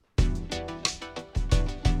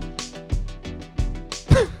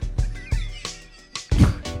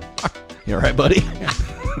You all right, buddy?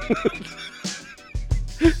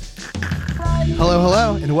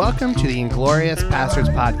 Hello, and welcome to the Inglorious Pastors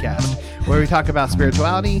Podcast, where we talk about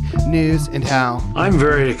spirituality, news, and how. I'm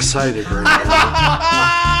very excited right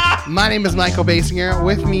now. My name is Michael Basinger.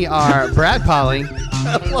 With me are Brad Polly,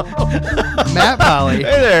 Matt Polly. Hey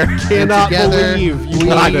there. Cannot believe you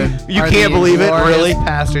can't believe it, really?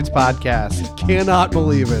 Pastors Podcast. Cannot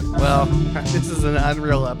believe it. Well, this is an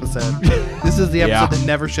unreal episode. This is the episode that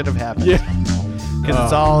never should have happened. Because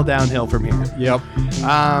it's all downhill from here. Yep.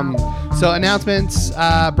 So announcements,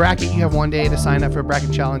 bracket, you have 1 day to sign up for a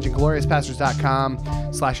bracket challenge at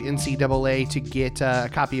gloriouspastorscom/NCAA to get a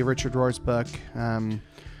copy of Richard Rohr's book.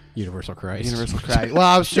 Universal Christ. Universal Christ. Well,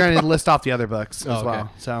 I was trying to list off the other books as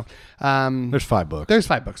well. So There's 5 books. There's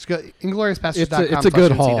 5 books. Go ingloriouspastors.com. It's a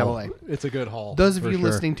good haul. NCAA. It's a good haul. Those of you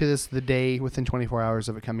listening to this the day within 24 hours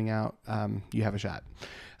of it coming out, you have a shot.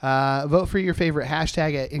 Vote for your favorite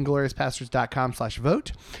hashtag at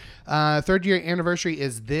ingloriouspastors.com/vote. Third year anniversary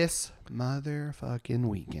is this motherfucking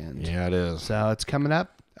weekend. Yeah, it is. So it's coming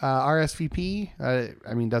up. RSVP. I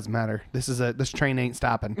mean, doesn't matter. This train ain't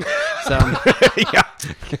stopping. So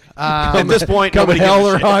At this point, come nobody hell gives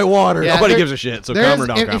a or shit. high water. Yeah, Nobody gives a shit. So come or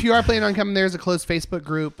don't come. If you are planning on coming, there's a closed Facebook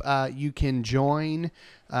group. You can join.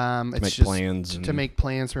 It's make just plans to and- make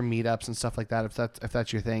plans for meetups and stuff like that. If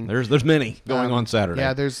that's your thing. There's many going on Saturday.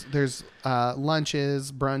 Yeah, there's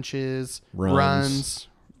lunches, brunches, Runs. runs,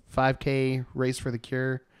 5K race for the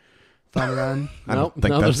cure, fun run. I don't Nope, think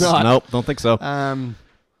no, that's there's not. Nope, don't think so.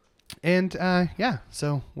 Yeah.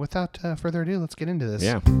 So without further ado, let's get into this.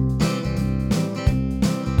 Yeah.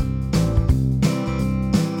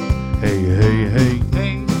 Hey. Hey,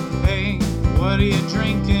 hey, what are you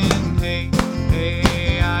drinking? Hey,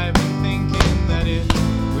 hey, I've been thinking that if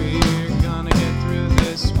we're gonna get through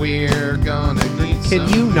this, We're gonna need Can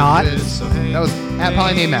some you not? good- so hey, That was at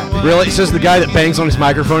Polly Name Matt. Really? It says the guy that bangs on his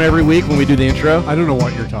microphone every week when we do the intro? I don't know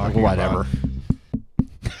what you're talking Whatever.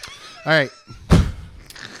 about. All right.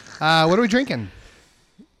 What are we drinking?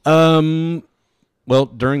 Well,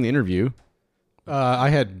 during the interview, I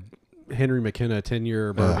had Henry McKenna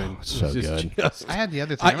 10-year bourbon. so It was good. just- I had the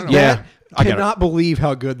other thing. I don't know yeah. why. I I got cannot believe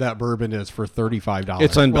how good that bourbon is for $35.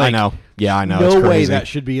 it's I know. Yeah, I know. No it's way crazy. that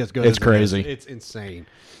should be as good It's as crazy. It is. It's insane.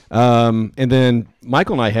 And then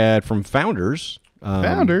Michael and I had from Founders.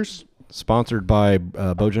 Founders. Sponsored by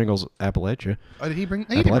Bojangles Appalachia. Oh, did he bring?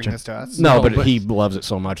 He didn't bring Appalachia. this to us. No, but but- he loves it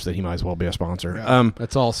so much that he might as well be a sponsor. Yeah.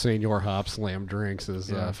 That's all Senior Hop Slam drinks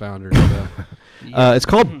as founders. It's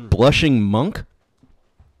called Blushing Monk.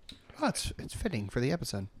 Oh, it's fitting for the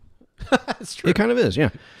episode. That's true. It kind of is, yeah.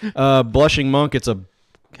 Blushing Monk. It's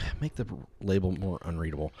make the label more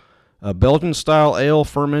unreadable. A Belgian-style ale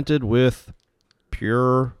fermented with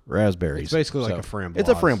pure raspberries. It's basically like a framboise. It's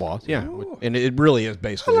a framboise, yeah. And it really is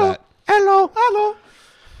basically that. Hello.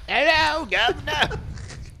 Hello, governor.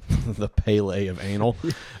 The Pele of anal.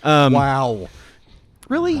 Wow.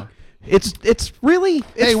 Really? It's really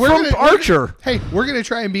Hey, we're from gonna Archer. We're gonna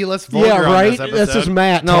try and be less vulgar. Yeah, on right? This episode. This is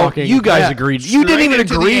Matt No, talking. you guys Yeah, agreed. You didn't even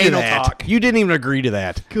straight into agree the to anal that. talk. You didn't even agree to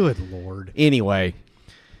that. Good Lord. Anyway,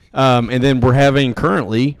 and then we're having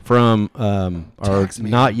currently from our Taxman.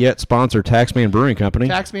 not yet sponsored Taxman Brewing Company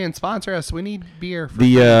Taxman, sponsor us. We need beer. For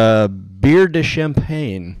the Beer de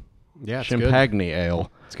Champagne. Yeah, it's good. Champagne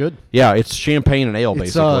ale. It's good. Yeah, it's champagne and ale It's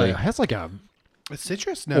basically. it has like a It's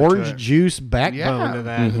citrus note to orange it. juice backbone Yeah. to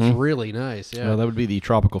that. It's really nice. Yeah. Well, that would be the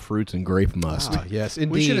tropical fruits and grape must. Ah, yes,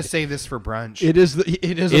 indeed. We should have saved this for brunch. It is. It's a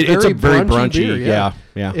It's very a very brunchy brunchy, beer,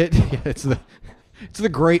 yeah. It's the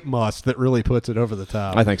grape must that really puts it over the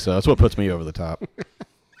top. I think so. That's what puts me over the top.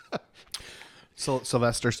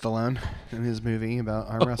 Sylvester Stallone in his movie about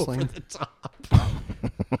arm wrestling.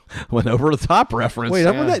 Went over the top reference. Wait,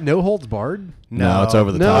 wasn't that No Holds Barred? No, it's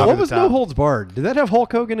over the No, top. what was top. No Holds Barred? Did that have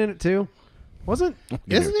Hulk Hogan in it too? Wasn't?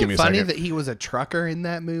 Isn't Give me it a funny second. that he was a trucker in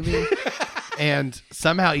that movie, and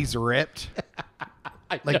somehow he's ripped?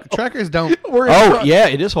 Like truckers don't. Oh, yeah,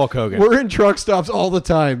 it is Hulk Hogan. We're in truck stops all the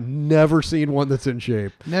time. Never seen one that's in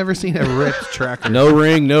shape. Never seen a ripped trucker. No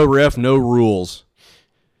ring, no ref, no rules.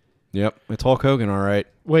 Yep, it's Hulk Hogan, all right.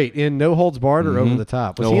 Wait, in No Holds Barred or Over the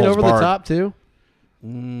Top? Was No he in Holds Over the Barred. Top too?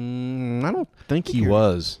 I don't think he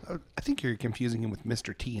was. I think you're confusing him with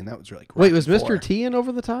Mr. T, and that was really. Wait, was Rocky Mr. IV. T in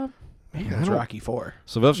Over the Top? That was Rocky 4.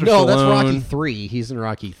 Sylvester No, Stallone. that's Rocky 3. He's in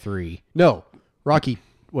Rocky 3. No, Rocky.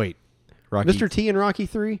 Wait, Rocky. Mr. T in Rocky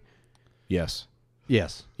 3? Yes.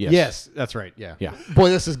 Yes. Yes. That's right. Yeah. Yeah. Boy,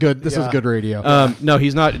 this is good. This is good radio. No,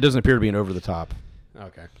 he's not. It doesn't appear to be an over the top.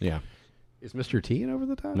 okay. Yeah. Is Mr. T in Over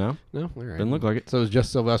the Top? No. No? All right. Didn't look like it. So it's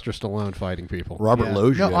just Sylvester Stallone fighting people. Robert Yeah.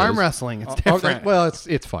 Loggia. No, arm is. wrestling. It's Okay, different. well,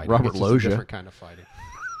 it's fighting. Robert It's just a Loggia. different kind of fighting.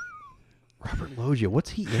 Robert Loggia. What's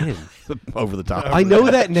he in? Over the top. I know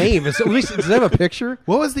that name. Does it have a picture?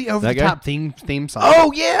 What was the over That the guy? top theme song?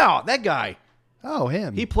 Oh yeah, that guy. Oh,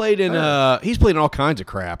 him. He played in. He's played in all kinds of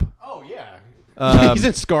crap. Oh yeah. He's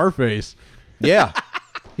in Scarface. Yeah.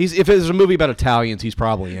 If it's a movie about Italians, he's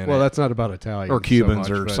probably in Well, it. that's not about Italians Or Cubans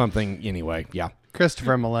so much, or but something. Anyway, yeah.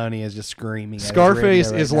 Christopher Maloney is just screaming. at his Scarface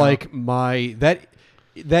radio right is now. like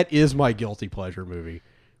that is my guilty pleasure movie.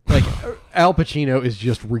 Like Al Pacino is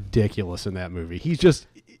just ridiculous in that movie. He's just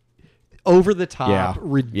over the top, Yeah.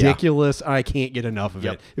 ridiculous. I can't get enough of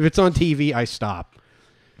Yep. it. If it's on TV, I stop.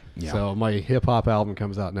 Yeah. So my hip hop album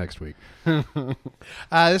comes out next week.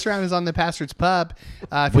 This round is on the Pastor's Pub.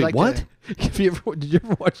 If you'd Wait, like what? Did you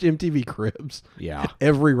ever watch MTV Cribs? Yeah.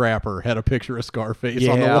 Every rapper had a picture of Scarface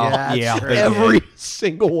on the Yeah. wall. Yeah, Yeah. that's they did. Every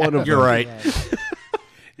single one of You're them. right.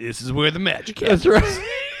 This is where the magic That's right.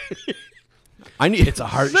 I need. It's a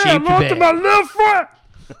heart-shaped bed. little friend.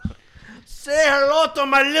 Say hello to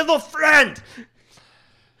my little friend.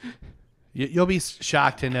 You'll be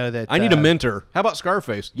shocked to know that I need a mentor. How about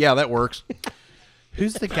Scarface? Yeah, that works.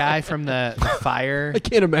 Who's the guy from the Fire? I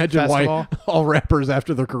can't imagine Festival? why all rappers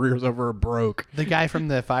after their careers over are broke. The guy from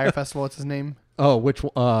the Fire Festival. What's his name? Oh, which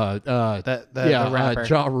one? The rapper.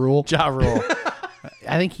 Ja Rule. Ja Rule.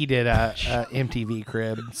 I think he did MTV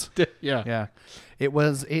Cribs. Yeah. Yeah. It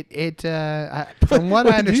was from what I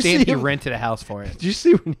Did you understand, see he him? rented a house for it. Did you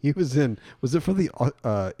see when he was in? Was it for the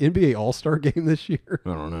NBA All Star game this year? I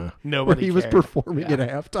don't know. Where Nobody he was cared. performing at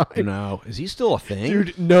halftime. No, is he still a thing?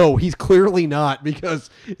 Dude, no, he's clearly not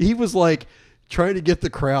because he was like trying to get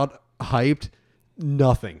the crowd hyped.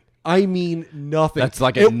 Nothing. I mean, nothing. That's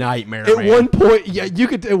like a nightmare, At man. one point, yeah, you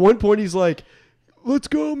could. At one point, he's like, "Let's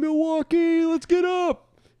go, Milwaukee. Let's get up."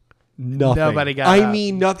 Nothing. Nobody got I up.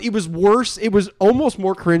 mean, nothing. It was worse. It was almost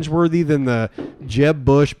more cringeworthy than the Jeb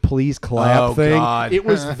Bush "Please Clap" Oh, thing. God. It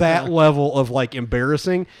was that level of like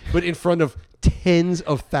embarrassing, but in front of tens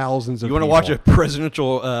of thousands of. You want to watch a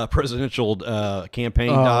presidential campaign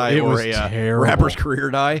Oh, die it or was a terrible. rapper's career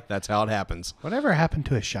die? That's how it happens. Whatever happened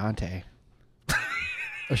to Ashante?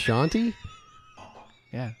 Ashanti?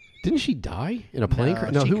 Yeah. Didn't she die in a plane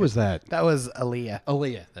crash? No, she who could- was that? That was Aaliyah.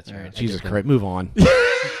 Aaliyah. That's right. Jesus Christ, move on.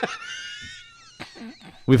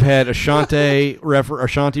 We've had Ashanti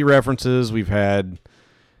references. We've had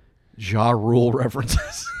Ja Rule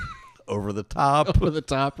references. Over the top. Over the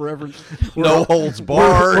top reference. No holds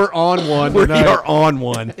barred. We're on one. We tonight. are on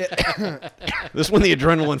one. This is when the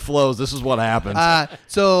adrenaline flows. This is what happens.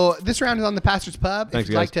 So this round is on the Pastor's Pub. Thanks,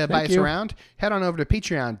 if you'd like guys. to buy Thank us you. around, head on over to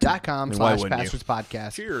why wouldn't you?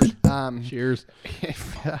 patreon.com/pastorspodcast. Cheers. Cheers.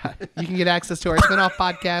 You can get access to our spin-off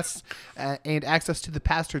podcasts and access to the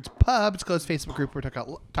Pastor's Pub. It's a closed Facebook group where we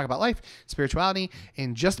talk about life, spirituality,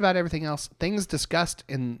 and just about everything else. Things discussed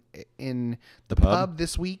in the pub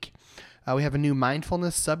this week. We have a new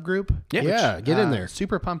mindfulness subgroup. Yeah, get in there.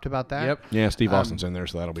 Super pumped about that. Yep. Yeah, Steve Austin's in there,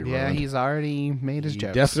 so that'll be Yeah, ruined. he's already made his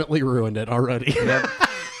jokes. Definitely ruined it already.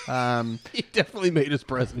 Um, He definitely made his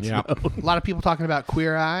presence Yeah. known. a lot of people talking about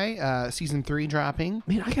Queer Eye, season 3 dropping.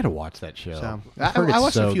 Man, I gotta watch that show. So I've heard I it's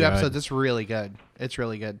watched so a few good. episodes. It's really good. It's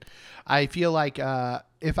really good. I feel like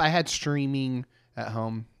if I had streaming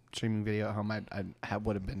video at home, I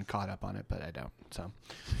would have been caught up on it, but I don't. So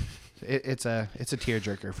it's a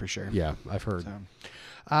tearjerker for sure. Yeah, I've heard.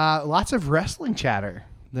 Lots of wrestling chatter.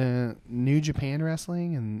 The New Japan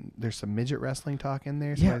wrestling, and there's some midget wrestling talk in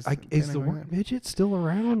there. So Yeah, is the word midget still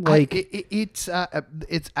around? Like, it's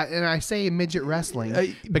and I say midget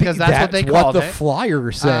wrestling because that's what they what called the it.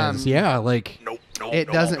 flyer says. Yeah, like It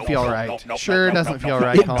doesn't feel right. Sure doesn't feel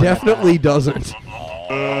right. it calling definitely doesn't.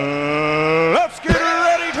 Let's get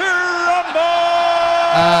ready to rumble!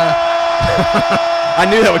 I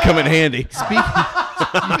knew that would come in handy.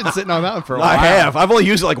 You've been sitting on that one for a while. I have. I've only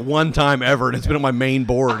used it like one time ever, and it's been on my main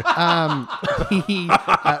board.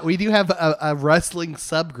 We do have a wrestling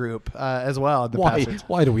subgroup as well. The Why? Pastor's.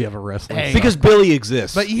 Why do we have a wrestling? Hey. Because Billy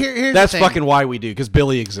exists. But here's That's the thing. fucking why we do. Because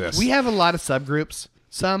Billy exists. We have a lot of subgroups.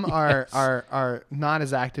 Some are not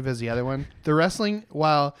as active as the other one. The wrestling,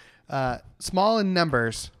 while small in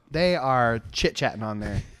numbers, they are chit chatting on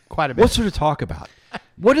there quite a bit. What's there to talk about?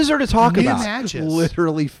 What is there to talk New about? matches?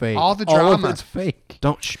 Literally fake. All the All of drama. it's fake.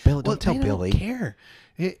 Billy. Well, Don't tell they Billy. Don't care.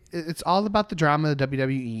 It's all about the drama of the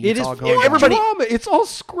WWE. It It's is- all going everybody- on. Drama. It's all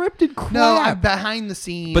scripted crap. No, behind the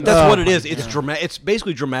scenes. But that's what it my is. It's dramatic. It's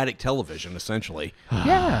basically dramatic television, essentially.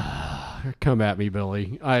 Yeah. Come at me,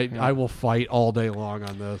 Billy. I will fight all day long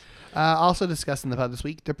on this. Also discussed in the pub this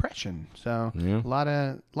week, depression. So Yeah. a lot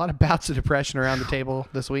of bouts of depression around the table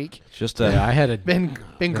this week. It's just Yeah, I had a Been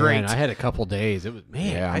man, great. I had a couple days. It was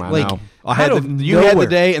yeah, I like know. I had out the, of you had the nowhere.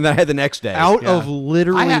 day, and then I had the next day. out Yeah. of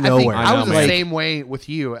literally I think nowhere. I was the Like- same way with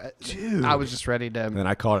you. Dude. I was just ready to. and then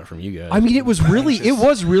I caught it from you guys. I mean, it was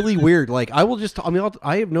really weird. Like, I will just,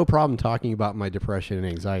 I have no problem talking about my depression and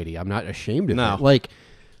anxiety. I'm not ashamed of No. it. Like,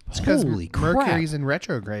 Because holy crap. Mercury's in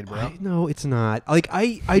retrograde, bro. No, it's not. Like,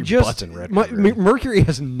 I butt's just, in retrograde. Mercury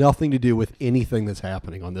has nothing to do with anything that's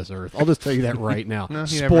happening on this earth. I'll just tell you that right now. No,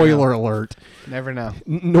 you never Spoiler alert. Never know.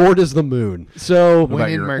 Nor does the moon. So, what, about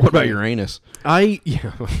in your, Mercury. what about Uranus?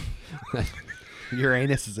 yeah.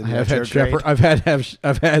 Uranus is in I've had retrograde.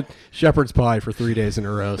 I've had shepherd's pie for 3 days in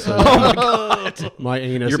a row. So oh my god, my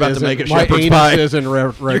anus. You're about to isn't- make it my shepherd's anus pie. is in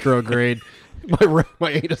retrograde.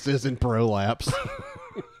 my anus is in prolapse.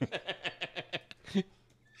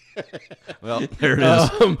 Well, there it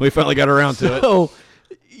is. We finally got around to it. So,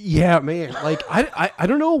 yeah, man. Like I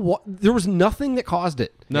don't know what. There was nothing that caused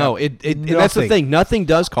it. No, and that's the Nothing. thing. Nothing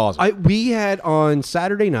does cause it. We had on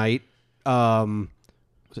Saturday night.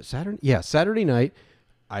 Was it Saturday? Yeah, Saturday night.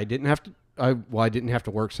 I didn't have to. I didn't have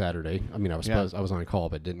to work Saturday. I mean, I was supposed, I was on call,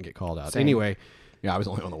 but didn't get called out. Same. Anyway, yeah, I was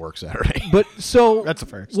only on the work Saturday. but so That's the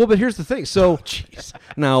first. Well, but here's the thing. So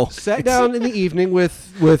No. sat down in the evening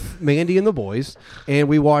with Mandy and the boys, and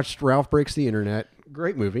we watched Ralph Breaks the Internet.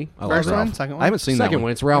 Great movie. I love First Ralph. one, second one? I haven't seen Second that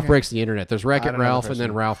one. It's Ralph Breaks the Internet. There's I Wreck-It don't know the Ralph, first and then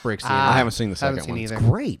one. Ralph Breaks the I Internet. haven't seen the second Haven't seen one. either.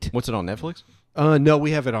 Great. What's it on Netflix? No,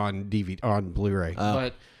 we have it on DVD on Blu-ray. Oh.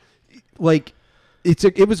 But like,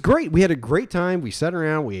 it was great. We had a great time. We sat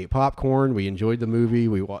around. We ate popcorn. We enjoyed the movie.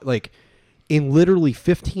 In literally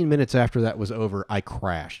 15 minutes after that was over, I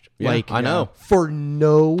crashed. Yeah, I know. For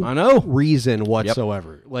no I know. reason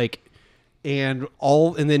whatsoever. And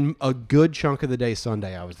then a good chunk of the day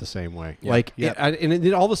Sunday, I was the same way. Yep. And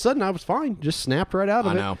then all of a sudden, I was fine. Just snapped right out of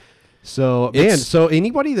I it. know. So It's- so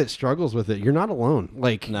anybody that struggles with it, you're not alone.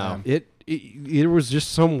 Like, No. it was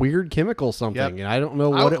just some weird chemical something, Yep. and I don't know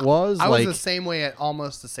what it was. I like, was the same way at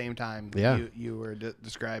almost the same time. Yeah. You were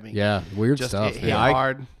describing. yeah, weird Just stuff. hit Yeah,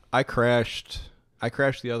 hard. I crashed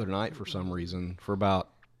the other night for some reason for about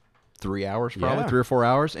 3 hours, probably Yeah. 3 or 4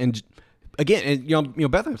 hours. And again, and you know,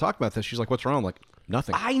 Beth and I talked about this. She's like, "What's wrong?" I'm like,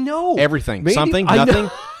 nothing. I know Everything. Mandy- Something. I know. Nothing.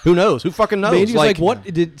 Who knows? Who fucking knows? Mandy's like, what?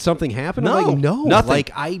 Did something happen? I'm No, like, no, nothing.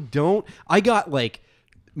 Like, I don't. I got like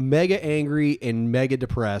mega angry and mega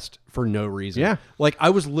depressed for no reason. Yeah. Like, I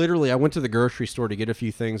went to the grocery store to get a few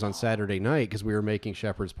things on Saturday night because we were making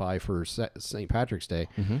shepherd's pie for St. Patrick's Day,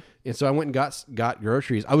 Mm-hmm. and so I went and got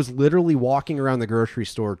groceries. I was literally walking around the grocery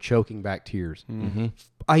store choking back tears. Mm-hmm.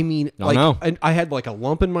 I mean, I know. and I had like a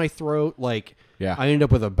lump in my throat. Like, Yeah. I ended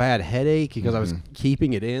up with a bad headache because I was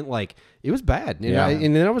keeping it in. Like, it was bad. And Yeah.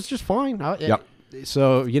 and then I was just fine. Yep.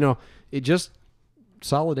 So, it just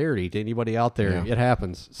solidarity to anybody out there. Yeah. It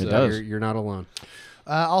happens. So does. You're not alone.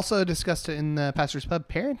 Also discussed it in the Pastor's Pub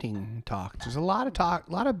parenting talk. There's a lot of talk,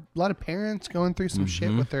 a lot of parents going through some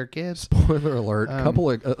shit with their kids. Spoiler alert: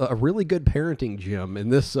 a really good parenting gym in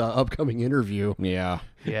this upcoming interview. Yeah.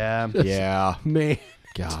 Yeah. Yeah. Man,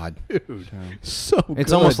 God. dude, so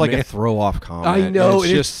It's good, almost like man. a throw off comment. I know It's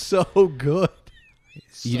it's just so good.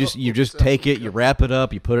 you just take it, you wrap it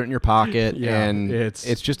up, you put it in your pocket, Yeah, and it's-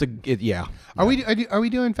 it's just Are we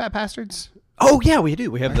doing Fat Bastards? Oh yeah, we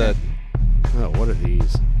do. We have the Oh, what are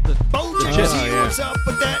these?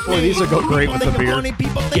 Boy, these will go great with the beer.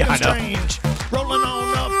 Yeah, I know. Rolling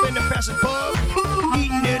on up in the passage pub,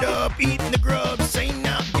 eating it up, eating the grub. Say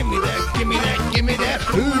now, give me that, give me that, give me that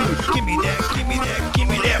food. Give me that, give me that, give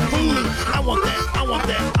me that food. I want that, I want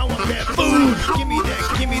that, I want that food. Give me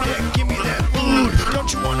that, give me that, give me that food.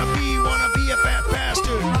 Don't you wanna be a fat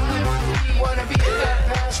bastard? Wanna be a fat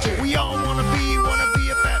bastard? We all wanna be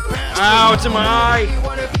a fat bastard. Ow, it's in my eye.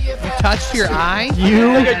 Touched your eye?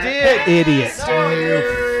 You idiot!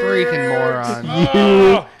 Freaking moron.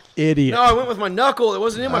 You idiot! No, I went with my knuckle. It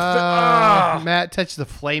wasn't in my Matt touched the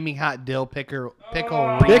flaming hot pickle Picker,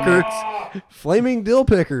 remix. flaming dill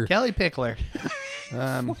picker, Kelly Pickler.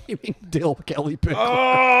 flaming dill Kelly picker.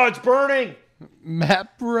 Oh, it's burning.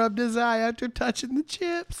 Matt rubbed his eye after touching the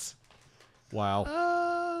chips. Wow.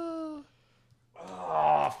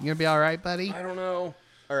 You gonna be all right, buddy? I don't know.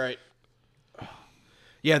 All right.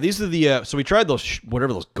 Yeah, these are the so we tried those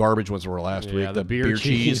whatever those garbage ones were last week. Yeah, the beer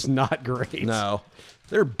cheese not great. No,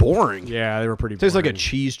 they're boring. Yeah, they were pretty. Tastes like a boring.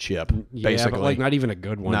 cheese chip, Yeah, basically. but like not even a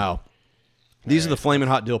good one. No. These are the flaming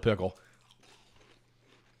hot dill pickle.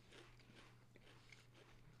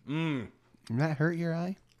 Did that hurt your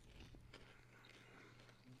eye?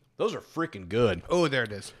 Those are freaking good. Oh, there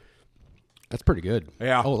it is. That's pretty good.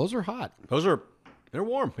 Yeah. Oh, those are hot. They're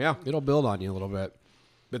warm. Yeah. It'll build on you a little bit.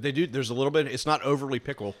 But they do. There's a little bit. It's not overly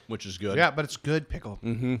pickle, which is good. Yeah, but it's good pickle.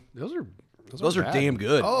 Those Are bad. damn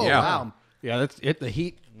good. Oh, yeah. wow. Yeah, that's it. The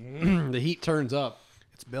heat, the heat turns up.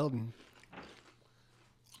 It's building.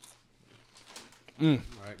 All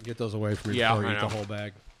right, get those away from me Yeah, before you I eat the know. whole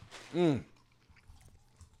bag.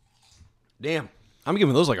 Damn. I'm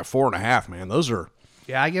giving those like a 4.5, man. Those are.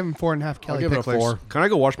 Yeah, I give him 4.5 Kelly give it a picklers. 4. Can I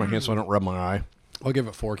go wash my hands so I don't rub my eye? I'll give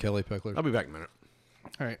it 4 Kelly picklers. I'll be back in a minute.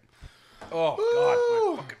 All right. Oh,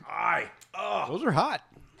 God. My fucking eye. Oh. Those are hot.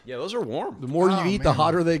 Yeah, those are warm. The more you eat, the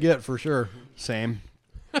hotter they get for sure. Same.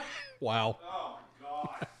 Wow. Oh,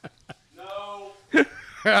 God. No.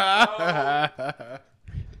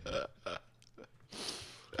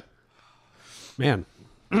 Man.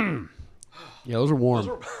 Yeah, those are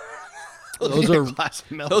warm. Those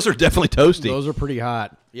are definitely toasty. Those are pretty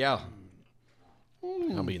hot. Yeah.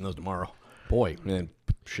 I'll be eating those tomorrow. Boy. And then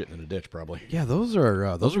shitting in a ditch, probably. Yeah, those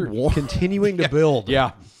are warm. continuing to build.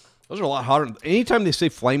 Yeah. Those are a lot hotter. Anytime they say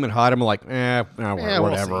flaming hot, I'm like, we'll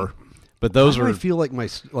whatever. see. But those I are. feel like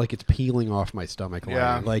like it's peeling off my stomach.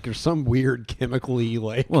 Yeah. Like there's some weird chemically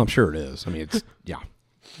like. Well, I'm sure it is. I mean, it's. Yeah.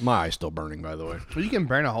 My eye's still burning, by the way. Well, you can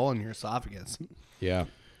burn a hole in your esophagus. Yeah.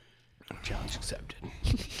 Challenge accepted.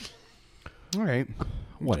 All right.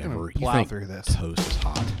 Whatever. plow You think through this. toast is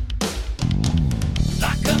hot.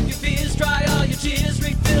 Lock up your fears, dry all your tears,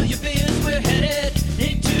 refill your beers. We're headed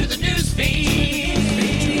into the news feed.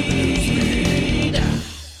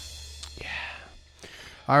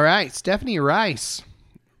 All right. Stephanie Rice.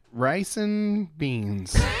 Rice and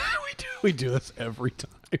beans. We do this every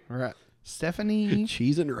time. Right. Stephanie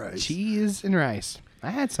Cheese and rice. cheese and rice. I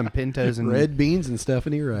had some pintos and Red beans and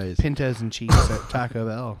Stephanie rice. pintos and cheese at Taco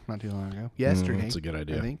Bell not too long ago. Yesterday. that's a good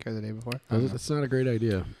idea. I think, or the day before. That's not a great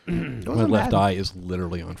idea. My left eye is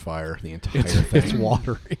literally on fire. The entire thing. It's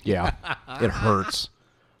watering. Yeah. It hurts.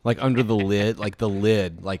 Like under the lid. Like the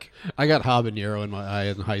lid. Like, I got habanero in my eye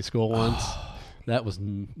in high school once. That was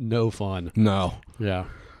no fun. no. Yeah.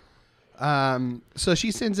 So she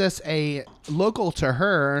sends us a local to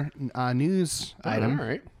her news item. All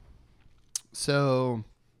right. So,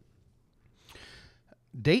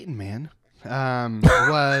 Dayton man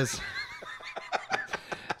was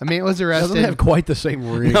a man was Doesn't arrested. have quite the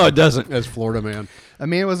same ring. No, it doesn't. As Florida man. A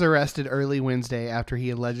man was arrested early Wednesday after he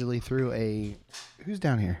allegedly threw a. Who's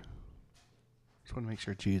down here? Just want to make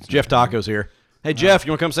sure Jude's. Jeff Taco's here. Hey, Jeff,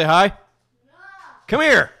 you want to come say hi? Come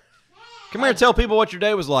here. Come here and tell people what your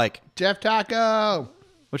day was like. Jeff Taco.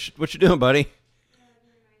 What you doing, buddy?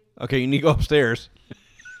 Okay, you need to go upstairs.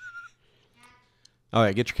 All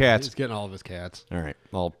right, get your cats. He's getting all of his cats. All right,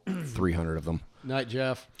 all 300 of them. Night,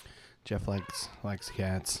 Jeff. Jeff likes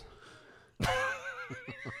cats. I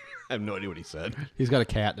have no idea what he said. He's got a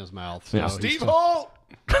cat in his mouth. So Yeah. he's Steve still- Holt.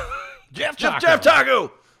 Jeff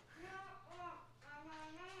Taco.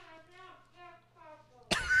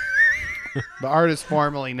 The artist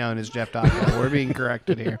formerly known as Jeff Taco. We're being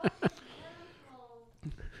corrected here.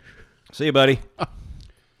 See you, buddy.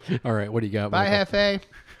 All right, what do you got? Bye, Michael? Hefe.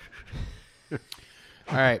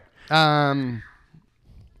 All right.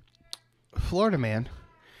 Florida man.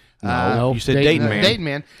 No, you said Dayton man. Dayton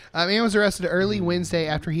man. A man was arrested early Wednesday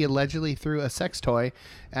after he allegedly threw a sex toy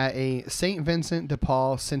at a St. Vincent de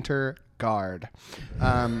Paul Center guard.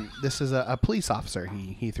 This is a police officer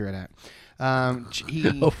he threw it at.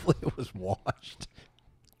 Hopefully it was washed.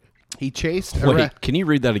 He chased Wait, can you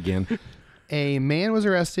read that again? a man was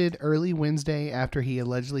arrested early Wednesday after he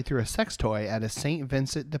allegedly threw a sex toy at a St.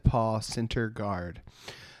 Vincent de Paul Center guard.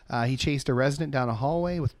 He chased a resident down a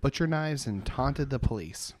hallway with butcher knives and taunted the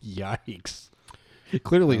police. Yikes.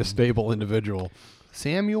 Clearly a stable individual.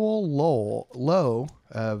 Samuel Lowe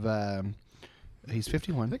of he's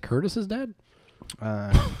 51. Curtis's dad?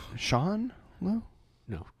 Sean Lowe?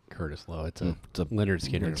 No, Curtis Lowe. It's a It's a Leonard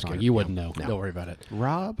Skinner Leonard song. Skinner. You wouldn't know. No. Don't worry about it.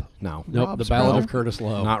 Rob? No. Nope, Rob's the Ballad brother? of Curtis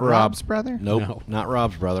Lowe. Not Rob's Rob. brother? Nope. No. Not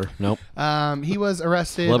Rob's brother. Nope. He was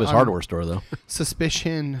arrested Love his on hardware store, though.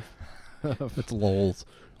 suspicion. It's Lowell's.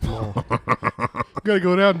 Gotta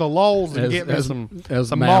go down to Lowell's and get me as some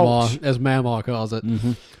Mama, mulch. as Mama calls it.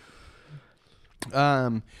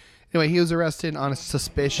 Anyway, he was arrested on a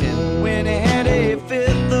suspicion. When he had a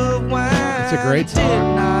fifth of wine, It's a great he did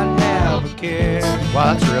song. not have a care.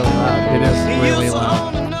 Wow, that's really loud. It is He really used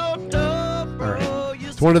loud. on no double, All right.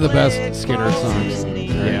 used It's one of the to best play Skinner songs.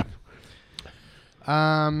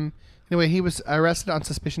 Yeah. Anyway, he was arrested on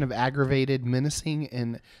suspicion of aggravated menacing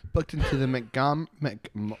and booked into the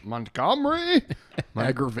Montgomery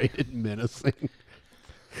Aggravated menacing.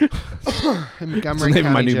 in It's Montgomery the name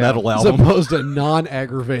of my County new Jail. metal As album. opposed to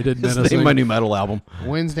non-aggravated It's the name menacing. of my new metal album.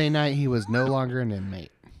 Wednesday night, he was no longer an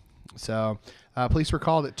inmate. So, police were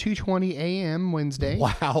called at 2:20 a.m. Wednesday.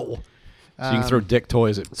 Wow. So you can throw dick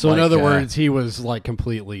toys at. So in like, other words, he was like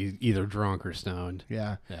completely either drunk or stoned.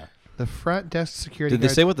 Yeah. Yeah. The front desk security did they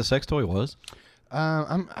guard. say what the sex toy was?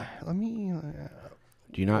 Let me.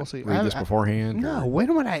 Do you not We'll see. read this beforehand? No. or-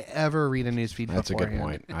 When would I ever read a newsfeed That's a good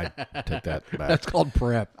beforehand? point. I take that back. That's called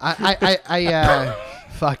prep. Fuck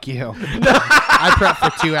you. I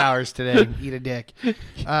prepped for 2 hours today. Eat a dick.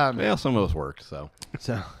 Well, some of us worked. So,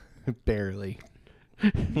 So, barely.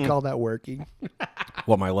 Call that working.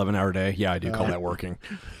 what, my 11-hour day? Yeah, I do call that working.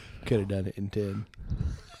 Could have done it in 10.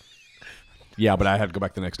 Yeah, but I had to go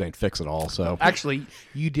back the next day and fix it all. So, Actually,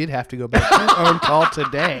 you did have to go back to your own call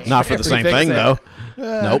today. not for the same Fix thing it. though.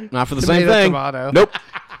 Nope, not for the same tomato, thing. tomato. Nope,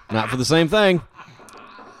 not for the same thing.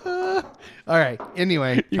 All right.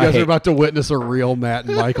 Anyway, You guys hate- are about to witness a real Matt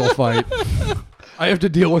and Michael fight. I have to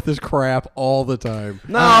deal with this crap all the time.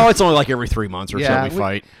 No, it's only like every 3 months or so yeah, we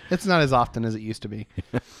fight. It's not as often as it used to be.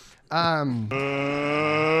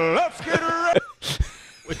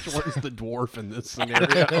 Which one's the dwarf in this scenario?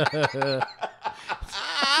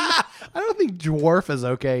 I don't think dwarf is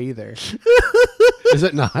okay either. Is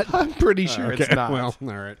it not? I'm pretty sure it's not. Well, all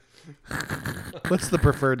right. What's the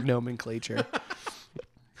preferred nomenclature?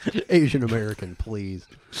 Asian American, please.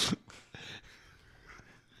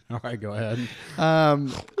 All right, go ahead.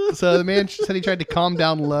 So the man said he tried to calm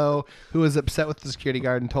down Lowe, who was upset with the security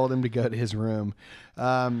guard, and told him to go to his room.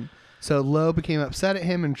 So Lowe became upset at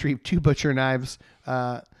him and retrieved 2 butcher knives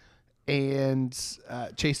and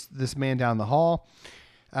chased this man down the hall.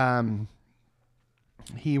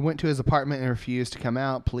 He went to his apartment and refused to come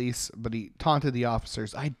out, but he taunted the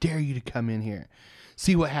officers. I dare you to come in here.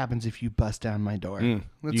 See what happens if you bust down my door. You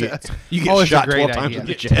That's get always a shot great 12 times idea. in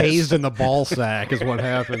the Get chest. tased in the ball sack is what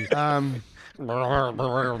happens.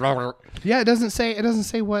 Yeah, it doesn't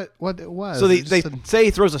say what it was. So It they just they said- say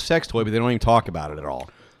he throws a sex toy, but they don't even talk about it at all.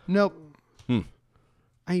 nope.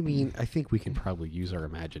 I mean, I think we can probably use our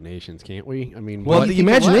imaginations, can't we? I mean, Well, what- the think it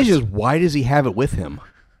imagination was? is why does he have it with him?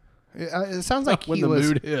 It sounds like when he the was.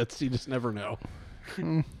 mood hits, you just never know.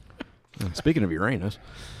 Speaking of Uranus,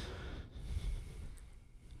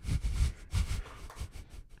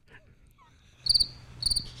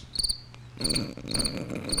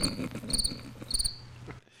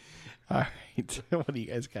 All right. What do you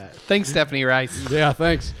guys got? Thanks, Stephanie Rice. Yeah,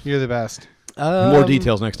 thanks. You're the best. more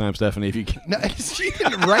details next time, Stephanie. If you can. No, she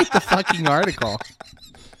didn't write the fucking article.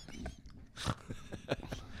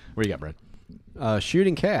 What do you got, Brad?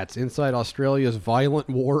 Shooting cats inside Australia's violent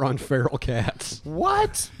war on feral cats.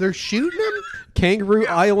 What? They're shooting him? Kangaroo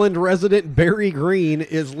Island resident Barry Green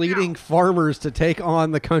is leading farmers to take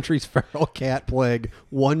on the country's feral cat plague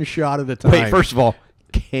one shot at a time. Wait, first of all,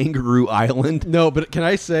 Kangaroo Island. No, but can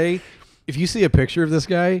I say, if you see a picture of this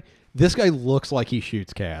guy looks like he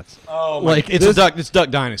shoots cats. Oh, like it's this- It's Duck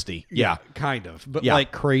Dynasty. Yeah. kind of, but Yeah.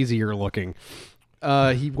 like crazier looking.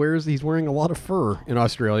 He's wearing a lot of fur in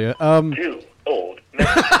Australia. Too old.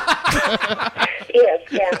 Yes,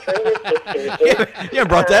 Catherine, this is Susan. You haven't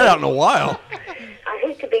brought that out in a while. I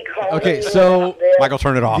hate to be calling Okay, you so- about this. Michael,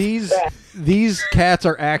 turn it off. These cats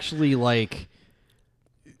are actually like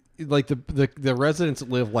the residents that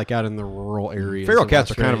live like out in the rural areas. Feral of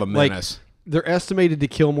cats are kind of a Australia. menace. Like, they're estimated to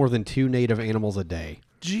kill more than 2 native animals a day.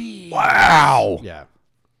 Wow. Yeah.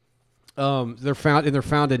 They're found in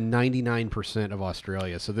 99% of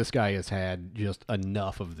Australia. So this guy has had just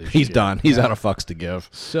enough of this. He's shit. done. He's out of fucks to give.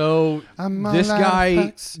 So I'm this all out of guy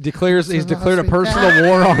fucks. he's declared a lost me. personal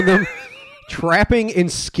war on them, trapping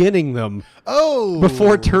and skinning them Oh.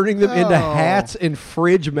 before turning them into Oh. hats and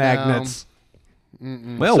fridge magnets.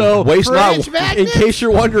 Well, So waste not, fridge magnets? in case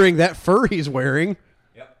you're wondering, that fur he's wearing,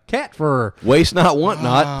 cat fur. waste not, want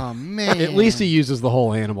not. Oh, man. At least he uses the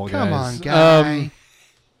whole animal, Come on, guys. guy.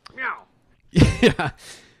 Yeah.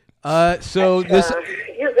 So this.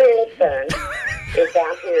 Your grandson is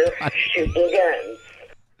out here shooting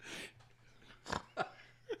guns.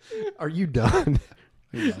 Are you done?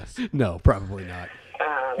 No, probably not.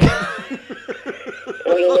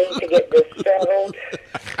 We need to get this settled.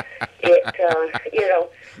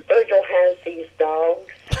 Virgil has these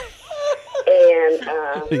dogs,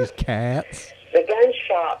 and These cats. the gun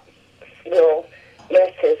shop will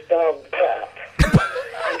mess his dogs up.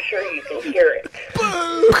 I'm sure you can hear it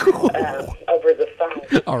over the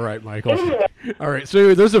phone. All right, Michael. All right,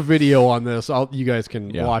 so there's a video on this. You guys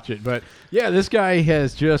can watch it. But yeah, this guy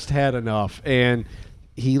has just had enough, and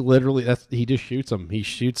he literally he just shoots them. He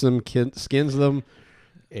shoots them, skins them.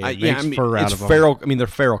 and makes fur out it's of them. feral. I mean, they're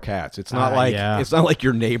feral cats. It's not like yeah. it's not like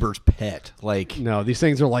your neighbor's pet. Like No, these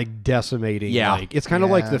things are like decimating. Yeah. Like, it's kind of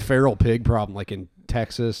like Yeah. the feral pig problem, like in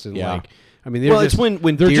Texas, and Yeah. like I mean, they're Well, just, it's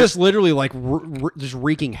when they're deer- just literally like just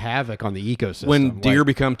wreaking havoc on the ecosystem. when deer Like,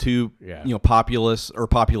 become too Yeah. populous or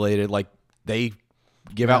populated, like they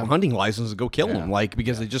give out hunting licenses to go kill them, like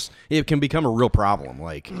because it can become a real problem.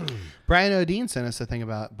 Like Brian O'Dean sent us a thing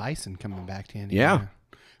about bison coming back to Indiana.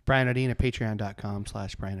 Yeah. Brian O'Dean at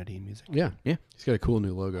patreon.com/Brian O'Dean music. yeah, he's got a cool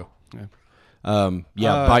new logo. man,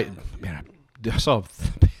 I saw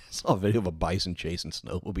a video of a bison chasing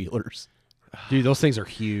snowmobilers. Dude, those things are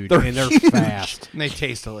huge. They're and they're huge. fast. And they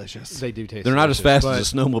taste delicious. They do taste. They're not as delicious, fast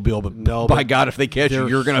as a snowmobile, but No, by but God, if they catch you, they're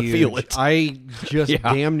you're gonna huge. feel it. I just Yeah.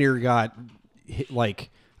 damn near got like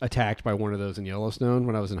attacked by one of those in Yellowstone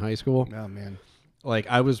when I was in high school. Oh man. Like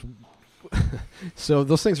I was. So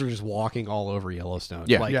those things are just walking all over Yellowstone,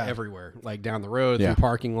 Yeah. like Yeah. everywhere, like down the road, Yeah. through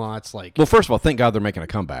parking lots, like Well, first of all, thank God they're making a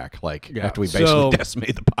comeback. Like Yeah. after we basically So-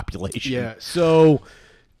 decimated the population. yeah. So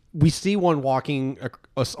we see one walking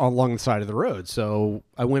along the side of the road. So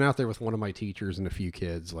I went out there with one of my teachers and a few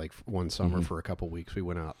kids, like one summer for a couple weeks. We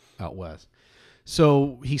went out west.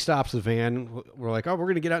 So he stops the van. We're like, oh, we're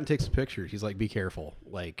gonna get out and take some pictures. He's like, be careful.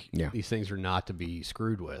 Like, Yeah. these things are not to be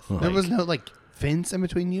screwed with. There Like- was no like fence in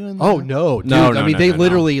between you and Oh the- no, dude. No, I mean, no, they no.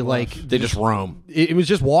 literally like They just roam. it was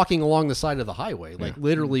just walking along the side of the highway, like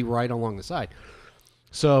literally right along the side.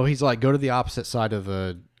 So he's like, go to the opposite side of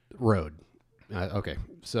the road. Okay.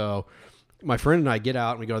 So my friend and I get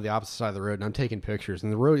out and we go to the opposite side of the road and I'm taking pictures.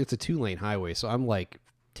 And the road, it's a 2-lane highway. So I'm like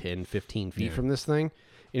 10, 15 feet from this thing.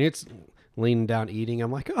 And it's leaning down eating.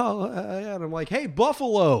 I'm like, oh, and I'm like, hey,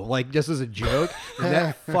 buffalo. Like, just as a joke. And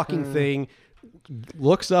that fucking thing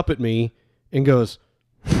looks up at me and goes,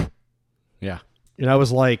 Yeah. and I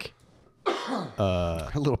was like, a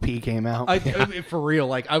little pea came out. for real,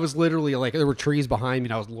 like I was literally like there were trees behind me,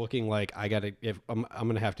 and I was looking like I gotta. If I'm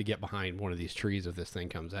gonna have to get behind one of these trees if this thing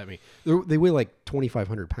comes at me. They weigh like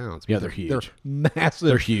 2,500 pounds. Yeah, they're huge. They're massive.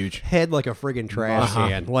 They're huge. Head like a friggin' trash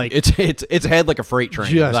can. Like It's head like a freight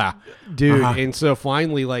train. just Blah. dude. And so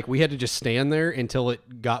finally, like we had to just stand there until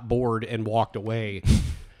it got bored and walked away.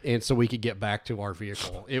 And so we could get back to our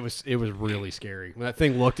vehicle. It was really scary. When that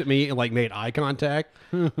thing looked at me and like made eye contact,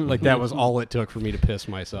 like that was all it took for me to piss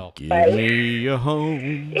myself. Give me a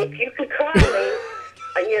home If you could call me,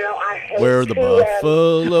 I hate where the to,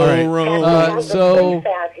 buffalo All right. roam. have the so- police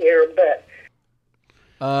out here,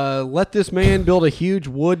 but Let this man build a huge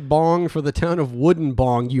wood bong for the town of Wooden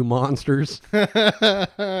Bong, you monsters.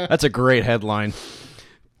 That's a great headline.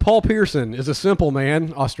 Paul Pearson is a simple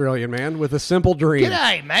man, Australian man, with a simple dream.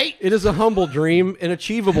 G'day, mate. It is a humble dream, an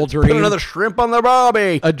achievable dream. Put another shrimp on the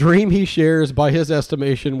barbie. A dream he shares, by his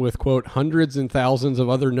estimation, with, quote, hundreds and thousands of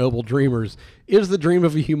other noble dreamers. It is the dream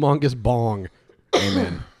of a humongous bong.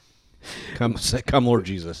 Amen. Come, Lord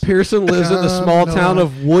Jesus. Pearson lives in the small town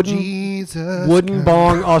of Wooden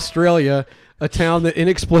Bong, Australia, a town that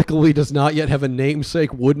inexplicably does not yet have a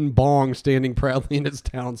namesake wooden bong standing proudly in its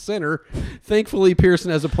town center. Thankfully,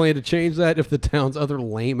 Pearson has a plan to change that if the town's other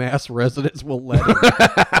lame-ass residents will let him.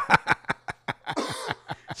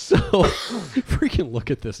 So, freaking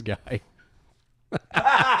look at this guy.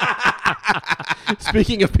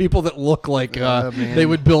 Speaking of people that look like man. they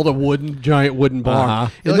would build a giant wooden bong. Uh-huh.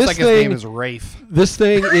 It And looks this like his thing- name is Rafe. This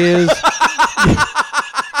thing is...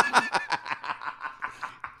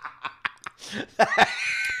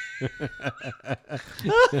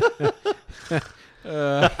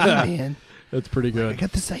 Man, That's pretty I good.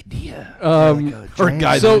 got this idea. Or a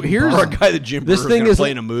guy. So that, here's- or a guy that Jim This Breuer's thing gonna is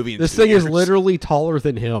play in a movie. In This 2 thing is years. literally taller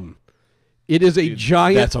than him. It is a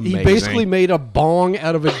giant. that's He amazing. basically made a bong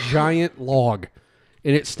out of a giant log,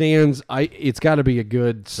 and it stands. It's got to be a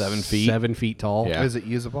good 7 feet. 7 feet tall. Yeah. Is it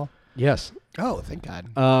usable? Yes. Oh, thank God.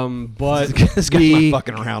 But This guy's the, not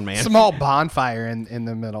fucking around, man. Small bonfire in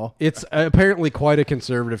the middle. it's apparently quite a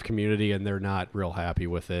conservative community, and they're not real happy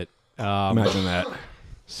with it. Imagine that.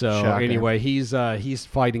 So Shocker. anyway, he's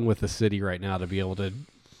fighting with the city right now to be able to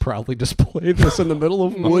proudly display this in the middle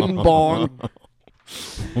of Wooden Bong.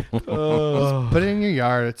 Put it in your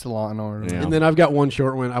yard. It's a law and order. Yeah. And then I've got one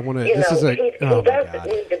short one. I want to. he This is a. he Oh my doesn't god.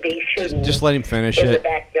 need to be shooting Just let him finish in the it.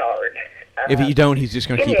 backyard. If you don't, he's just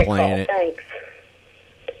gonna Give me keep a call, playing it. thanks.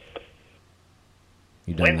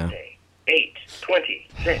 You done now? Wednesday,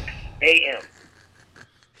 8:26 a.m.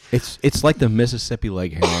 It's like the Mississippi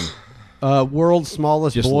Leghound. World's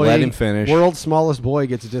smallest Just boy. let him finish. World's smallest boy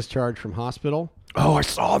gets discharged from hospital. Oh, I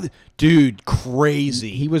saw the dude. Crazy.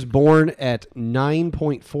 He was born at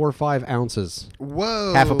 9.45 ounces.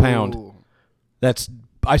 Whoa. Half a pound. That's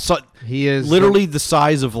I saw. He is literally the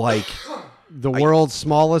size of like the world's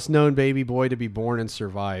smallest known baby boy to be born and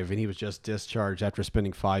survive, and he was just discharged after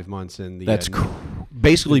spending 5 months in the That's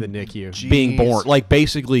basically in the NICU. being born, like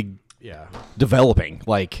basically Yeah, developing.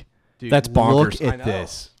 Like dude, that's bonkers. Look at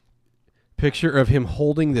this picture of him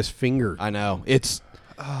holding this finger. I know it's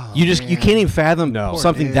you can't even fathom No.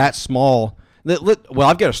 something Poor that small. Well,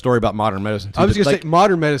 I've got a story about modern medicine. Too, I was but, gonna say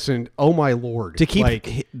modern medicine. Oh my lord! to keep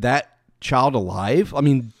like that child alive. I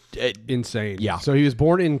mean, insane. Yeah. So he was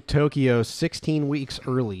born in Tokyo 16 weeks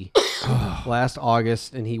early last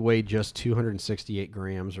August, and he weighed just 268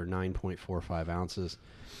 grams or 9.45 ounces.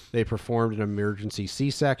 They performed an emergency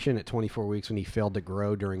C-section at 24 weeks when he failed to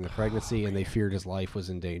grow during the pregnancy, and they feared his life was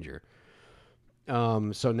in danger.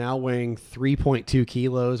 So now weighing 3.2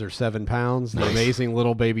 kilos or 7 pounds, the amazing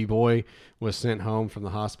little baby boy was sent home from the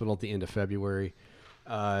hospital at the end of February.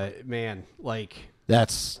 Man, like...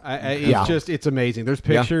 that's it's amazing. There's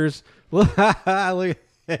pictures. Look, it's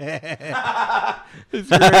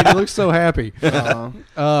great. He looks so happy. Yeah.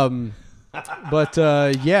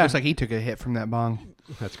 Looks like he took a hit from that bong.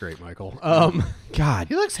 That's great, Michael. God.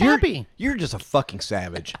 He looks happy. You're just a fucking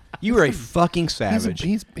savage. You are a fucking savage.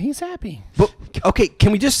 He's happy. But okay,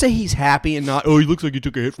 can we just say he's happy and not? Oh, he looks like he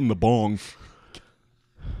took a hit from the bong.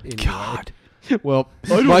 God. Well, I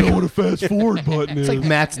don't know what a fast forward button It's is. like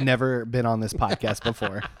Matt's never been on this podcast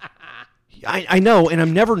before. I know, and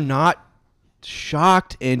I'm never not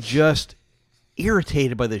shocked and just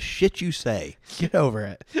irritated by the shit you say. Get over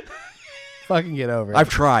it. Fucking get over it. I've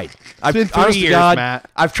tried. I've been 3 honest to years, God, Matt.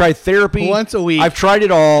 I've tried therapy Once a week. I've tried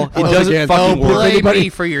it all. It doesn't again, fucking Don't work. blame Anybody- me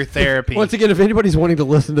for your therapy. once again, if anybody's wanting to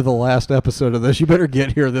listen to the last episode of this, you better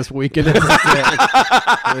get here this weekend. This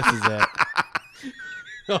is it.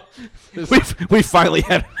 We finally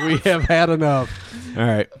had. We have had enough. All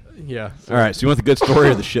right. Yeah. All right. So you want the good story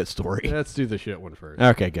or the shit story? Let's do the shit one first.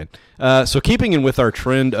 Okay, good. So keeping in with our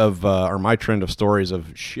trend of, or my trend of stories of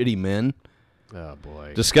shitty men, Oh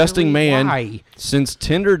boy. disgusting man Why? sends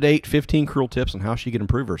Tinder date 15 cruel tips on how she can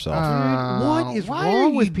improve herself. What is why are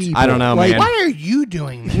wrong you with d- people? I don't know, Like, man. Why are you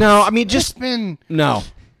doing this? No, I mean It's just been no.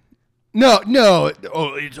 no.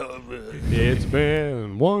 Oh, it's over. It's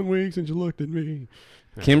been 1 week since you looked at me.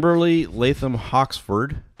 Kimberly Latham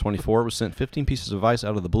Hawksford, 24, was sent 15 pieces of advice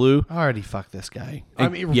out of the blue. I already fucked this guy. I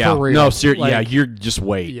mean, Yeah, for real. no, seriously, Like, yeah, you're just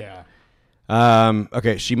wait. Yeah.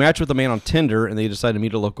 Okay, she matched with a man on Tinder, and they decided to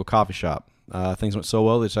meet at a local coffee shop. Things went so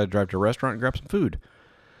well, they decided to drive to a restaurant and grab some food.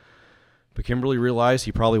 But Kimberly realized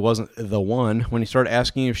he probably wasn't the one when he started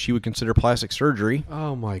asking if she would consider plastic surgery,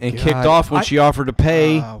 Oh my god. and kicked off when she offered to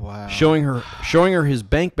pay, Oh, wow. showing her his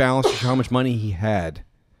bank balance to show how much money he had.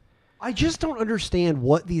 I just don't understand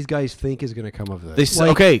what these guys think is going to come of this. They said,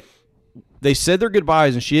 okay, they said their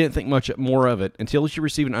goodbyes, and she didn't think much more of it until she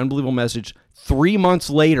received an unbelievable message 3 months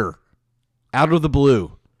later, out of the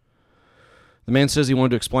blue. The man says he wanted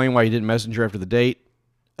to explain why he didn't message her after the date,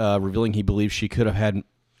 revealing he believes she could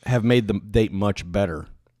have made the date much better.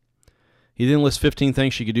 He then lists 15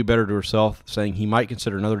 things she could do better to herself, saying he might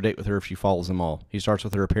consider another date with her if she follows them all. He starts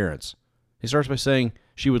with her appearance. He starts by saying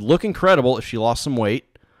she would look incredible if she lost some weight,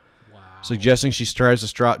 suggesting she tries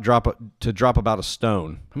to drop about a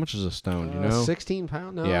stone. How much is a stone? Do you know? 16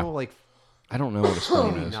 pounds? No, Yeah. like I don't know what a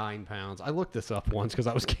stone is. 9 pounds. I looked this up once because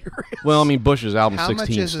I was curious. Well, I mean, Bush's album, How 16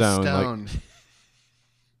 much is Stone. a stone?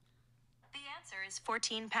 The answer is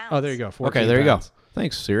 14 pounds. Oh, there you go. 14 Okay, there you go. pounds.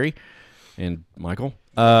 Thanks, Siri and Michael.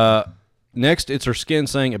 Next, it's her skin,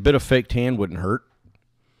 saying a bit of fake tan wouldn't hurt.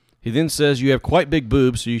 He then says you have quite big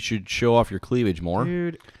boobs, so you should show off your cleavage more.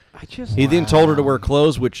 Dude, I just. He then told her to wear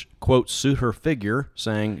clothes which, quote, suit her figure,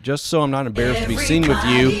 saying, just so I'm not embarrassed to be seen with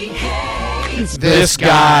you. This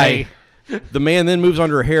guy. The man then moves on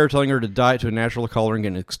to her hair, telling her to dye it to a natural coloring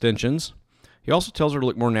and extensions. He also tells her to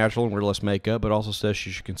look more natural and wear less makeup, but also says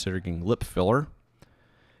she should consider getting lip filler.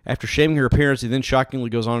 After shaming her appearance, he then shockingly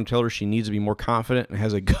goes on to tell her she needs to be more confident and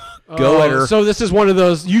has a go at her So this is one of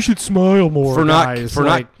those. You should smile more. for guys.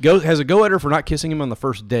 has a go at her for not kissing him on the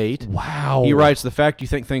first date. Wow. He writes, the fact you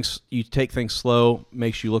take things slow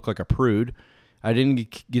makes you look like a prude. I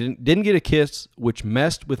didn't get a kiss, which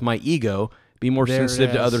messed with my ego. Be more There it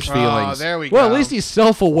sensitive to is. others' Oh, feelings. there we go. Well, at least he's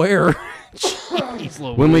self-aware.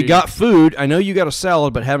 When we got food, I know you got a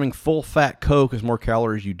salad, but having full fat Coke is more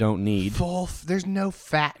calories you don't need. There's no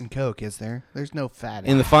fat in Coke, is there? There's no fat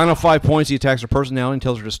In the final 5 points, he attacks her personality and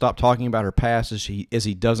tells her to stop talking about her past as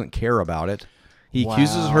he doesn't care about it. He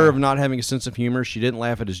accuses her of not having a sense of humor. She didn't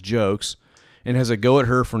laugh at his jokes and has a go at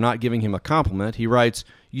her for not giving him a compliment. He writes,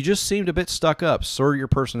 you just seemed a bit stuck up. Sort your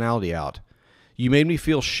personality out. You made me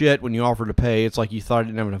feel shit when you offered to pay. It's like you thought I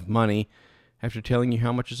didn't have enough money after telling you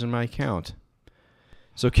how much is in my account.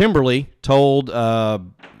 So Kimberly told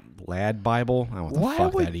Lad Bible. I don't know what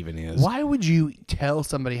the fuck that even is. Why would you tell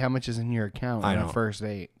somebody how much is in your account on a first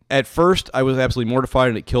date? At first, I was absolutely mortified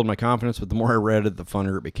and it killed my confidence, but the more I read it, the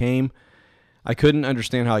funnier it became. I couldn't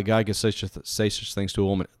understand how a guy could say such things to a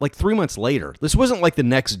woman. Like 3 months later. This wasn't like the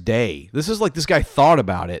next day. This is like this guy thought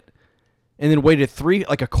about it and then waited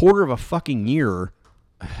a quarter of a fucking year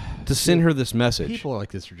to send her this message. People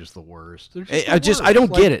like this are just the worst. I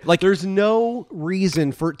don't get it. Like, there's no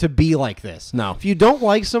reason for it to be like this. No. If you don't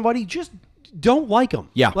like somebody, just don't like them.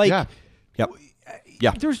 Yeah. Like, Yep.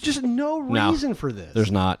 Yeah. There's just no reason for this.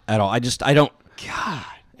 There's not at all. I don't. God.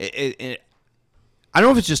 I don't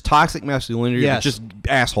know if it's just toxic masculinity or just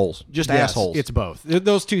assholes. Just assholes. It's both.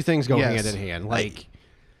 Those two things go Yes. hand in hand.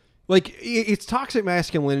 Like it's toxic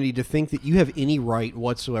masculinity to think that you have any right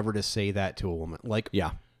whatsoever to say that to a woman. Like,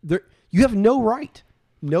 Yeah. you have no right.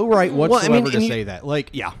 No right whatsoever to say that.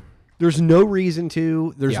 Like, Yeah. there's no reason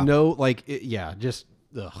to. There's Yeah. no, like, just,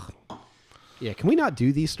 ugh. Yeah, can we not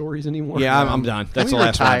do these stories anymore? Yeah, I'm done. That's the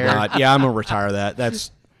last one I got. Yeah, I'm gonna retire that.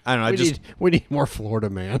 That's I don't know. We need more Florida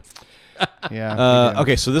man. Yeah.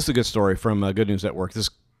 Okay, so this is a good story from Good News Network. This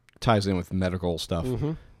ties in with medical stuff.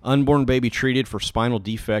 Mm-hmm. Unborn baby treated for spinal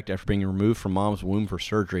defect after being removed from mom's womb for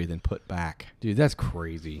surgery, then put back. Dude, that's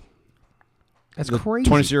crazy. That's The crazy.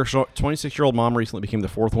 26-year-old mom recently became the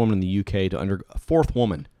fourth woman in the UK to undergo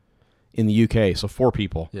so 4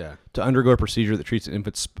 people. Yeah. To undergo a procedure that treats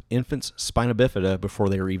infants' spina bifida before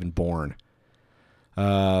they are even born.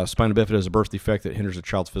 Spina bifida is a birth defect that hinders a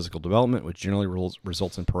child's physical development, which generally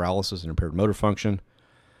results in paralysis and impaired motor function.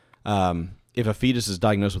 If a fetus is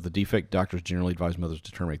diagnosed with a defect, doctors generally advise mothers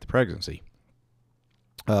to terminate the pregnancy.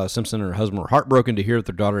 Simpson and her husband were heartbroken to hear that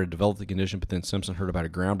their daughter had developed the condition, but then Simpson heard about a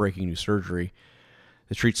groundbreaking new surgery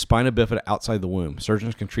that treats spina bifida outside the womb.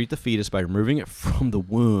 Surgeons can treat the fetus by removing it from the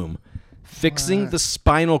womb, fixing the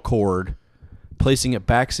spinal cord, placing it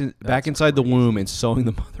back inside the womb, and sewing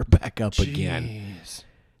the mother back up again.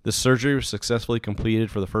 The surgery was successfully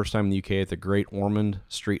completed for the first time in the UK at the Great Ormond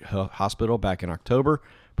Street Hospital back in October.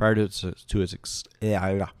 Prior to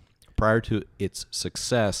its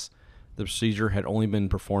success, the procedure had only been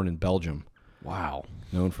performed in Belgium. Wow.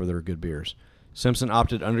 Known for their good beers. Simpson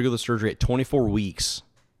opted to undergo the surgery at 24 weeks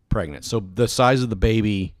pregnant. So the size of the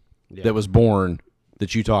baby that was born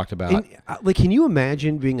that you talked about. And, like, can you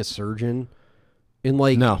imagine being a surgeon and,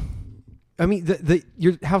 like... No. I mean,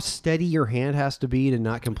 how steady your hand has to be to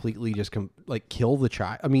not completely just kill the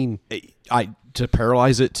child. I mean, to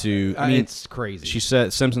paralyze it. I mean, it's crazy.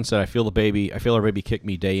 Simpson said, "I feel our baby kick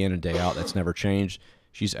me day in and day out. That's never changed.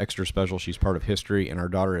 She's extra special. She's part of history, and our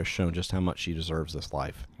daughter has shown just how much she deserves this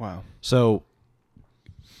life." Wow. So,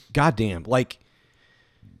 goddamn, like,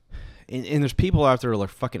 and there's people out there like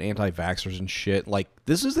fucking anti-vaxxers and shit. Like,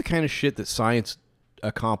 this is the kind of shit that science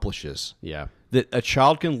accomplishes. Yeah. That a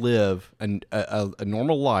child can live a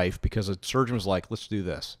normal life because a surgeon was like, let's do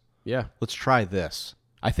this. Yeah. Let's try this.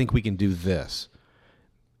 I think we can do this.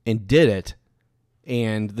 And did it.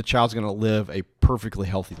 And the child's going to live a perfectly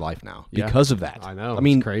healthy life now because of that. I know. I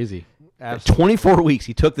mean, it's crazy. At 24 weeks,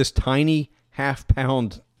 he took this tiny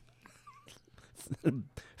half-pound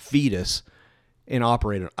fetus and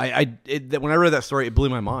operated. When I read that story, it blew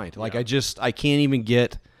my mind. Like, I can't even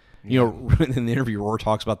get... You know, in the interview, Rohr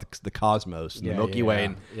talks about the cosmos and the Milky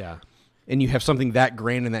Way, and you have something that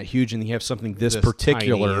grand and that huge, and you have something this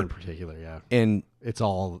particular, in particular, and it's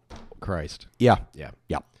all Christ. Yeah.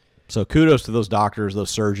 Yeah. So kudos to those doctors,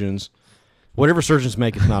 those surgeons. Whatever surgeons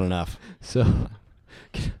make, it's not enough. So,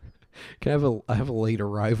 I have a late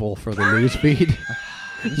arrival for the news feed.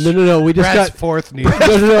 No. We just Brad's got fourth news.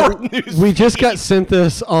 No. We just got sent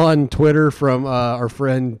this on Twitter from our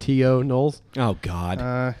friend T.O. Knowles. Oh God.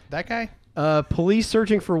 That guy? Police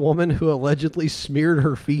searching for woman who allegedly smeared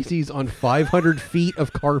her feces on 500 feet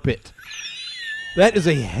of carpet. That is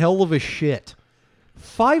a hell of a shit.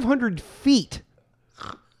 500 feet.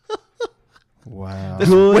 Wow.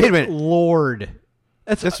 Wait a minute, Lord.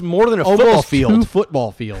 That's more than a Almost football field. 2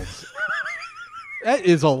 football fields. That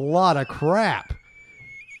is a lot of crap.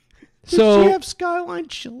 So, Did you have Skyline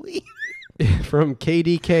Chili? from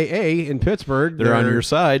KDKA in Pittsburgh. They're on your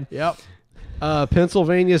side. Yep.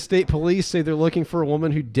 Pennsylvania State Police say they're looking for a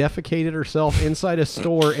woman who defecated herself inside a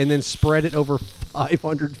store and then spread it over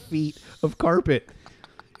 500 feet of carpet.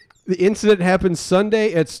 The incident happened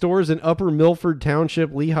Sunday at stores in Upper Milford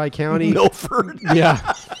Township, Lehigh County. Milford.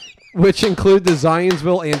 Yeah. Which include the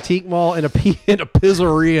Zionsville Antique Mall and a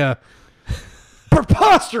pizzeria.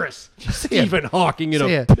 Preposterous! Stephen Hawking in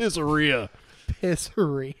a pizzeria.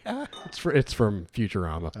 Pizzeria. It's from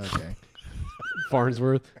Futurama. Okay.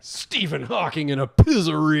 Farnsworth. Stephen Hawking in a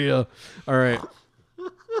pizzeria. All right.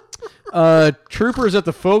 Troopers at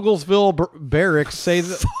the Fogelsville barracks say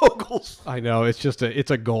that I know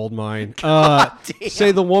it's a gold mine.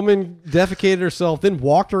 Say the woman defecated herself, then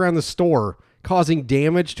walked around the store, causing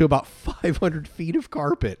damage to about 500 feet of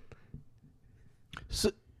carpet.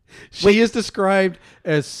 She is described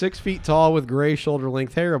as 6 feet tall with gray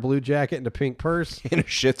shoulder-length hair, a blue jacket, and a pink purse. In a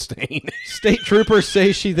shit stain. State troopers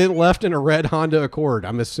say she then left in a red Honda Accord.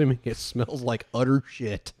 I'm assuming it smells like utter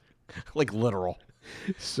shit. Like literal.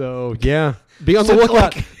 So, yeah. Be on the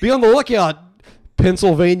lookout. Be on the lookout,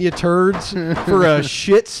 Pennsylvania turds, for a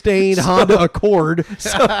shit-stained Honda Accord.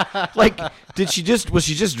 Was she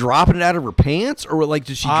just dropping it out of her pants, or like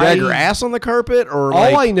did she drag her ass on the carpet, or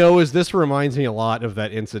all I know is this reminds me a lot of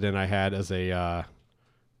that incident I had as a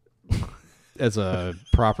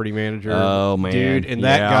property manager. Oh man, dude, and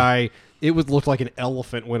that guy, it looked like an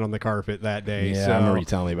elephant went on the carpet that day. Yeah, so I remember you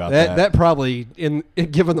telling me about that. That probably, in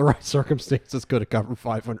given the right circumstances, could have covered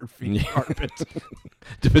 500 feet of carpet.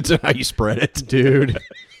 Depends on how you spread it, dude.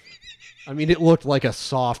 I mean, it looked like a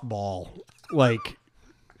softball, like.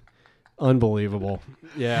 Unbelievable.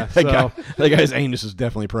 Yeah. That guy's anus is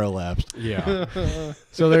definitely prolapsed. Yeah.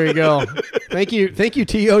 So there you go. Thank you,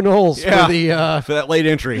 T.O. Knowles, for that late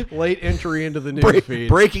entry. Late entry into the news feed.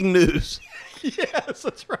 Breaking news. Yes,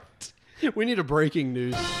 that's right. We need a breaking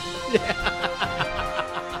news. Yeah.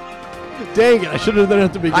 Dang it! I should have done it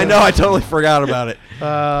at the beginning. I know. I totally forgot about it.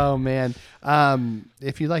 Oh man.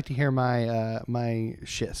 If you'd like to hear my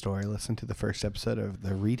shit story, listen to the first episode of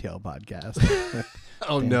the Retail Podcast.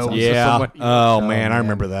 Oh no! Yeah. Oh man, I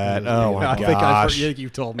remember that. Oh my gosh! I think you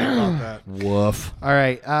told me about that. Woof. All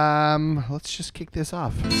right. Let's just kick this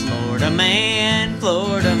off. Florida man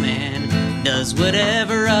does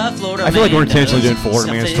whatever a Florida man I feel like we're intentionally does. doing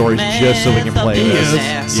Florida man Something stories just so we can play up his this.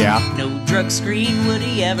 ass. Yeah. No drug screen would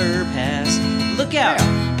he ever pass. Look out!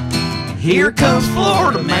 Here comes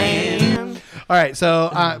Florida man. All right. So,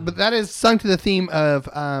 but that is sung to the theme of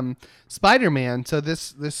Spider-Man. So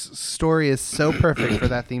this story is so perfect for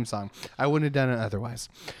that theme song. I wouldn't have done it otherwise.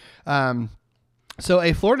 So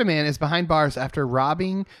a Florida man is behind bars after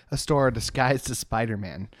robbing a store disguised as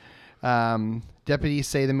Spider-Man. Deputies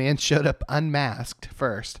say the man showed up unmasked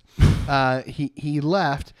first. He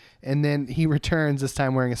left, and then he returns, this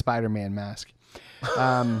time wearing a Spider-Man mask.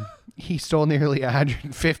 He stole nearly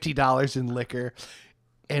 $150 in liquor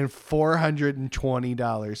and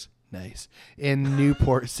 $420. Nice. In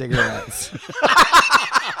Newport cigarettes.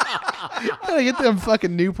 Gotta get them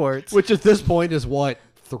fucking Newports. Which at this point is what,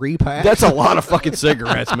 3 packs? That's a lot of fucking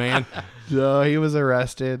cigarettes, man. So he was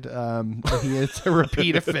arrested. He is a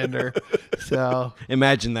repeat offender. So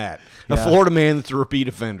imagine that. A Yeah. Florida man that's a repeat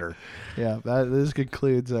offender. yeah, this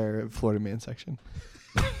concludes our Florida man section.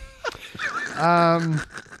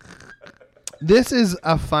 This is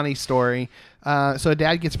a funny story. So a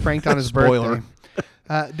dad gets pranked on his Spoiler.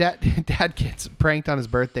 birthday. Dad gets pranked on his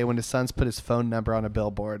birthday when his sons put his phone number on a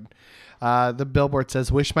billboard. The billboard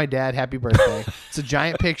says, "Wish my dad happy birthday." It's a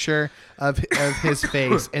giant picture of his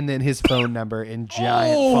face and then his phone number in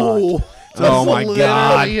giant font. So Oh it's my literally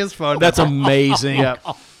God. his phone That's number. amazing. Yep.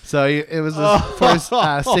 So it was for his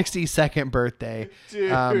 62nd birthday.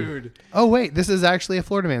 Dude. Oh wait, this is actually a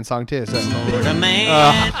Florida Man song too. So Florida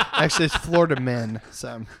man. actually, it's Florida Men.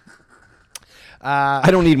 So I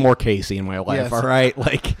don't need more Casey in my life, Yes. all right?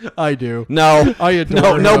 Like, I do. no. I adore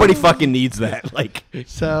no, him. nobody fucking needs that. Like,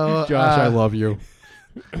 so Josh, I love you.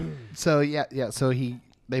 So so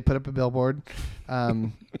they put up a billboard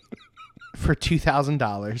for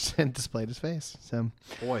 $2,000 and displayed his face. So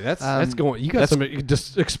Boy, that's going. You got that's-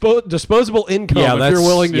 some disposable income Yeah, if that's- you're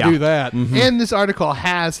willing to yeah. do that. and this article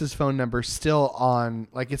has his phone number still on,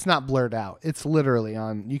 like it's not blurred out. It's literally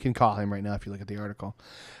on. You can call him right now if you look at the article.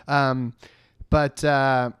 But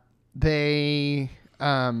they,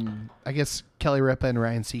 I guess Kelly Ripa and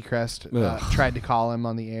Ryan Seacrest tried to call him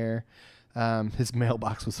on the air. His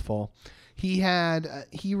mailbox was full. He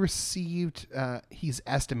received, he's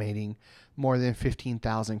estimating more than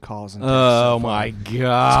 15,000 calls. And texts oh so far. my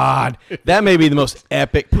God. That may be the most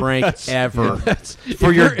epic prank ever.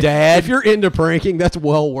 For your If dad. you're into pranking, that's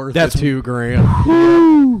well worth That's- the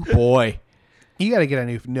 $2,000. Boy. You got to get a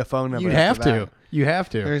new phone number. You have after to. that. You have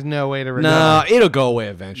to. There's no way to No, it'll go away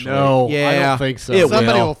eventually. No, yeah, I don't think so. It Somebody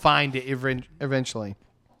will. will find it eventually.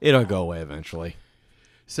 It'll go away eventually.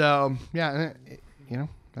 So yeah, they're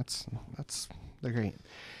great.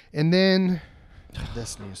 And then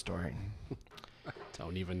this news story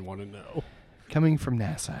Don't even want to know. coming from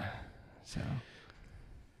NASA. So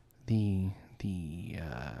the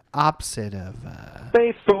opposite of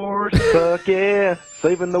Space Force, fuck yeah,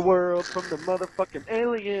 saving the world from the motherfucking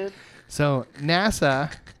aliens. so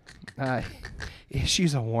NASA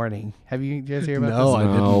issues a warning. Have you guys hear about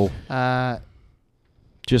No, this? No.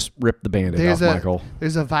 Just rip the Band-Aid off, Michael.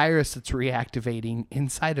 There's a virus that's reactivating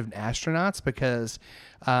inside of astronauts because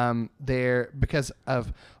because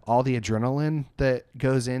of all the adrenaline that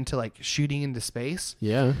goes into like shooting into space.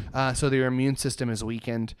 Yeah. So their immune system is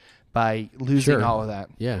weakened by losing all of that.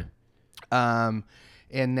 Yeah. And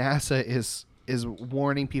NASA is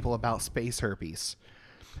warning people about space herpes.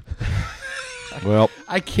 Well,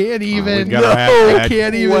 I can't even. got our hashtag. I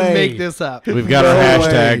can't even way. make this up. we've got our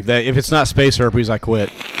hashtag that if it's not space herpes, I quit.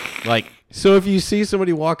 Like, So if you see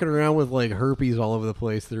somebody walking around with like herpes all over the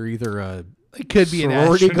place, they're either a It could be an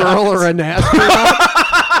sorority astronaut girl or an astronaut.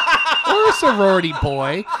 or a sorority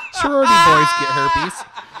boy. Sorority boys get herpes.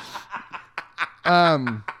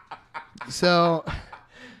 So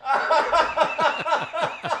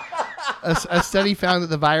a study found that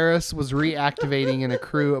the virus was reactivating in a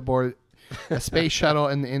crew aboard a space shuttle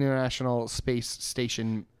in the International Space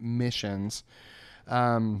Station missions.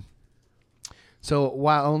 So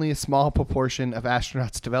while only a small proportion of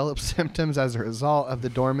astronauts develop symptoms as a result of the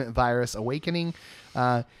dormant virus awakening,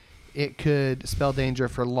 it could spell danger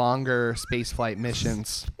for longer spaceflight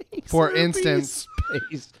missions. For instance,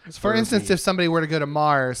 if somebody were to go to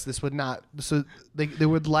Mars, this would not. So they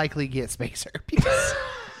would likely get space herpes.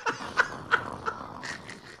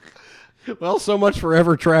 Well, so much for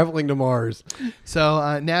ever traveling to Mars. So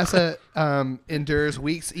NASA endures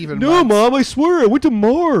weeks, even months. Mom, I swear I went to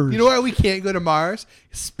Mars. You know why we can't go to Mars?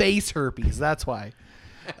 Space herpes. That's why.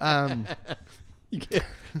 You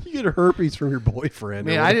get herpes from your boyfriend.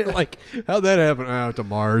 Man, I didn't- like how'd that happen. Out to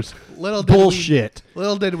Mars. Bullshit.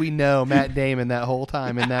 Little did we know Matt Damon that whole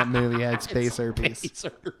time in that movie had space herpes.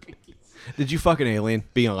 did you fucking alien?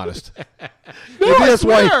 Be honest.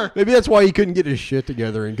 Maybe that's why he couldn't get his shit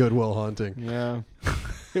together in Good Will Hunting. Yeah.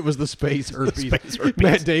 It was the space herpes. space herpes.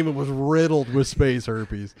 Matt Damon was riddled with space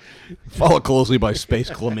herpes. Followed closely by space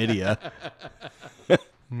chlamydia.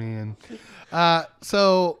 Man.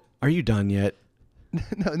 So Are you done yet?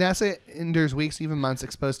 no, NASA endures weeks, even months,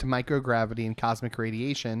 exposed to microgravity and cosmic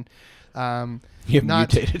radiation. You have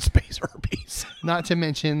Not- mutated space herpes. Not to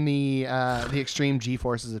mention the extreme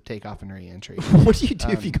G-forces of takeoff and re-entry. What do you do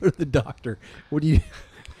if you go to the doctor? What do you?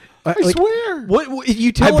 I swear. What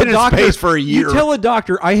you tell I've been a in doctor space for a year. You tell a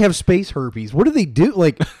doctor I have space herpes. What do they do?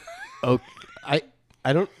 Like, oh, I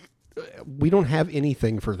don't. We don't have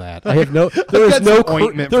anything for that. I have no. There is got no some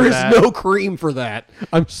ointment There for is that. no cream for that.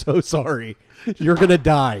 I'm so sorry. You're gonna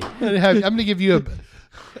die. I'm going to give you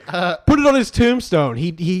Put it on his tombstone.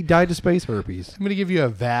 He died of space herpes. a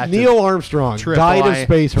vat. Neil Armstrong Triple died of I.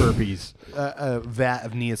 space herpes. A vat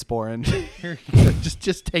of Neosporin.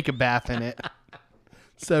 just take a bath in it.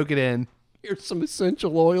 Soak it in. Here's some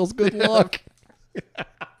essential oils. Good luck.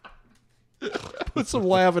 Put some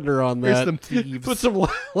lavender on Here's that. some thieves. Put some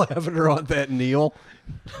lavender on that, Neil.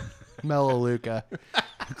 Melaleuca.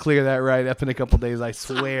 Clear that right up in a couple days, I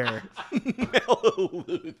swear.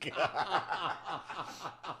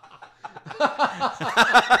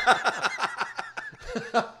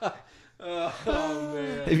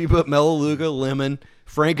 If you put Melaleuca, lemon,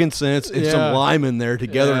 frankincense, and some Yeah. lime in there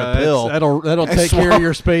together in a that's- pill, that'll and take care of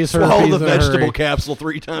your space swallow herpes the in a vegetable hurry. capsule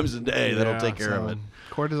 3 times a day. That'll Yeah, take care of it.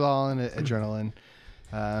 Cortisol and adrenaline.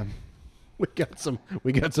 We got some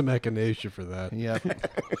echinacea for that. Yep.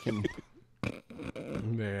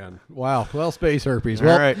 Man. Wow. Well, space herpes. All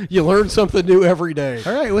Well, right. you learn something new every day.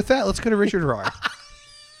 All right, with that, let's go to Richard Rohr.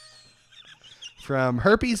 From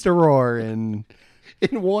herpes to Rohr in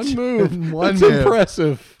one move. In one That's move.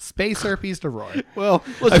 impressive. Space herpes to Rohr. Well,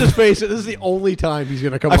 let's just face it. This is the only time he's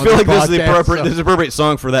going to come I on feel like the this is the podcast, appropriate. so- This is the appropriate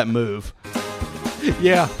song for that move.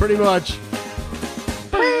 Yeah, pretty much.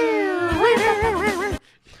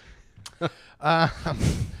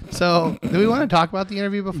 So, do we want to talk about the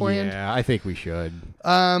interview beforehand? Yeah, I think we should.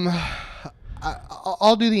 I'll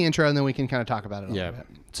do the intro and then we can kind of talk about it a little bit.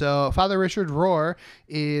 So, Father Richard Rohr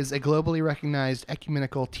is a globally recognized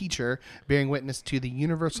ecumenical teacher bearing witness to the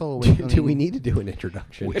universal awakening. Do we need to do an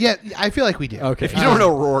introduction? Yeah, I feel like we do. Okay. If you don't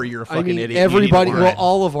know Roar, you're a fucking I mean, idiot. everybody, You need to well, learn.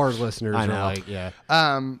 all of our listeners I know. are like, yeah.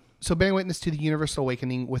 So, bearing witness to the universal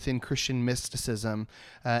awakening within Christian mysticism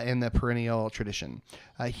and the perennial tradition.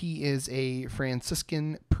 He is a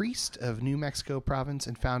Franciscan priest of New Mexico province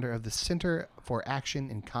and founder of the Center for Action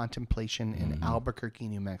and Contemplation in Albuquerque,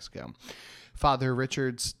 New Mexico. Father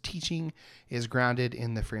Richard's teaching is grounded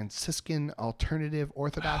in the Franciscan alternative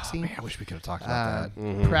orthodoxy. I wish we could have talked about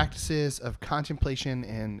that. Practices of contemplation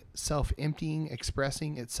and self-emptying,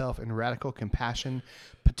 expressing itself in radical compassion,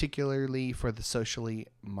 particularly for the socially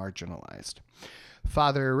marginalized.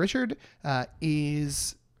 Father Richard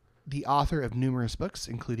is the author of numerous books,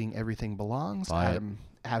 including Everything Belongs, Buy it.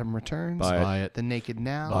 Adam Returns, Buy it. The Naked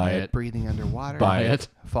Now, Buy it. Breathing Underwater, Buy it.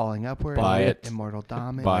 Falling Upward, Buy it. Immortal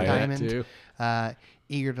Diamond, Buy it. Too.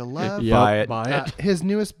 Eager to Love. Yep, Buy it. Buy it. His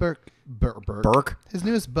newest book, Burke. His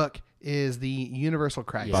newest book is The Universal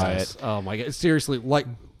Christ. Buy Yes. Oh my god! Seriously, like,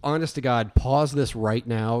 honest to God, pause this right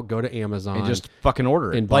now. Go to Amazon And just fucking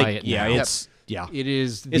order it. and buy Like, it. Yeah, now. it's yeah. It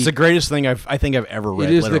is. It's the greatest thing I think I've ever read.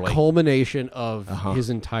 It is literally. the culmination of his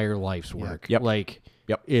entire life's work. Yep. Like,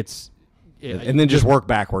 Yep. It's. and then just work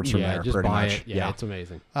backwards from yeah, there. just pretty buy much. it. Yeah, it's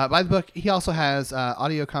amazing. By the book, he also has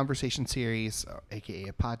audio conversation series, aka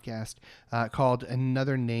a podcast, called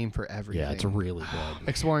Another Name for Everything. Yeah, it's really good.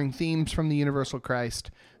 Exploring themes from the Universal Christ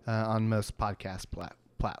on most podcast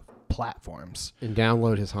platforms. And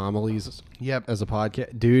download his homilies. Yep. As a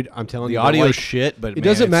podcast, dude. I'm telling The you, audio they're like, shit, but it man,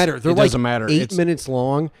 doesn't it's- matter. They're it like doesn't matter. 8 It's- minutes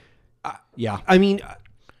long. Yeah. I mean,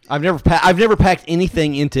 I've never packed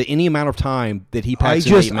anything into any amount of time that he packs.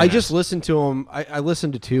 in 8 I minutes. just listened to him. I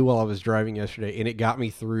listened to 2 while I was driving yesterday, and it got me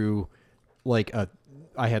through.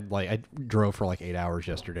 I drove for like 8 hours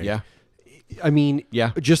yesterday. Yeah. I mean,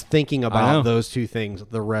 Yeah. just thinking know. about those 2 things,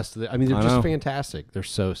 the rest of it. I mean, they're I just know. fantastic. They're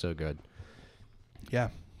so good. Yeah.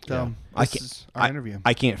 So I this can't. is our interview.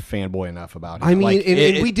 I can't fanboy enough about it. I mean, Like,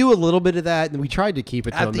 and we do a little bit of that, and we tried to keep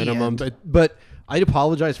it to At a the minimum. end. But I'd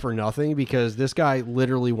apologize for nothing because this guy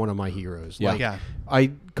literally one of my heroes. Yeah. Like, Yeah.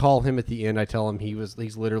 I call him at the end. I tell him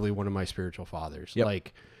he's literally one of my spiritual fathers. Yep.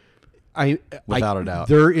 Like, Without a doubt.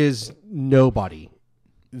 there is nobody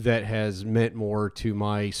that has meant more to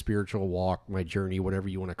my spiritual walk, my journey, whatever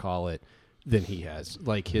you want to call it, than he has.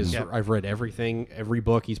 Like I've read everything, every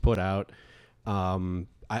book he's put out.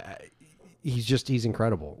 He's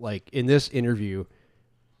incredible. Like in this interview,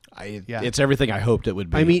 it's everything I hoped it would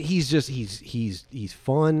be. I mean, he's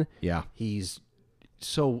fun. Yeah. He's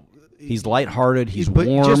so. He's lighthearted. He's but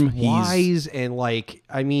warm. just He's. wise, and like,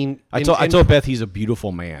 I mean, I and told Beth he's a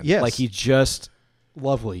beautiful man. Yes. Like he's just.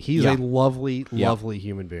 lovely. He's Yeah. a lovely, Yeah. lovely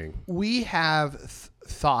human being. We have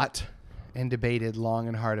thought and debated long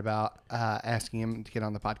and hard about asking him to get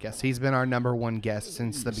on the podcast. He's been our number one guest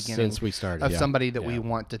since the beginning. Since we started, of yeah. somebody that we Yeah.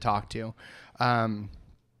 want to talk to.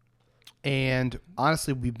 And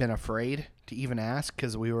honestly, we've been afraid to even ask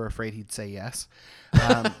because we were afraid he'd say yes.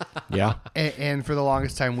 Yeah. And for the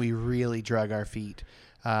longest time, we really drug our feet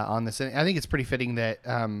on this. And I think it's pretty fitting that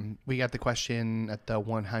we got the question at the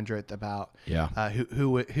 100th about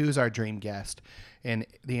who's our dream guest, and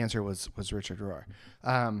the answer was Richard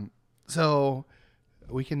Rohr. So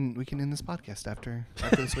we can end this podcast after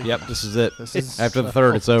this week. Yep. This is it. This is After the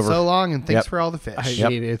third, it's over. So long, and thanks Yep. for all the fish. I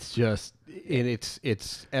mean, it's just, and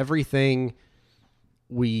it's everything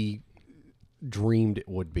we dreamed it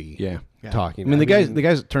would be. Yeah. Talking. I mean, the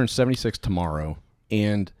guy's turned 76 tomorrow,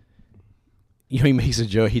 and he makes a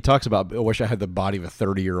joke. He talks about, I wish I had the body of a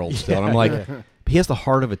 30-year-old still. And I'm like, he has the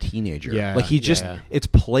heart of a teenager. Yeah, Like he just, yeah. it's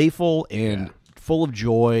playful and full of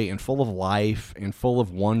joy and full of life and full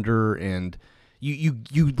of wonder, and you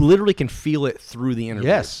literally can feel it through the interview.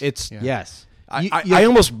 Yes. It's Yes. I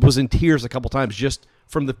almost was in tears a couple times just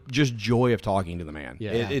from the joy of talking to the man.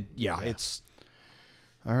 Yeah. It's.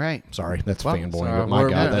 All right. Sorry, that's Well, fanboying. so but my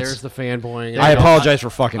God, there's the fanboying. I apologize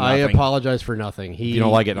for fucking nothing. I apologize for nothing. If you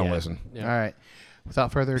don't like it, don't listen. All right.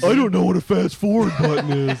 Without further ado, know what a fast forward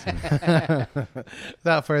button is.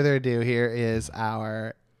 without further ado, here is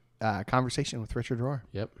our conversation with Richard Rohr.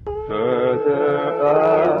 Yep.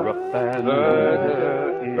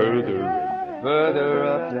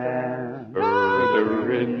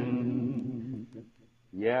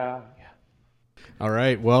 All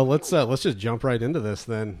right. Well, let's just jump right into this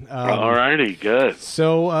then. Alrighty, good.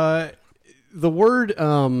 So the word,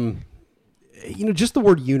 just the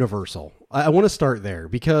word universal. I want to start there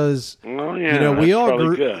because Oh yeah, we that's all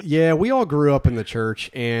probably grew, good. we all grew up in the church,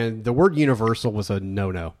 and the word universal was a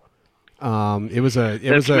no-no.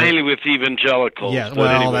 That's mainly with evangelicals. Yeah, but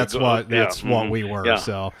well, anyway, that's what mhm, we were. yeah.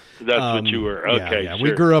 So That's what you were. Okay, yeah. sure.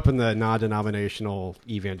 We grew up in the non-denominational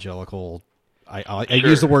evangelical. I Sure.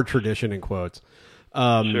 use the word tradition in quotes.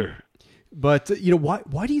 Sure. But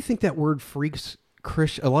why do you think that word freaks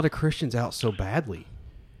a lot of Christians out so badly?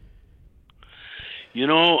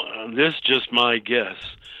 This is just my guess.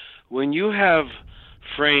 When you have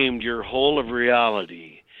framed your whole of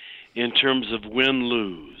reality in terms of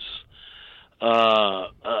win-lose,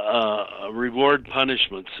 a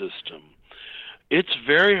reward-punishment system, it's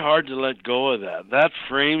very hard to let go of that. That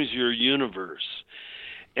frames your universe.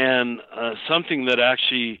 And something that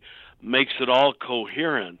actually makes it all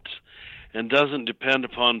coherent and doesn't depend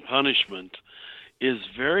upon punishment is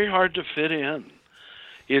very hard to fit in.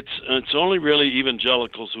 It's only really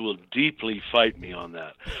evangelicals who will deeply fight me on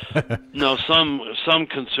that. No, some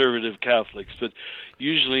conservative Catholics, but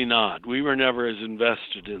usually not. We were never as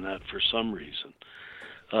invested in that for some reason.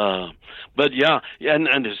 But yeah,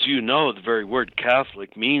 and as you know, the very word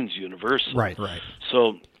Catholic means universal. Right.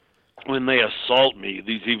 So when they assault me,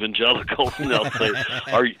 these evangelicals, they'll say,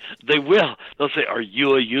 they'll say, "Are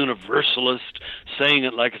you a universalist?" Saying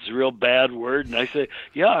it like it's a real bad word, and I say,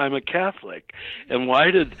 "Yeah, I'm a Catholic." And why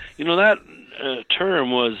did that term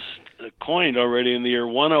was coined already in the year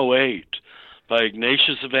 108 by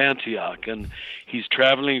Ignatius of Antioch, and he's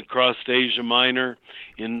traveling across Asia Minor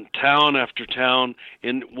in town after town.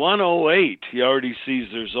 In 108, he already sees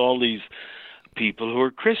there's all these people who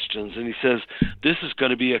are Christians, and he says, this is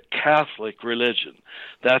going to be a Catholic religion.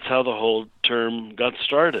 That's how the whole term got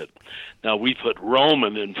started. Now, we put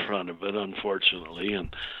Roman in front of it, unfortunately,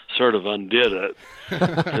 and sort of undid it,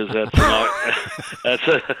 because that's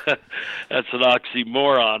an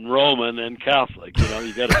oxymoron, Roman and Catholic.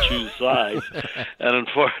 You got to choose sides, and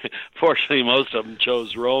unfortunately, most of them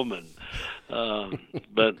chose Roman.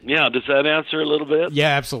 But yeah, does that answer a little bit? Yeah,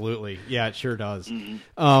 absolutely. Yeah, it sure does.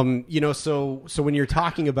 Mm-hmm. So when you're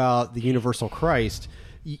talking about the universal Christ,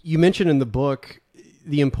 you mentioned in the book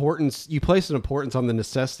the importance, you place an importance on the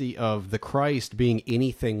necessity of the Christ being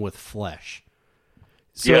anything with flesh.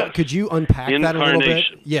 So yes. Could you unpack that a little bit?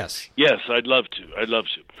 Yes. Yes, I'd love to.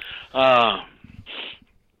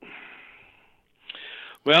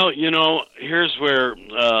 Well, here's where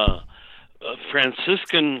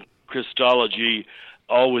Franciscan Christology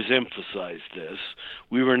always emphasized this.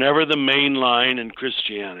 We were never the main line in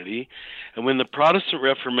Christianity, and when the Protestant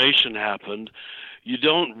Reformation happened, you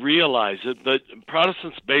don't realize it, but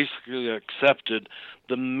Protestants basically accepted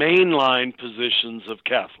the mainline positions of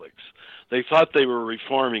Catholics. They thought they were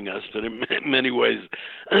reforming us, but in many ways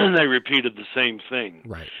they repeated the same thing.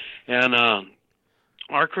 Right. And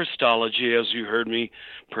our Christology, as you heard me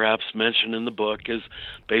perhaps mention in the book, is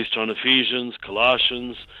based on Ephesians,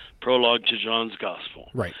 Colossians, prologue to John's Gospel.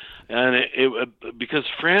 Right. And it because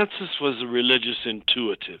Francis was a religious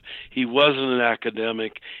intuitive. He wasn't an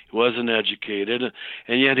academic. He wasn't educated.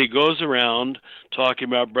 And yet he goes around talking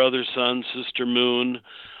about brother sun, sister moon,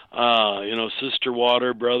 sister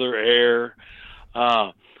water, brother air.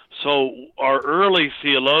 So our early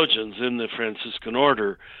theologians in the Franciscan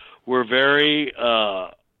order were very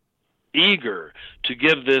eager to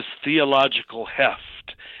give this theological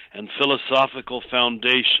heft and philosophical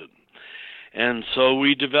foundation. And so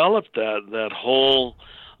we developed that whole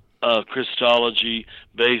Christology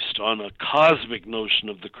based on a cosmic notion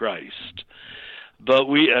of the Christ. But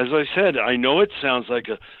as I said, I know it sounds like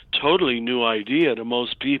a totally new idea to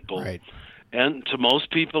most people. Right. And to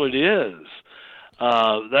most people it is.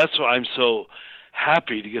 That's why I'm so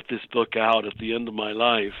happy to get this book out at the end of my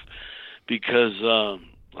life, because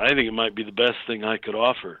I think it might be the best thing I could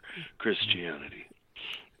offer Christianity.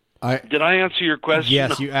 Did I answer your question?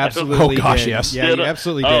 Yes, you absolutely did. Yes. Yeah, you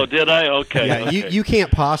absolutely did. Oh, did I? Okay. Yeah, okay. You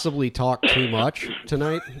can't possibly talk too much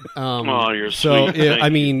tonight. You're so, sweet. I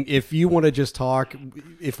mean, if you want to just talk,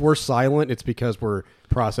 if we're silent, it's because we're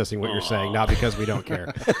processing what you're saying, not because we don't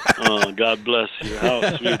care. Oh, God bless you.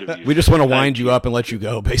 How sweet of you. We just want to wind you up and let you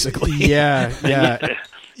go, basically. Yeah.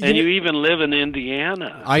 And you even live in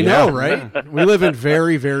Indiana. I know, right? We live in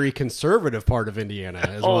very, very conservative part of Indiana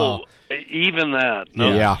as well. Even that.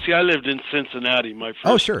 No. Yeah. See, I lived in Cincinnati my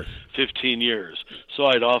first 15 years, so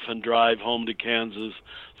I'd often drive home to Kansas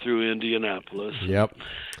through Indianapolis. Yep.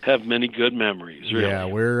 Have many good memories, really. Yeah,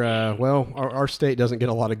 we're, our state doesn't get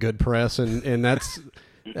a lot of good press, and that's...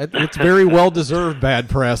 It's very well-deserved bad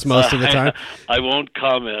press most of the time. I won't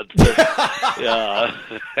comment. But, yeah.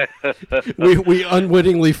 we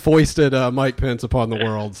unwittingly foisted Mike Pence upon the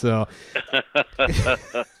world. So, but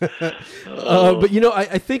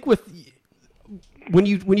I think when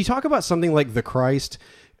you talk about something like the Christ,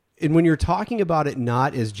 and when you're talking about it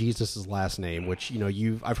not as Jesus' last name, which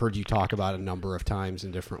I've heard you talk about a number of times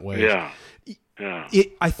in different ways. Yeah. Yeah.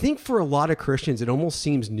 I think for a lot of Christians, it almost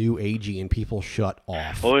seems new agey, and people shut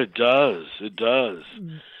off. Oh, it does. It does.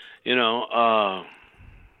 But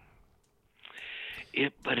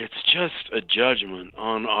it's just a judgment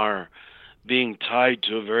on our being tied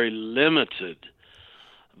to a very limited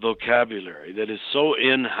vocabulary that is so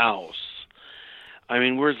in-house. I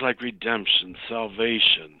mean, words like redemption,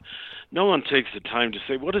 salvation. No one takes the time to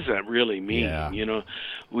say, what does that really mean? Yeah.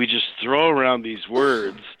 We just throw around these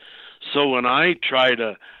words. So when I try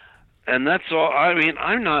to, and that's all, I mean,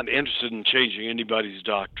 I'm not interested in changing anybody's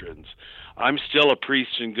doctrines. I'm still a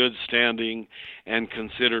priest in good standing and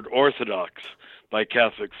considered orthodox by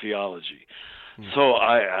Catholic theology. So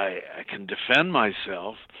I can defend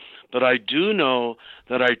myself, but I do know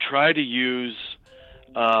that I try to use,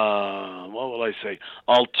 what will I say,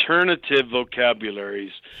 alternative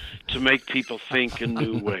vocabularies to make people think in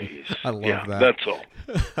new ways. I love that. That's all.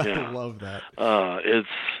 Yeah. I love that.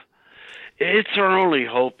 It's our only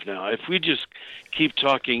hope now. If we just keep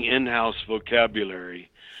talking in-house vocabulary,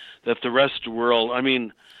 that the rest of the world, I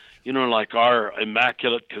mean, you know, like our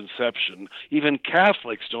Immaculate Conception, even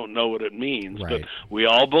Catholics don't know what it means, Right. but we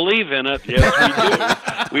all believe in it.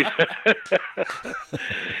 Yes, we do.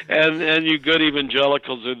 And you good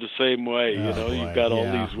evangelicals are the same way. You know, boy, you've got all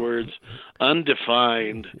yeah. these words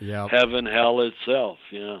undefined, Yep. heaven, hell itself.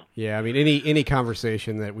 Yeah. Yeah, I mean, any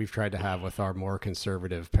conversation that we've tried to have with our more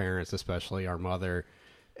conservative parents, especially our mother,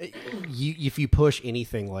 if you push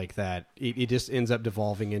anything like that, it just ends up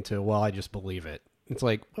devolving into, well, I just believe it. It's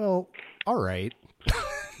like, well, all right.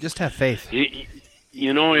 Just have faith.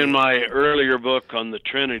 You know, in my earlier book on the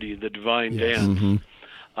Trinity, The Divine Dance,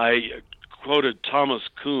 I quoted Thomas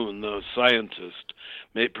Kuhn, the scientist.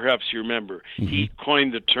 Perhaps you remember. He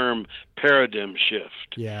coined the term paradigm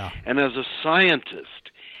shift. Yeah. And as a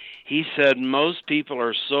scientist, he said most people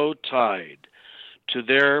are so tied to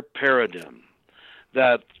their paradigm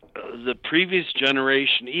that the previous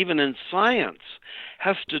generation, even in science,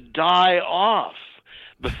 has to die off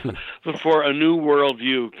before a new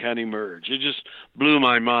worldview can emerge. It just blew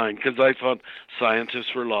my mind because I thought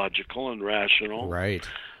scientists were logical and rational. Right.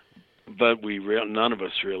 But none of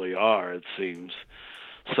us really are, it seems.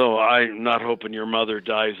 So I'm not hoping your mother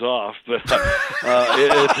dies off, but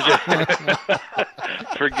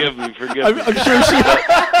forgive me.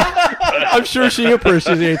 I'm sure she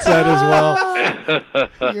appreciates that as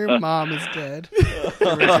well. Your mom is dead.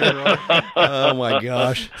 Oh my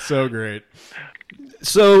gosh, so great.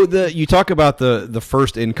 So you talk about the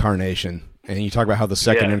first incarnation, and you talk about how the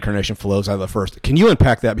second incarnation flows out of the first. Can you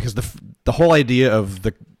unpack that? Because the whole idea of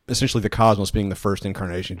essentially the cosmos being the first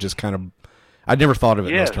incarnation just kind of, I'd never thought of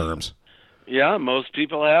it in those terms. Yeah, most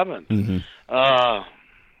people haven't.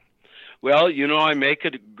 Well, you know, I make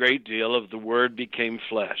a great deal of the Word became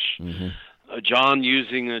flesh. John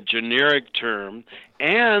using a generic term,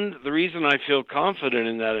 and the reason I feel confident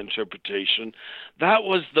in that interpretation, that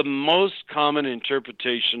was the most common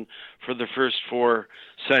interpretation for the first 4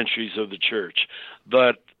 centuries of the church.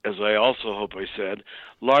 But, as I also hope I said,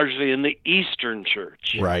 largely in the Eastern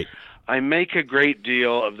Church. Right. I make a great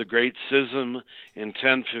deal of the Great Schism in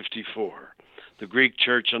 1054, the Greek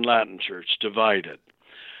Church and Latin Church divided.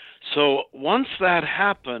 So once that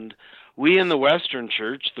happened, we in the Western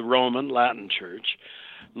Church, the Roman Latin Church,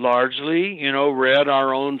 largely, you know, read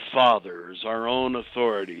our own fathers, our own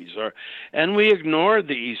authorities, and we ignored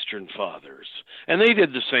the Eastern fathers. And they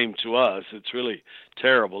did the same to us. It's really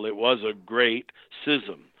terrible. It was a great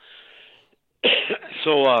schism.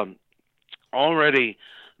 So already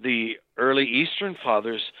the early Eastern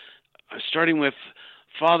fathers, starting with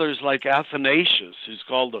fathers like Athanasius, who's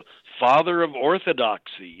called the father of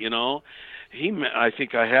orthodoxy, you know. I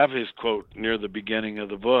think I have his quote near the beginning of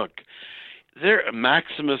the book.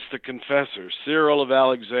 Maximus the Confessor, Cyril of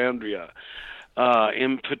Alexandria,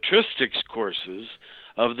 in patristics courses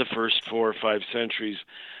of the first 4 or 5 centuries,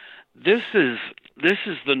 this is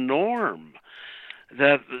the norm,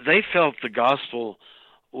 that they felt the gospel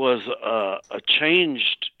was a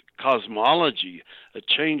changed cosmology, a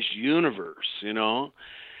changed universe, you know,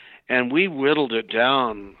 and we whittled it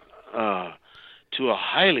down to a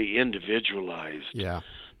highly individualized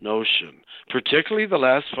notion, particularly the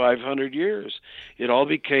last 500 years. It all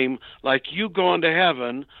became like you going to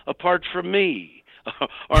heaven apart from me,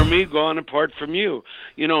 or me going apart from you.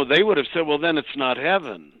 You know, they would have said, well, then it's not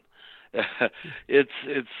heaven.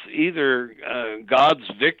 It's either God's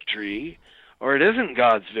victory or it isn't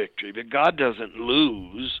God's victory, but God doesn't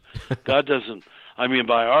lose. God doesn't, I mean,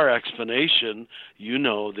 by our explanation, you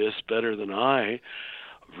know this better than I,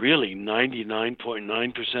 really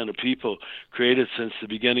 99.9% of people created since the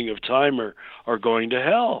beginning of time are going to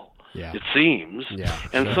hell, it seems.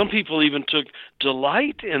 And some people even took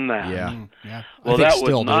delight in that. Well, that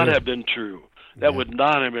would not have been true. That would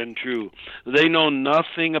not have been true. They know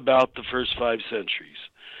nothing about the first 5 centuries.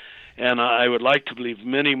 And I would like to believe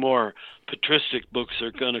many more patristic books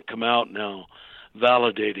are going to come out now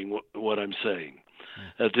validating what I'm saying,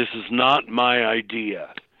 that this is not my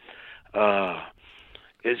idea.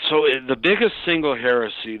 So the biggest single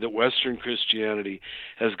heresy that Western Christianity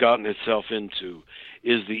has gotten itself into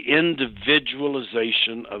is the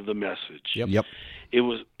individualization of the message. Yep. It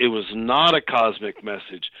was not a cosmic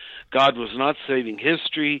message. God was not saving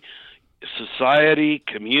history, society,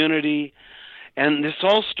 community. And this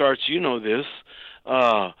all starts, you know this,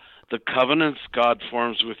 the covenants God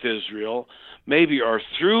forms with Israel maybe are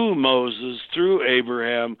through Moses, through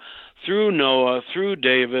Abraham, through Noah, through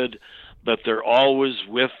David, but they're always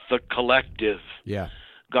with the collective. Yeah.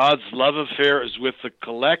 God's love affair is with the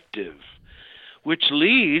collective, which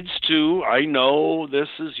leads to, I know this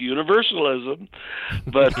is universalism,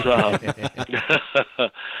 but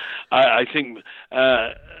I think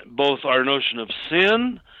both our notion of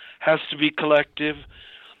sin has to be collective.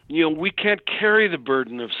 You know, we can't carry the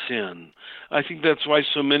burden of sin. I think that's why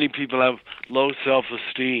so many people have low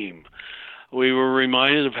self-esteem. We were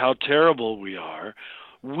reminded of how terrible we are.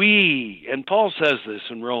 We, and Paul says this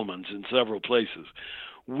in Romans in several places,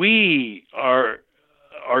 we are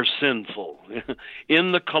sinful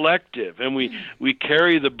in the collective, and we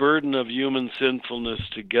carry the burden of human sinfulness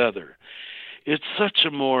together. It's such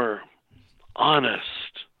a more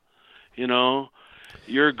honest, you know,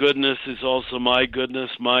 your goodness is also my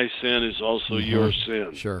goodness, my sin is also your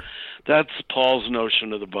sin. Sure. That's Paul's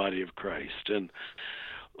notion of the body of Christ, and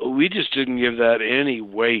we just didn't give that any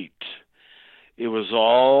weight. It was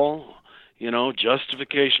all, you know,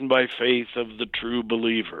 justification by faith of the true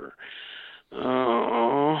believer.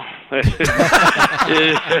 Oh.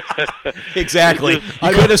 Exactly.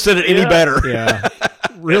 I couldn't have said it any better. Yeah.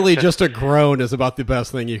 Really, just a groan is about the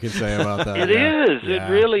best thing you can say about that. It is. It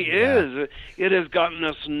really is. It has gotten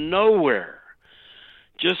us nowhere.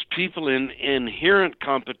 Just people in inherent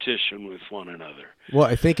competition with one another. Well,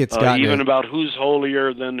 I think it's gotten even about who's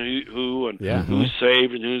holier than who and who's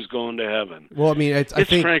saved and who's going to heaven. Well, I mean, I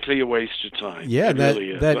think frankly a waste of time. Yeah, it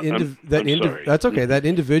really is. That's okay. That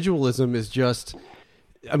individualism is just.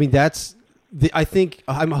 I mean, I think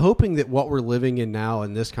I'm hoping that what we're living in now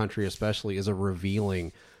in this country, especially, is a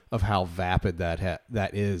revealing of how vapid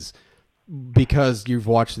that is, because you've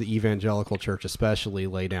watched the evangelical church, especially,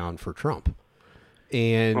 lay down for Trump.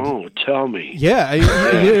 And tell me. Yeah, you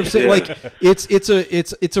know what I'm saying? Like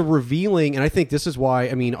it's a revealing, and I think this is why.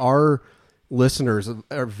 I mean, our listeners,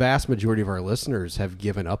 a vast majority of our listeners, have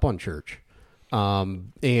given up on church,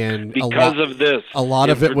 and because of this, a lot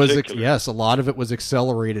of it was a lot of it was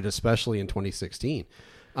accelerated, especially in 2016.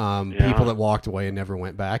 People that walked away and never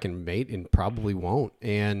went back and probably won't.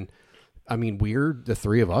 And I mean, the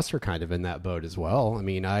three of us are kind of in that boat as well. I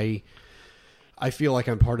mean, I feel like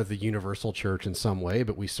I'm part of the universal church in some way,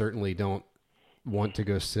 but we certainly don't want to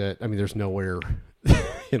go sit. I mean, there's nowhere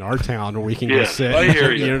in our town where we can go sit. I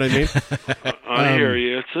hear you. You know what I mean? I hear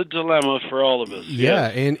you. It's a dilemma for all of us.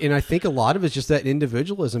 Yeah, yes. and I think a lot of it's just that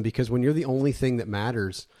individualism, because when you're the only thing that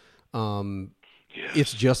matters,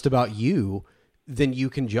 it's just about you, then you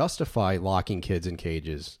can justify locking kids in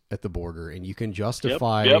cages at the border, and you can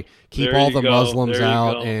justify keep there all the go. Muslims there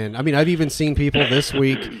out. And I mean, I've even seen people this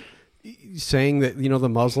week saying that, you know, the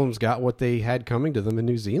Muslims got what they had coming to them in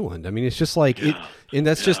New Zealand. I mean, it's just like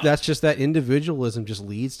that's just that individualism just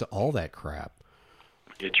leads to all that crap.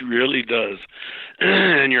 It really does.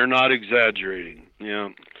 And you're not exaggerating. Yeah.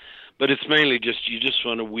 But it's mainly just you just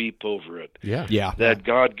want to weep over it. Yeah. That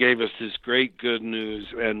God gave us this great good news,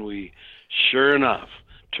 and we sure enough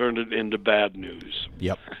turned it into bad news.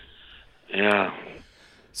 Yep. Yeah.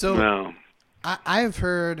 So I've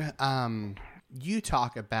heard you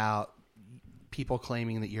talk about people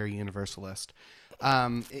claiming that you're a universalist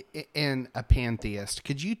and a pantheist.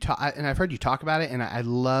 Could you talk? And I've heard you talk about it, and I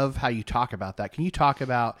love how you talk about that. Can you talk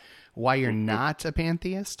about why you're not a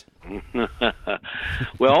pantheist?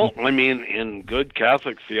 Well, I mean, in good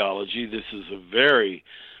Catholic theology, this is a very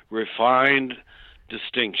refined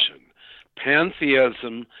distinction.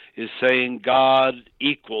 Pantheism is saying God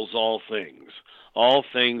equals all things. All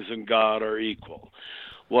things and God are equal.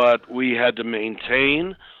 What we had to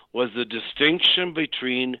maintain was the distinction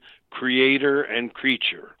between creator and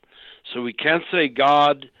creature. So we can't say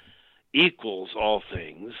God equals all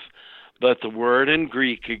things, but the word in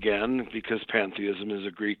Greek, again, because pantheism is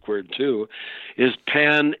a Greek word too, is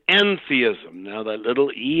panentheism. Now that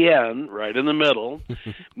little en right in the middle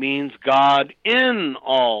means God in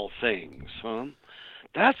all things. Huh?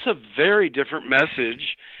 That's a very different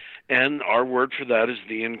message, and our word for that is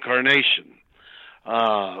the incarnation.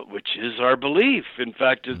 Which is our belief. In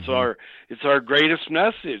fact, it's our greatest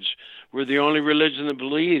message. We're the only religion that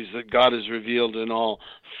believes that God is revealed in all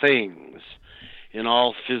things, in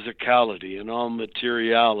all physicality, in all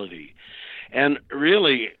materiality. And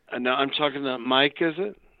really, now I'm talking to Mike, is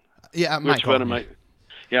it? Yeah, Which Michael. one am I?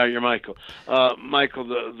 Yeah, you're Michael. Michael,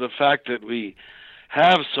 the fact that we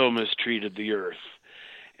have so mistreated the earth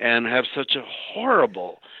and have such a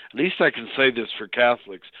horrible, at least I can say this for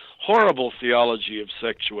Catholics, horrible theology of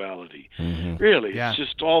sexuality. Really, Yeah. it's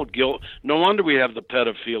just all guilt. No wonder we have the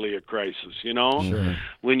pedophilia crisis, you know? Sure.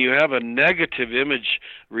 When you have a negative image,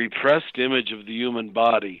 repressed image of the human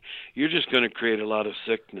body, you're just going to create a lot of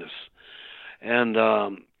sickness. And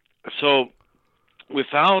so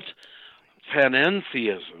without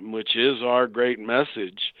panentheism, which is our great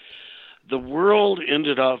message, the world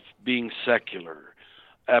ended up being secular,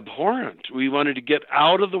 abhorrent. We wanted to get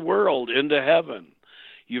out of the world into heaven.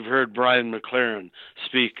 You've heard Brian McLaren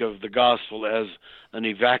speak of the gospel as an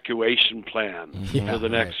evacuation plan for the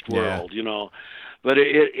next world, you know. But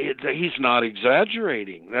he's not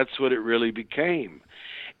exaggerating. That's what it really became.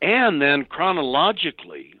 And then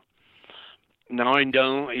chronologically, now I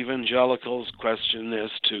know evangelicals question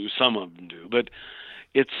this too, some of them do, but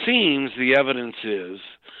it seems the evidence is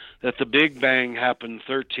that the Big Bang happened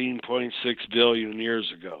 13.6 billion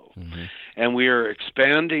years ago. And we are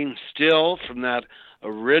expanding still from that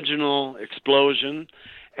original explosion,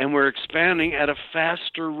 and we're expanding at a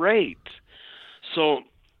faster rate. So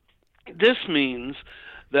this means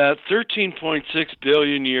that 13.6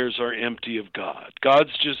 billion years are empty of God.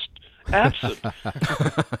 God's just absent.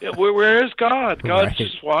 Where is God? God's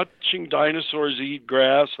just watching dinosaurs eat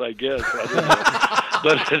grass, I guess. I don't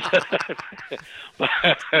know.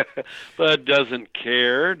 but doesn't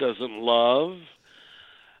care, doesn't love.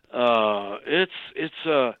 It's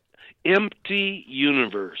a empty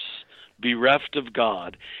universe, bereft of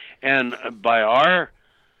God. And by our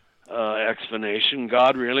explanation,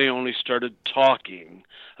 God really only started talking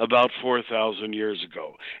about 4,000 years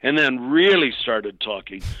ago, and then really started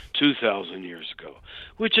talking 2,000 years ago,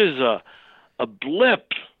 which is a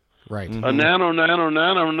blip, Right. a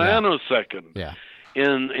nanosecond Yeah.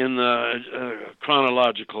 in the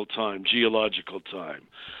chronological time, geological time.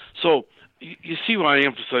 So you see why I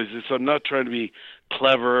emphasize this. I'm not trying to be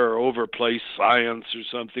clever or overplay science or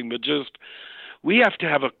something, but just we have to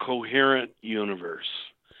have a coherent universe.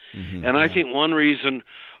 And I think one reason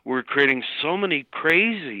we're creating so many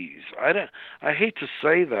crazies, I hate to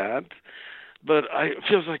say that, but it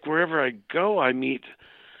feels like wherever I go, I meet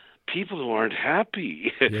people who aren't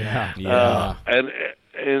happy.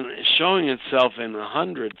 And showing itself in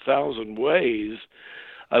 100,000 ways.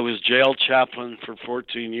 I was jail chaplain for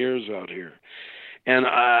 14 years out here. And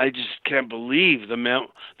I just can't believe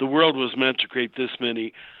the world was meant to create this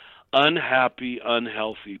many unhappy,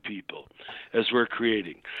 unhealthy people as we're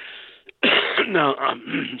creating. Now,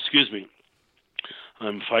 excuse me,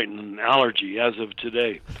 I'm fighting an allergy as of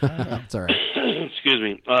today. That's all right. Excuse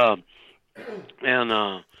me. And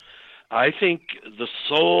I think the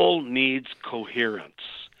soul needs coherence.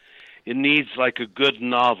 It needs like a good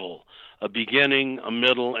novel, a beginning, a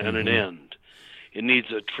middle, and an end. It needs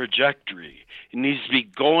a trajectory. It needs to be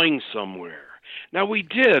going somewhere. Now, we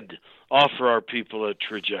did offer our people a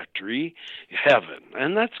trajectory, heaven,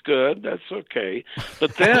 and that's good, that's okay.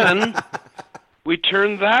 But then we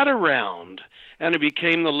turned that around, and it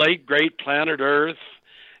became the late, great planet Earth,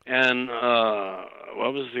 and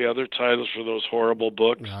what was the other titles for those horrible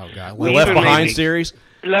books? Oh, God. The Left Behind series.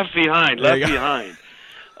 Left Behind, Left Behind.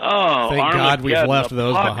 Oh, Thank God we've Armageddon, left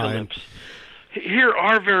those Apocalypse. Here,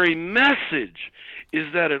 our very message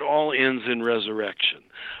is that it all ends in resurrection.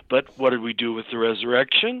 But what did we do with the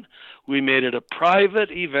resurrection? We made it a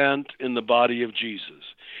private event in the body of Jesus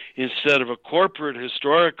instead of a corporate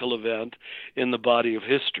historical event in the body of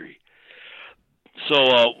history.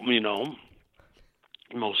 So,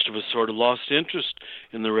 most of us sort of lost interest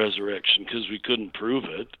in the resurrection because we couldn't prove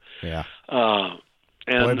it. Yeah. And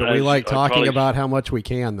Boy, but we like talking probably, about how much we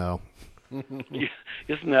can, though.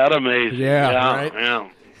 Isn't that amazing? Yeah, right? Yeah.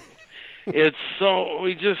 It's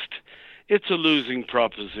a losing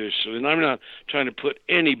proposition, and I'm not trying to put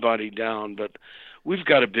anybody down, but we've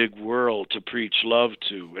got a big world to preach love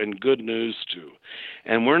to and good news to,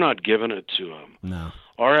 and we're not giving it to them. No.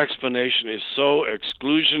 Our explanation is so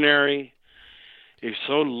exclusionary, it's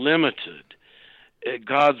so limited.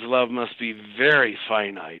 God's love must be very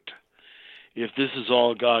finite if this is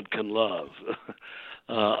all God can love,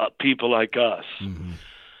 people like us.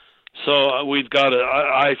 So we've got to,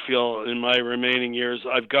 I feel in my remaining years,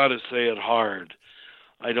 I've got to say it hard.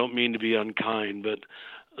 I don't mean to be unkind, but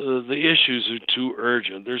the issues are too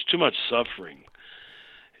urgent. There's too much suffering.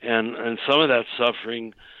 And some of that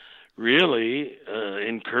suffering really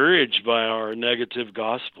encouraged by our negative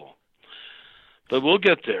gospel. But we'll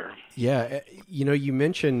get there. Yeah. You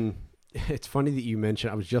mentioned, it's funny that you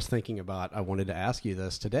mentioned, I was just thinking about, I wanted to ask you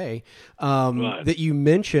this today, that you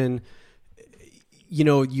mentioned,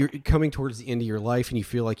 you're coming towards the end of your life and you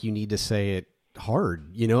feel like you need to say it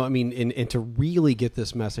hard, you know. I mean, and to really get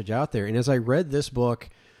this message out there. And as I read this book,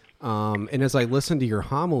 and as I listened to your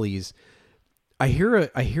homilies, I hear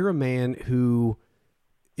a man who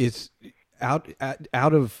is out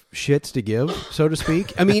of shits to give, so to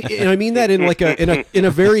speak. I mean, and I mean that in like in a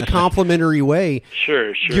very complimentary way.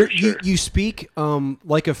 Sure. You speak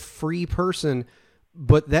like a free person,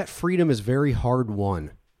 but that freedom is very hard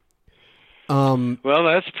won. Well,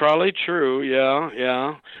 that's probably true.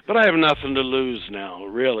 Yeah. But I have nothing to lose now,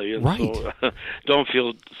 really. And Right. So, don't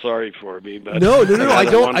feel sorry for me. But No. I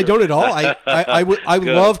don't at all. I would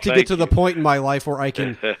Good, love to get thank to the you. point in my life where I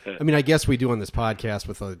can. I mean, I guess we do on this podcast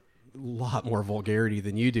with a lot more vulgarity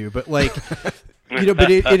than you do, but like, you know, but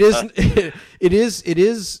it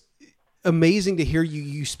is amazing to hear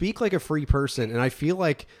you speak like a free person, and I feel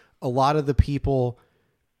like a lot of the people.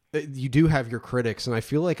 You do have your critics, and I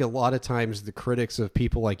feel like a lot of times the critics of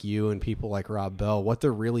people like you and people like Rob Bell, what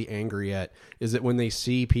they're really angry at is that when they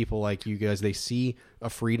see people like you guys, they see a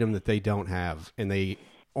freedom that they don't have, and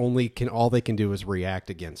all they can do is react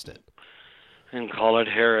against it. and call it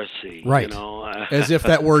heresy. Right. You know? As if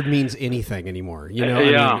that word means anything anymore. You know?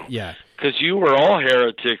 Yeah. I mean, yeah. Because you were all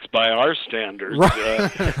heretics by our standards.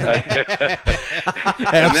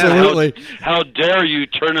 Absolutely. How dare you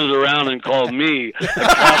turn it around and call me a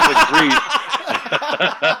Catholic priest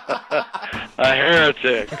a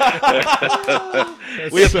heretic?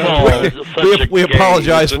 We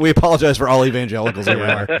apologize. We apologize for all evangelicals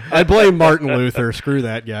everywhere. I blame Martin Luther. Screw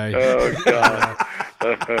that guy. Oh God.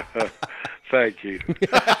 Thank you. So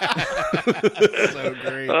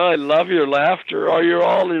great. Oh, I love your laughter. Are you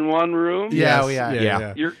all in one room? Yeah, we are.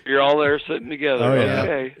 Yeah. You're all there sitting together. Oh, yeah.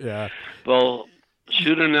 Okay. Yeah. Well,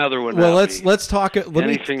 shoot another one. Well, at me. let's talk.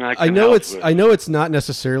 Anything I I can know help it's with. I know it's not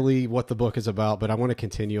necessarily what the book is about, but I want to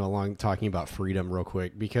continue along talking about freedom real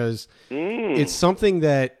quick because it's something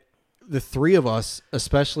that the three of us,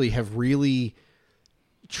 especially, have really.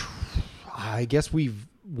 I guess we've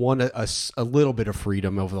won a little bit of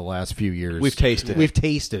freedom over the last few years. We've tasted it. We've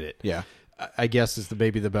tasted it. Yeah. I guess is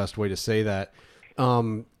maybe the best way to say that.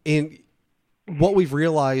 And what we've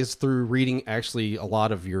realized through reading actually a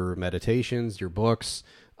lot of your meditations, your books,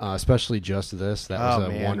 especially just this, that was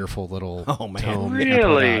a wonderful little tome. that you put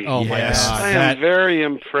Really? out. Oh my Yes. God. I am very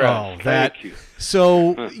impressed. Thank you.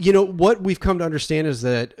 So, you know, what we've come to understand is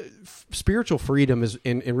that spiritual freedom is,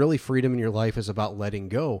 and really freedom in your life is about letting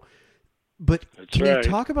go. But can you right.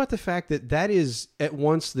 talk about the fact that is at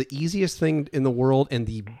once the easiest thing in the world and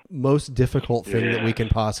the most difficult thing that we can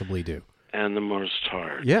possibly do? And the most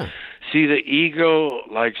hard. Yeah. See, the ego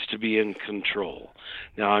likes to be in control.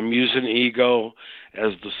 Now, I'm using ego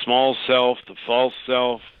as the small self, the false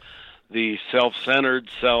self, the self-centered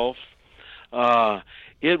self.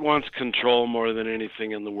 It wants control more than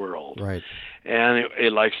anything in the world. Right. And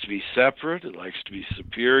it likes to be separate. It likes to be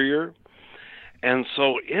superior. And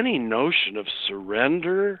so any notion of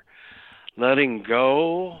surrender, letting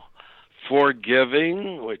go,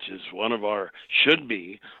 forgiving, which is should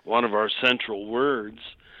be one of our central words,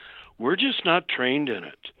 we're just not trained in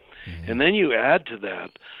it. Mm-hmm. And then you add to that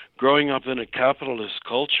growing up in a capitalist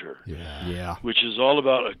culture, which is all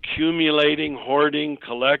about accumulating, hoarding,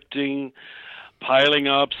 collecting, piling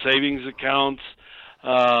up, savings accounts.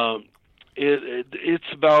 It's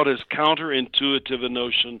about as counterintuitive a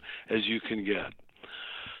notion as you can get.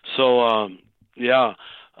 So,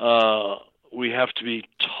 we have to be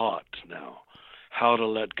taught now how to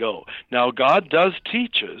let go. Now, God does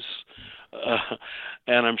teach us,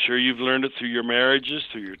 and I'm sure you've learned it through your marriages,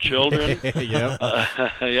 through your children. Yeah.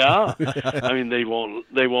 I mean, they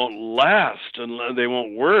won't last and they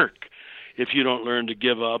won't work if you don't learn to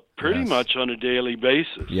give up pretty much on a daily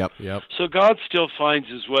basis. Yep. So God still finds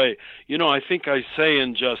his way. You know, I think I say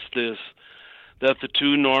in just this that the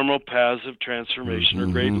two normal paths of transformation are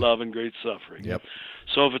great love and great suffering. Yep.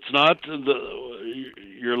 So if it's not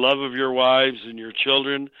your love of your wives and your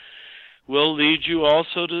children, will lead you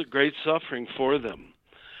also to great suffering for them.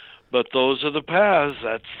 But those are the paths.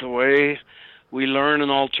 That's the way we learn an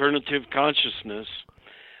alternative consciousness.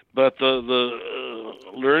 But the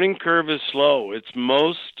learning curve is slow. It's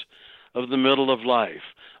most of the middle of life.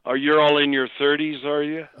 You're all in your 30s, are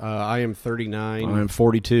you? I am 39. I'm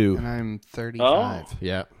 42. And I'm 35. Oh.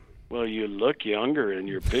 Yeah. Well, you look younger in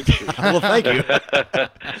your pictures. Well, thank you.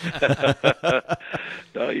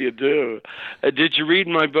 No, you do. Did you read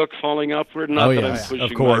my book, Falling Upward? Not Oh, that yeah. I'm pushing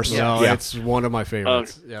Of course. my No, book. it's one of my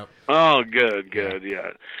favorites. Yeah. Oh, good,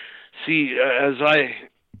 yeah. See, as I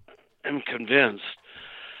am convinced,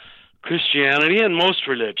 Christianity and most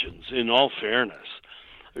religions, in all fairness,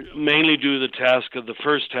 mainly do the task of the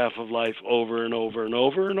first half of life over and over and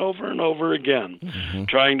over and over and over again,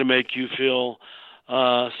 trying to make you feel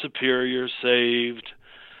superior, saved,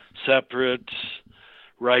 separate,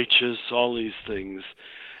 righteous, all these things.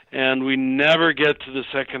 And we never get to the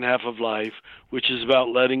second half of life, which is about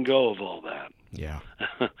letting go of all that. Yeah.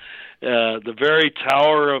 The very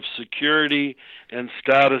tower of security and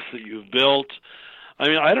status that you've built. I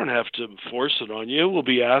mean, I don't have to force it on you. It will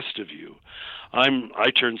be asked of you. I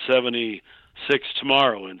turn 76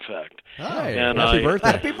 tomorrow, in fact. Hey, and happy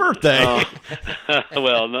birthday. Happy birthday.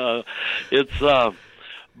 Well, no, it's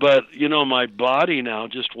but you know, my body now,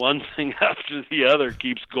 just one thing after the other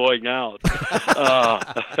keeps going out.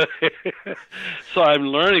 So I'm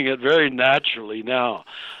learning it very naturally now.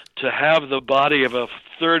 To have the body of a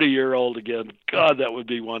 30-year-old again, God, that would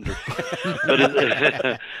be wonderful.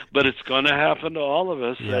 But it's going to happen to all of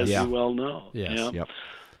us, as you well know. Yes. Yeah? Yep.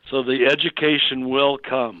 So the education will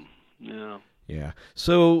come. Yeah. Yeah.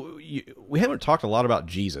 So we haven't talked a lot about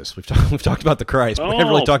Jesus. We've talked about the Christ, but we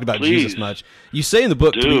haven't really talked about Jesus much. You say in the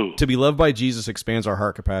book, to be loved by Jesus expands our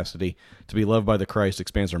heart capacity. To be loved by the Christ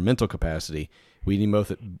expands our mental capacity. We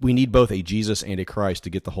need both a Jesus and a Christ to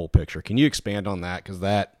get the whole picture. Can you expand on that? Because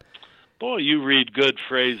that. Boy, you read good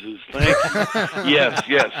phrases. Thanks. Yes.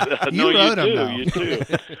 You wrote them, though. You do.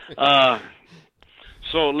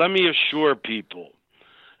 So let me assure people,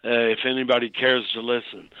 if anybody cares to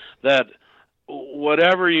listen, that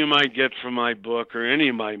whatever you might get from my book or any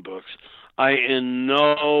of my books, I in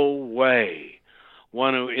no way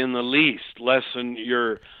want to in the least lessen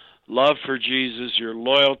your love for Jesus, your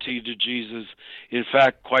loyalty to Jesus. In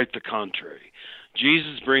fact, quite the contrary.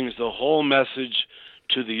 Jesus brings the whole message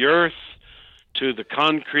to the earth, to the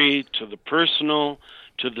concrete, to the personal,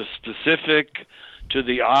 to the specific, to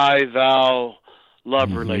the I-thou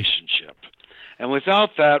love relationship. And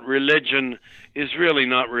without that, religion is really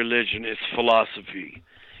not religion, it's philosophy.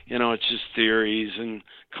 You know, it's just theories and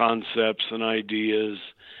concepts and ideas.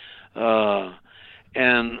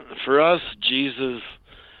 And for us, Jesus,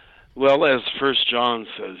 well, as 1 John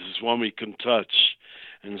says, is one we can touch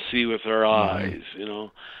and see with our eyes, you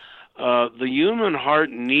know. The human heart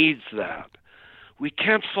needs that. We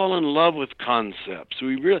can't fall in love with concepts.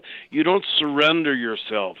 You don't surrender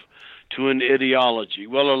yourself to an ideology.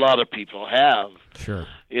 Well, a lot of people have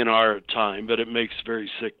in our time, but it makes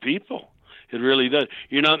very sick people. It really does.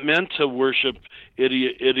 You're not meant to worship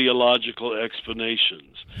ideological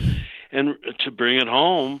explanations. And to bring it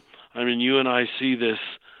home, I mean, you and I see this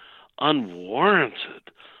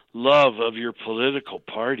unwarranted love of your political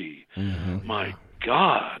party. My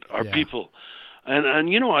God, our people.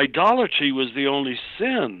 And you know, idolatry was the only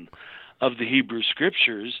sin of the Hebrew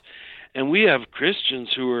Scriptures. And we have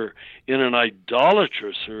Christians who are in an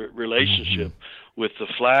idolatrous relationship with the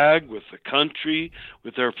flag, with the country,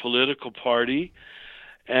 with their political party.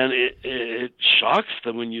 And it shocks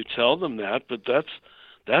them when you tell them that, but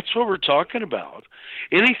that's what we're talking about.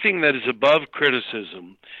 Anything that is above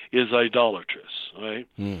criticism is idolatrous, right?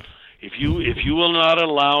 If you will not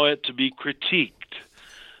allow it to be critiqued,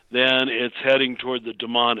 then it's heading toward the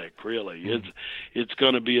demonic, really. It's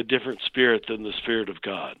going to be a different spirit than the Spirit of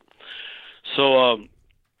God. So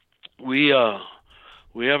we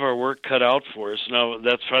have our work cut out for us. Now,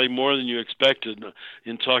 that's probably more than you expected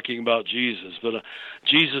in talking about Jesus. But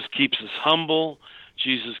Jesus keeps us humble.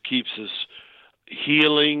 Jesus keeps us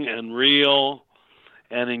healing and real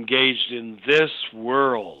and engaged in this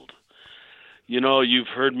world. You know, you've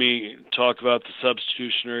heard me talk about the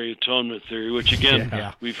substitutionary atonement theory, which,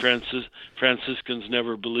 again, we Franciscans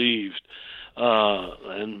never believed.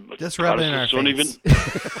 And just rub it in our face.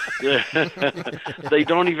 They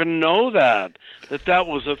don't even know that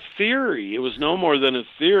was a theory. It was no more than a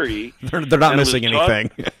theory. They're not missing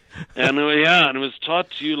anything. And it was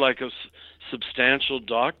taught to you like a substantial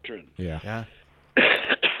doctrine. Yeah.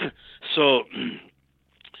 So,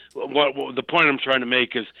 what the point I'm trying to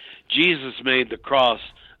make is Jesus made the cross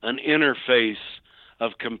an interface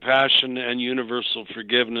of compassion and universal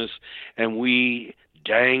forgiveness, and we,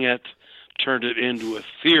 dang it, turned it into a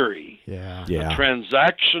theory, a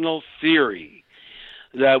transactional theory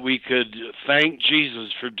that we could thank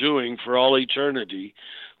Jesus for doing for all eternity,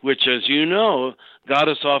 which, as you know, got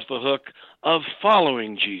us off the hook of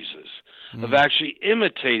following Jesus, of actually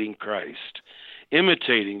imitating Christ,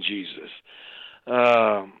 imitating Jesus.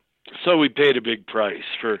 So we paid a big price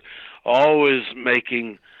for always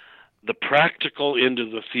making the practical into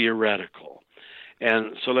the theoretical.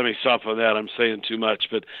 And so let me stop on that. I'm saying too much,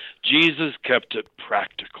 but Jesus kept it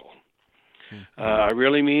practical. I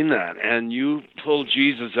really mean that. And you pull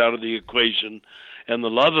Jesus out of the equation and the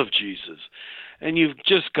love of Jesus, and you've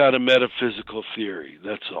just got a metaphysical theory.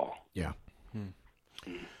 That's all. Yeah.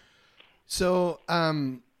 So,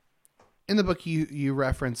 in the book, you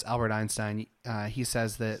reference Albert Einstein. He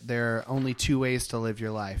says that there are only two ways to live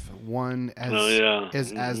your life. One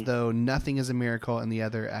is as though nothing is a miracle, and the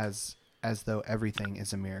other as though everything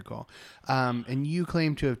is a miracle. And you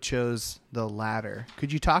claim to have chose the latter.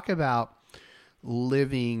 Could you talk about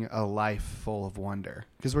living a life full of wonder?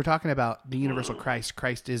 Because we're talking about the universal Christ.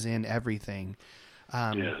 Christ is in everything.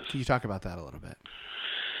 Yes. Can you talk about that a little bit?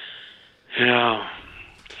 Yeah.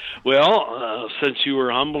 Well, since you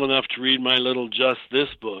were humble enough to read my little Just This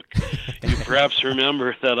book, you perhaps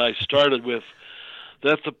remember that I started with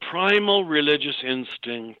that the primal religious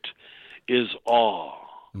instinct is awe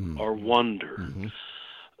or wonder.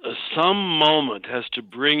 Some moment has to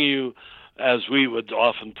bring you, as we would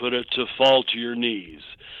often put it, to fall to your knees,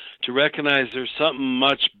 to recognize there's something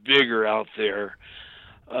much bigger out there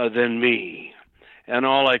than me. And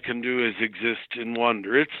all I can do is exist in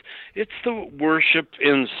wonder. It's the worship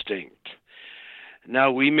instinct.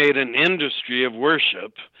 Now, we made an industry of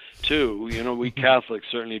worship, too. You know, we Catholics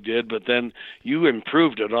certainly did, but then you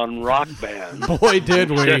improved it on rock bands. Boy,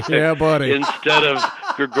 did we. Yeah, buddy. Instead of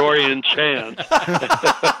Gregorian chant.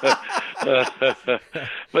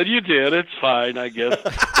 But you did. It's fine, I guess.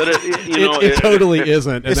 But it totally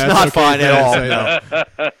isn't. And It's that's not okay fine for at me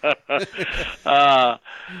all. to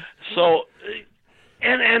say. So,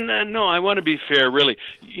 and no, I want to be fair, really.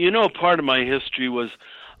 You know, part of my history was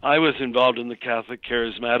I was involved in the Catholic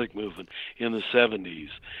Charismatic movement in the 70s.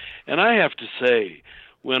 And I have to say,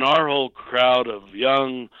 when our whole crowd of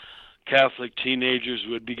young Catholic teenagers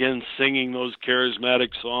would begin singing those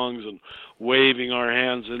charismatic songs and waving our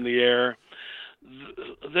hands in the air,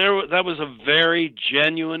 that was a very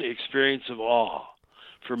genuine experience of awe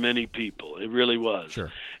for many people. It really was.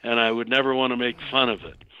 Sure. And I would never want to make fun of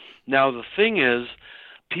it. Now, the thing is,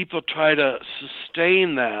 people try to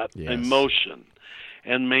sustain that emotion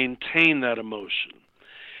and maintain that emotion.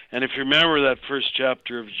 And if you remember that first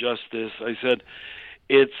chapter of Just This, I said,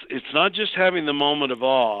 it's not just having the moment of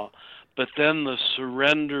awe, but then the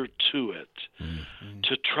surrender to it,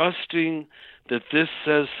 to trusting that this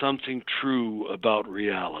says something true about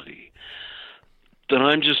reality. That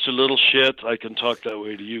I'm just a little shit. I can talk that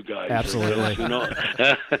way to you guys. Absolutely. You know?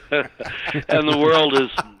 And the world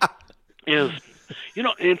is, you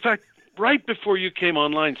know, in fact, right before you came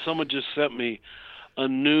online, someone just sent me a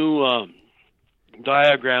new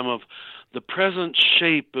diagram of the present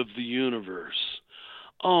shape of the universe.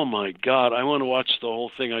 Oh my God! I want to watch the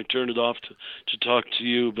whole thing. I turned it off to talk to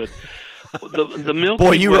you, but the Milky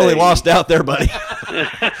Boy, you Way, really lost out there, buddy.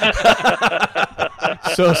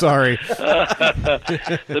 So sorry.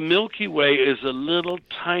 The Milky Way is a little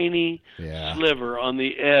tiny sliver on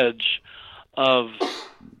the edge of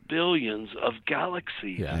billions of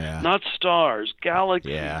galaxies, not stars,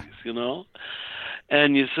 galaxies. You know,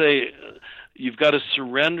 and you say you've got to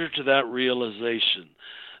surrender to that realization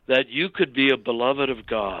that you could be a beloved of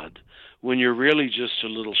God when you're really just a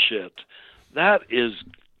little shit. That is,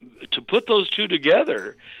 to put those two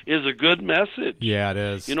together is a good message. Yeah, it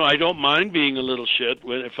is. You know, I don't mind being a little shit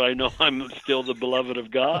if I know I'm still the beloved of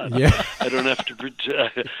God. Yeah. I don't have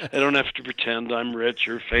to pretend I'm rich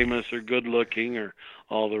or famous or good looking or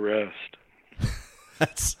all the rest.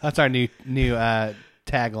 That's our new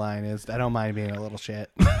tagline is I don't mind being a little shit.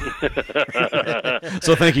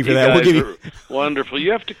 So thank you for You that. We'll guys give you. are wonderful.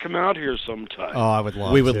 You have to come out here sometime. Oh, I would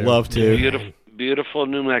love We would love to. Beautiful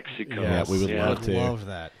New Mexico. Yeah, we would love to. Love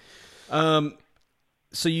that.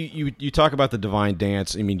 So you talk about the divine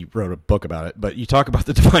dance. I mean, you wrote a book about it, but you talk about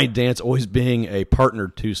the divine dance always being a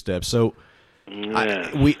partnered two-step. So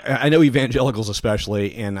I know evangelicals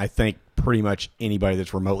especially, and I think pretty much anybody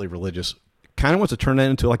that's remotely religious kind of wants to turn that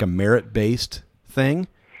into like a merit-based thing.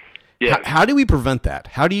 Yeah. How do we prevent that?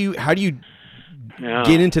 How do you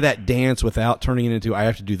get into that dance without turning it into I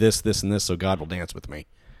have to do this, this, and this so God will dance with me?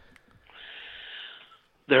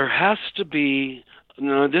 There has to be,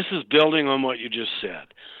 this is building on what you just said,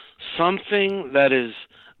 something that is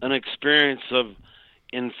an experience of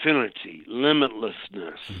infinity,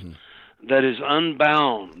 limitlessness, that is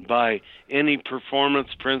unbound by any performance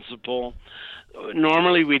principle.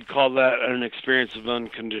 Normally we'd call that an experience of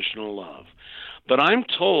unconditional love. But I'm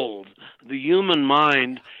told the human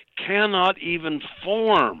mind cannot even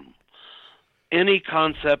form any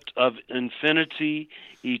concept of infinity,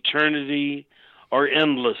 eternity, or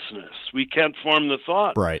endlessness. We can't form the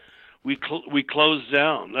thought. Right. We close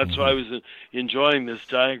down. That's why I was enjoying this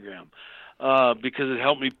diagram, because it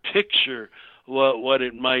helped me picture what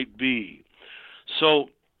it might be. So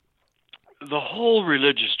the whole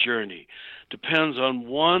religious journey depends on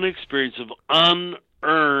one experience of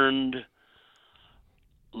unearned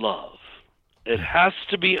love. It has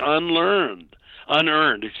to be unearned.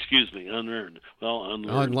 Unearned. Well,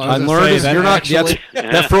 unlearned. Unlearned is you're not.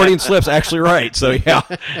 That Freudian slip's actually right. So yeah.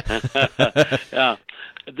 Yeah.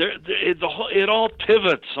 It all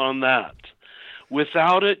pivots on that.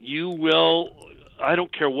 Without it, you will. I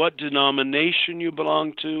don't care what denomination you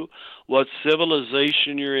belong to, what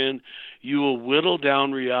civilization you're in, you will whittle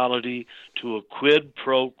down reality to a quid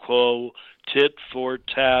pro quo, tit for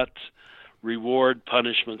tat, reward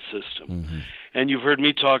punishment system. Mm-hmm. And you've heard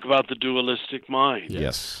me talk about the dualistic mind.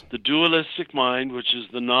 Yes. The dualistic mind, which is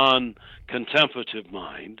the non-contemplative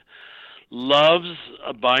mind, loves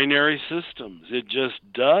binary systems. It just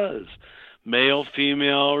does. Male,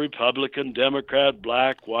 female, Republican, Democrat,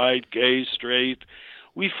 black, white, gay, straight.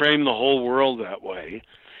 We frame the whole world that way.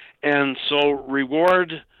 And so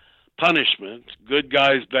reward, punishment, good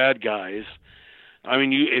guys, bad guys. I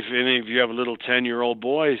mean, if any of you have little 10-year-old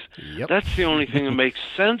boys, that's the only thing that makes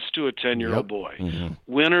sense to a 10-year-old boy. Mm-hmm.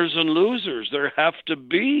 Winners and losers, there have to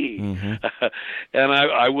be. Mm-hmm. And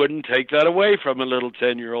I wouldn't take that away from a little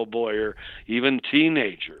 10-year-old boy or even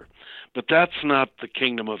teenager. But that's not the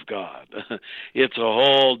kingdom of God. It's a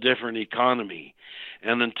whole different economy.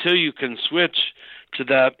 And until you can switch to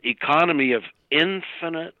that economy of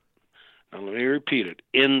infinite, now let me repeat it,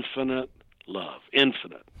 infinite love,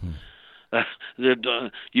 infinite.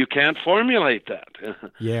 You can't formulate that.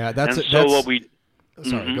 Yeah, that's what we.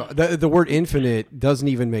 Sorry, the word infinite doesn't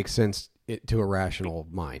even make sense to a rational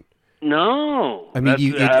mind. No, I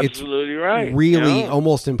mean, that's absolutely right. Really,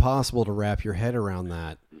 almost impossible to wrap your head around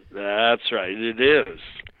that. That's right. It is.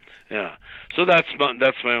 Yeah. So that's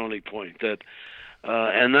my only point. That,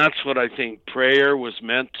 and that's what I think prayer was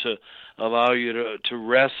meant to allow you to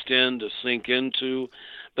rest in, to sink into.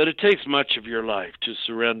 But it takes much of your life to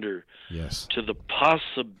surrender to the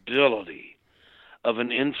possibility of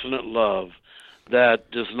an infinite love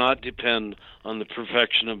that does not depend on the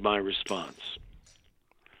perfection of my response.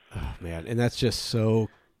 Oh man, and that's just so.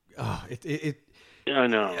 I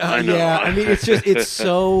know. Yeah, I mean, it's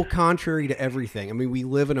so contrary to everything. I mean, we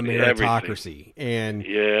live in a meritocracy, and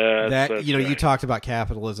you talked about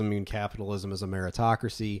capitalism. I mean, capitalism is a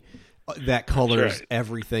meritocracy that colors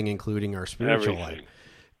everything, including our spiritual life.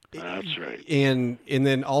 That's right. And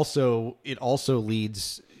then also it also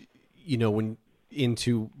leads,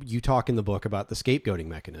 into you talk in the book about the scapegoating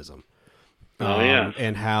mechanism.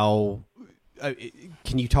 And how.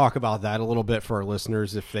 Can you talk about that a little bit for our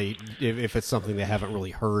listeners if it's something they haven't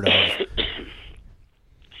really heard of?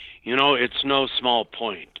 It's no small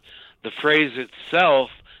point. The phrase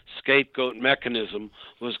itself, scapegoat mechanism,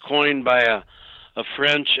 was coined by a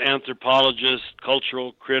French anthropologist,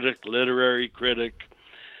 cultural critic, literary critic,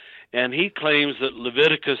 and he claims that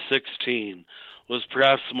Leviticus 16 was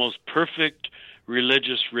perhaps the most perfect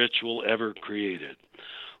religious ritual ever created.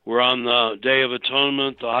 Where on the Day of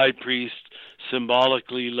Atonement, the high priest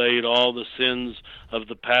symbolically laid all the sins of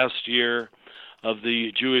the past year of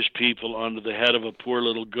the Jewish people onto the head of a poor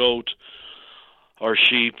little goat or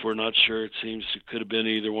sheep, we're not sure, it seems it could have been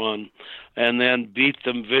either one, and then beat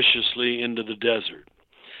them viciously into the desert.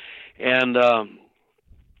 And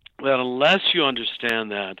but unless you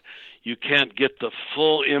understand that, you can't get the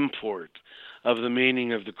full import of the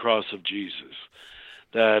meaning of the cross of Jesus.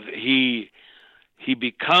 That he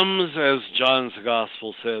becomes, as John's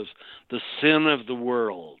Gospel says, the sin of the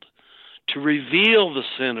world, to reveal the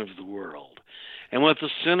sin of the world. And what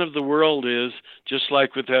the sin of the world is, just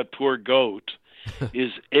like with that poor goat,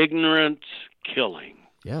 is ignorant killing.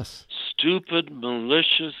 Yes. Stupid,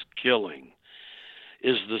 malicious killing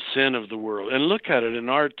is the sin of the world. And look at it in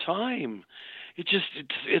our time.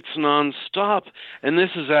 It's nonstop. And this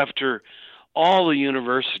is after all the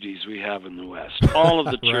universities we have in the West, all of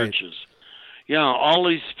the churches. Yeah, all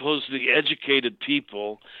these supposedly educated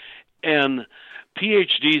people, and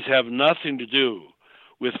PhDs have nothing to do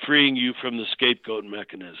with freeing you from the scapegoat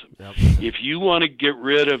mechanism. Yep. If you want to get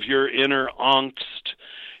rid of your inner angst,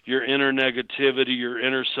 your inner negativity, your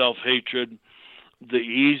inner self-hatred, the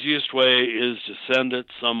easiest way is to send it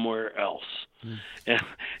somewhere else.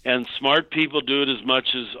 And smart people do it as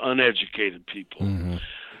much as uneducated people. Mm-hmm.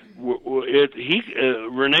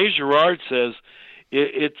 Rene Girard says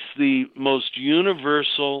it's the most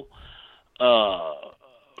universal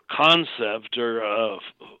concept or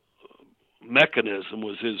mechanism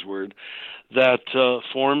was his word that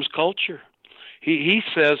forms culture. He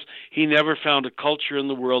says he never found a culture in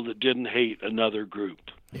the world that didn't hate another group.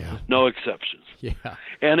 Yeah. No exceptions. Yeah.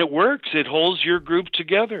 And it works. It holds your group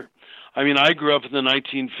together. I mean, I grew up in the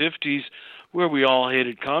 1950s where we all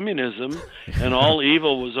hated communism and all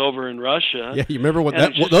evil was over in Russia. Yeah, you remember what And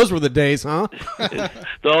that? it just- Those were the days, huh?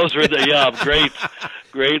 Those were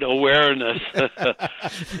great awareness.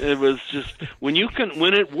 It was just when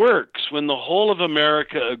it works, when the whole of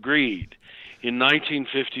America agreed in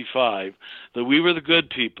 1955 that we were the good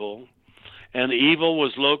people and evil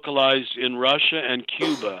was localized in Russia and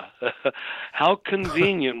Cuba. How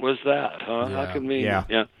convenient was that, huh? Yeah. How convenient.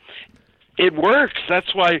 Yeah. It works.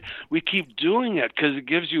 That's why we keep doing it, because it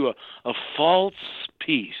gives you a false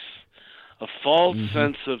peace, a false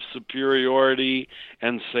sense of superiority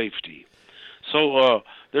and safety. So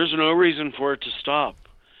there's no reason for it to stop.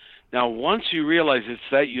 Now, once you realize it's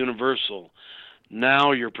that universal,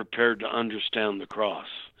 now you're prepared to understand the cross.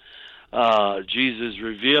 Jesus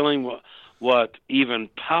revealing what even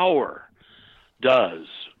power does.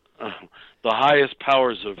 The highest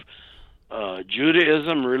powers of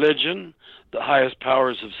Judaism, religion, the highest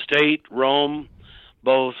powers of state, Rome,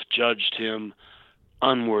 both judged him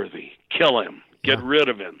unworthy. Kill him. Get rid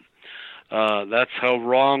of him. That's how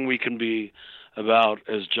wrong we can be about,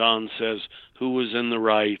 as John says, who was in the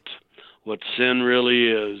right, what sin really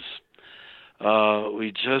is.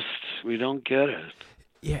 We don't get it.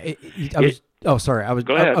 Yeah, sorry.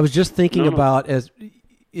 Go ahead. I was just thinking No. about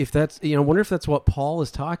if that's, I wonder if that's what Paul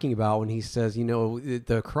is talking about when he says,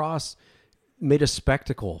 the cross made a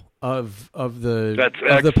spectacle of the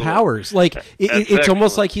excellent. powers. Like it's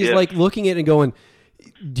almost like he's Yes. like looking at it and going,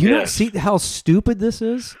 "Do you not Yes. see how stupid this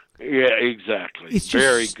is? Yeah, exactly. It's just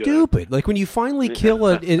very good. stupid. Like when you finally kill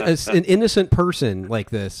an innocent person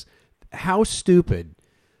like this, how stupid."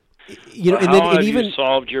 How have you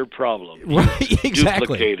solved your problem? Right,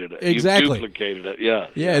 exactly. Duplicated it. Exactly. You've duplicated it. Yeah.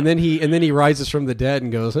 Yeah, and then he rises from the dead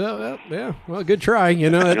and goes, "Oh, yeah, well, good try."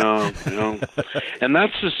 No. And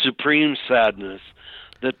that's the supreme sadness,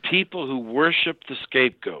 that people who worship the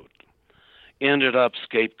scapegoat ended up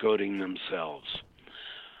scapegoating themselves,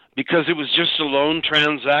 because it was just a lone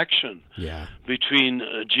transaction between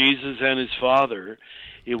Jesus and his Father.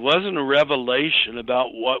 It wasn't a revelation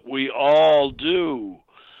about what we all do.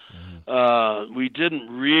 We didn't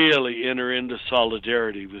really enter into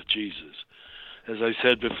solidarity with Jesus. As I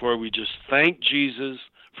said before, we just thank Jesus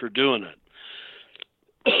for doing it.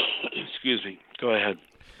 Excuse me. Go ahead.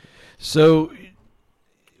 So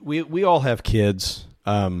we all have kids.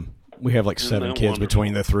 We have like Isn't 7 that kids wonderful?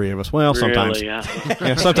 between the three of us. Well, sometimes. Really, yeah.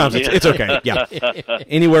 Yeah, sometimes it's okay. Yeah.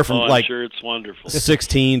 Anywhere from I'm like sure it's wonderful.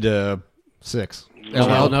 16 to 6. Well,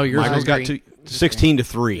 Well, no, yours Michael's is got 16 to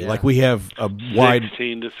 3. Yeah. Like we have a wide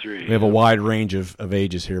 16 to 3. we have a wide range of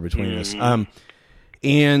ages here between us.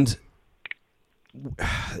 And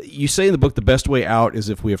you say in the book the best way out is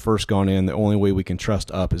if we have first gone in. The only way we can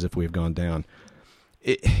trust up is if we have gone down.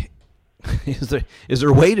 Is there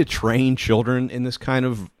a way to train children in this kind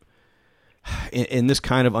of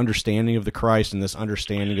understanding of the Christ and this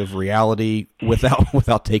understanding of reality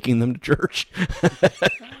without taking them to church?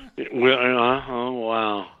 Oh,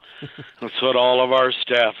 wow. That's what all of our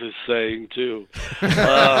staff is saying, too.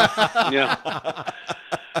 Yeah.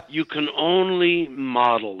 You can only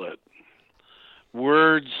model it.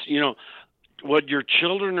 Words, what your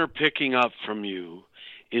children are picking up from you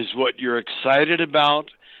is what you're excited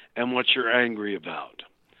about and what you're angry about.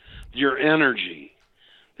 Your energy.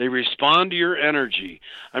 They respond to your energy.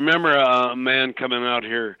 I remember a man coming out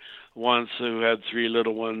here once who had 3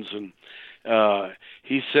 little ones, and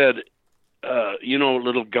he said, what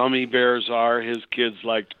little gummy bears are? His kids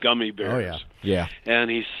liked gummy bears. Oh, yeah. Yeah. And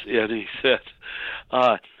he said,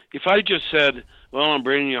 if I just said, well, I'm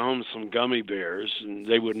bringing you home some gummy bears, and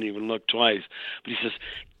they wouldn't even look twice. But he says,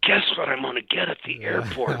 guess what I'm going to get at the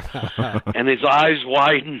airport? And his eyes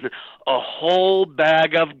widen, a whole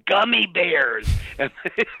bag of gummy bears. And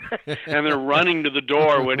they're running to the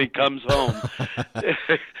door when he comes home.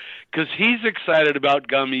 Because he's excited about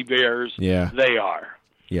gummy bears. Yeah. They are.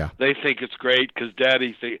 Yeah. They think it's great because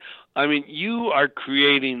Daddy thinks. I mean, you are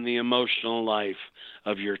creating the emotional life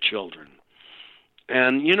of your children.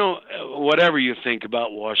 And, whatever you think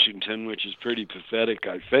about Washington, which is pretty pathetic,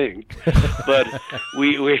 I think, but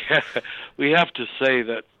we have to say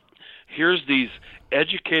that here's these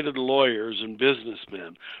educated lawyers and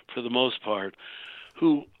businessmen, for the most part,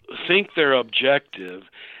 who think they're objective,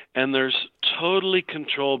 and they're totally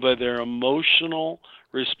controlled by their emotional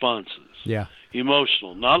responses. Yeah.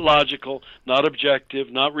 Emotional, not logical, not objective,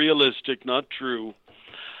 not realistic, not true.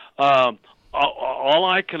 All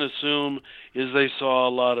I can assume is they saw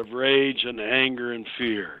a lot of rage and anger and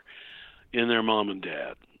fear in their mom and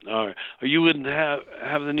dad. Or you wouldn't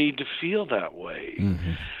have the need to feel that way.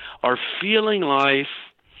 Mm-hmm. Our feeling life,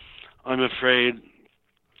 I'm afraid,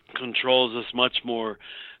 controls us much more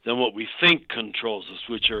than what we think controls us,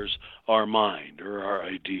 which is our mind or our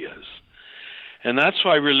ideas. And that's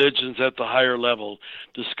why religions at the higher level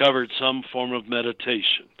discovered some form of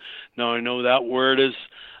meditation. Now, I know that word is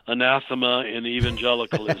anathema in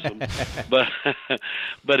evangelicalism, but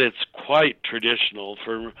it's quite traditional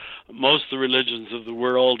for most of the religions of the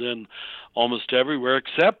world and almost everywhere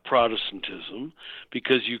except Protestantism,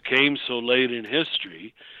 because you came so late in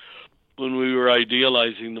history when we were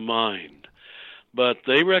idealizing the mind. But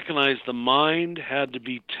they recognized the mind had to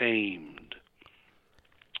be tamed.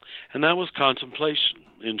 And that was contemplation,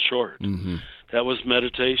 in short. Mm-hmm. That was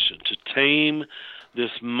meditation, to tame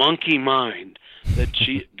this monkey mind that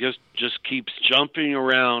just keeps jumping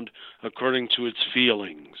around according to its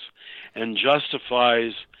feelings and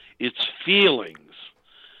justifies its feelings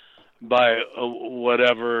by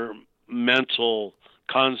whatever mental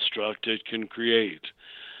construct it can create.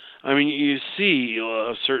 I mean, you see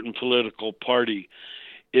a certain political party,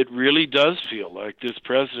 it really does feel like this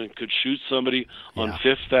president could shoot somebody on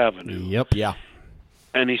Fifth Avenue. Yep. Yeah.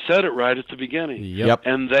 And he said it right at the beginning. Yep.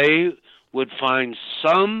 And they would find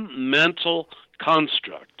some mental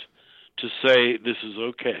construct to say this is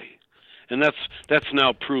okay. And that's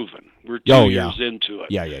now proven. We're 2 years into it.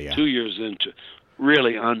 Yeah. 2 years into it.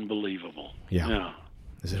 Really unbelievable. Yeah.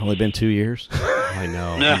 Has it only been 2 years? I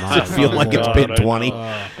know. I feel like it's been 20.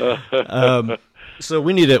 So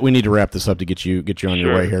we need to wrap this up to get you on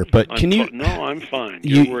your way here. But can you? No, I'm fine.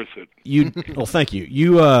 You're worth it. Well, thank you.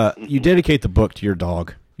 You dedicate the book to your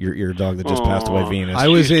dog. Your dog that just passed away, Venus. I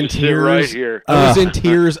was in Sit tears. right here. I was in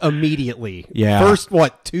tears immediately. Yeah. First,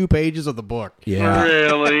 2 pages of the book. Yeah.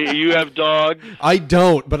 Really? You have dogs? I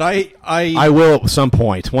don't, but I will at some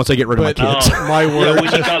point once I get rid of my kids. My word. Yeah,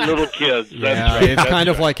 when you got little kids. That's right. It's kind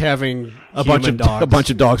of like having a bunch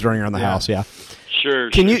of dogs running around the house. Yeah. Sure.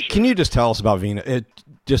 Can you just tell us about Venus?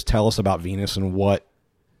 Just tell us about Venus and what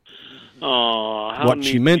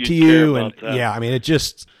she meant to you, and I mean,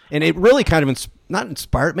 it really kind of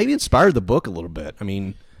maybe inspired the book a little bit. I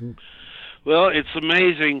mean, well, it's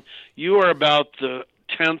amazing. You are about the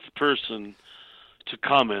 10th person to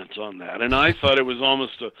comment on that, and I thought it was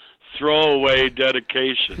almost a throwaway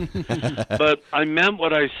dedication, but I meant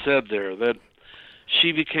what I said there, that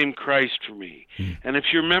she became Christ for me. And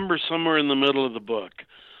if you remember, somewhere in the middle of the book,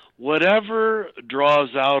 whatever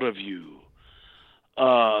draws out of you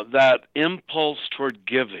that impulse toward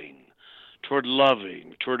giving, toward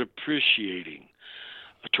loving, toward appreciating,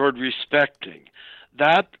 toward respecting,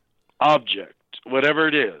 that object, whatever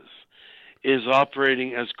it is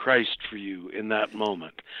operating as Christ for you in that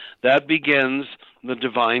moment. That begins the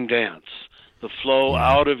divine dance, the flow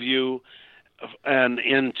out of you and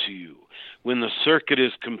into you. When the circuit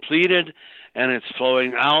is completed and it's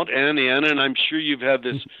flowing out and in, and I'm sure you've had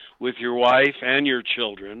this with your wife and your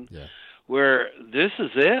children, where this is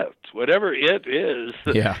it. Whatever it is,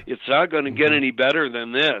 it's not going to get any better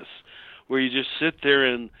than this, where you just sit there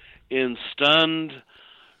in stunned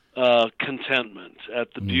contentment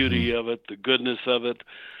at the beauty of it, the goodness of it.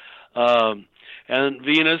 And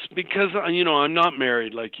Venus, because, I'm not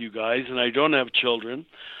married like you guys, and I don't have children.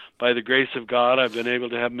 By the grace of God, I've been able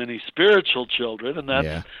to have many spiritual children, and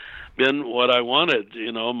that's been what I wanted,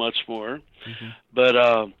 much more. But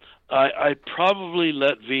I probably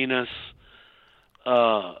let Venus,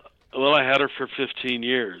 I had her for 15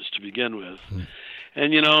 years to begin with.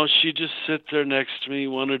 And, she'd just sit there next to me,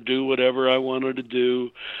 want to do whatever I wanted to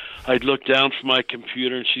do. I'd look down from my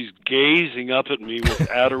computer, and she's gazing up at me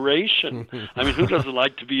with adoration. I mean, who doesn't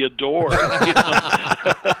like to be adored?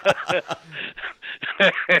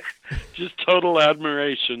 Just total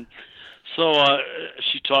admiration. So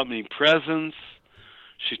she taught me presence.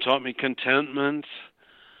 She taught me contentment.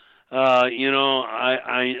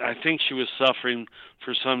 I think she was suffering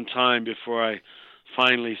for some time before I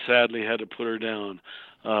finally, sadly, had to put her down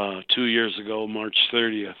 2 years ago, March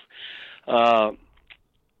 30th.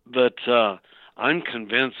 But I'm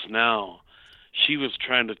convinced now she was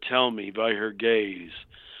trying to tell me by her gaze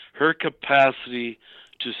her capacity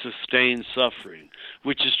to sustain suffering,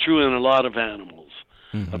 which is true in a lot of animals.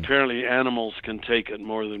 Apparently animals can take it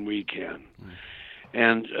more than we can.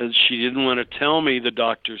 And she didn't want to tell me, the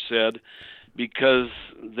doctor said, because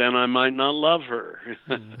then I might not love her,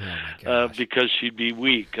 because she'd be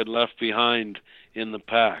weak and left behind in the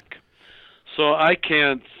pack. So I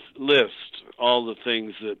can't list all the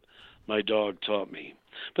things that my dog taught me.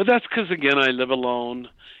 But that's because, again, I live alone.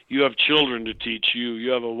 You have children to teach you.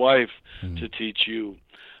 You have a wife to teach you.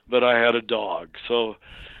 But I had a dog, so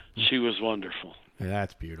she was wonderful. Yeah,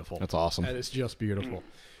 that's beautiful. That's awesome. That is just beautiful.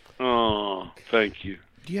 Oh, thank you.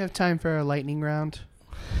 Do you have time for a lightning round?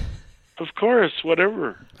 Of course,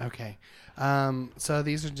 whatever. Okay. So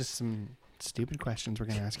these are just some stupid questions we're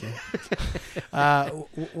going to ask you.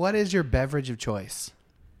 What is your beverage of choice?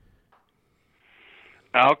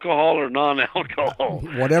 Alcohol or non-alcohol?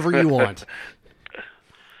 Whatever you want.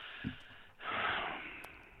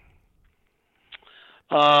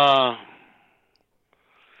 I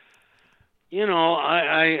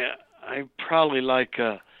probably like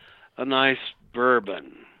a nice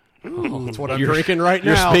bourbon. That's what I'm drinking right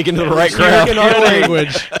You're now. speaking to the right crowd. Speaking our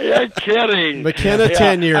language. You're kidding. McKenna Yeah,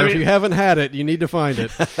 tenure. I If mean- you haven't had it, you need to find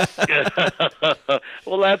it.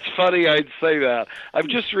 Well, that's funny. I'd say that. I've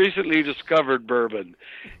just recently discovered bourbon.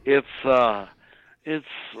 It's enough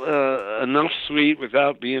sweet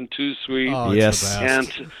without being too sweet. Oh, it's Yes. the And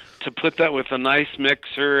best. to put that with a nice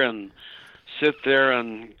mixer and sit there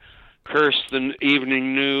and curse the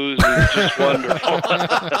evening news is just wonderful.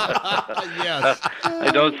 Yes. I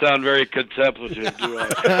don't sound very contemplative, do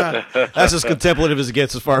I? That's as contemplative as it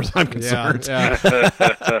gets, as far as I'm Yeah, concerned. yeah.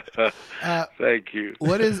 Thank you.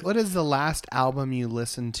 What is the last album you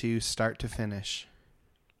listened to start to finish?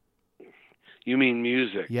 You mean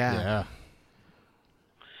music? Yeah. Yeah.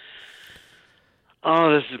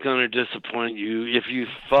 Oh, this is going to disappoint you. If you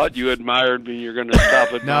thought you admired me, you're going to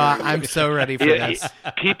stop No, admiring me. I'm so ready for Yeah, this.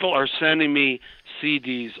 people are sending me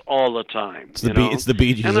CDs all the time. It's the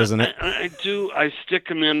Bee Gees, And isn't it? I do. I stick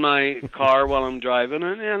them in my car while I'm driving,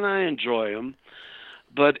 and I enjoy them.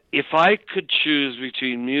 But if I could choose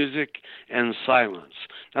between music and silence,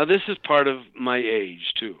 now this is part of my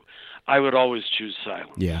age too. I would always choose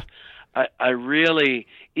silence. Yeah. I really,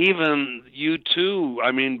 even U2.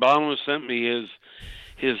 I mean, Bono sent me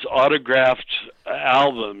his autographed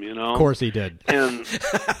album, you know. Of course he did. And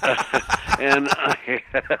and I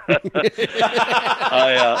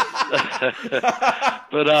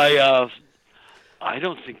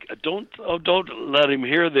don't think don't let him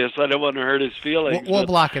hear this. I don't want to hurt his feelings. We'll but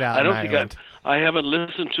block it out I in don't think Ireland. I haven't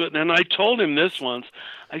listened to it, and I told him this once.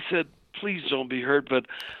 I said, "Please don't be hurt, but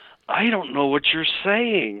I don't know what you're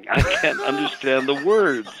saying. I can't understand the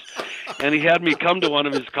words." And he had me come to one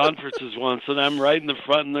of his conferences once, and I'm right in the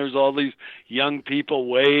front, and there's all these young people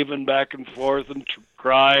waving back and forth and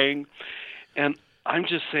crying. And I'm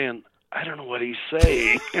just saying, I don't know what he's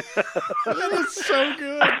saying. That is so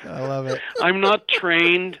good. I love it. I'm not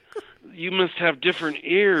trained. You must have different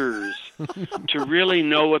ears to really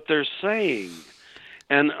know what they're saying.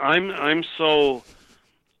 And I'm so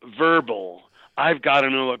verbal. I've got to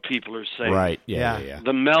know what people are saying. Right. Yeah.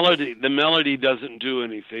 The melody doesn't do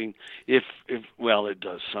anything. If well, it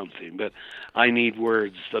does something, but I need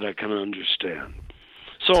words that I can understand.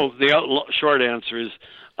 So the short answer is,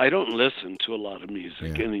 I don't listen to a lot of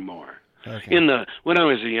music anymore. Okay. When I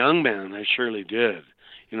was a young man, I surely did.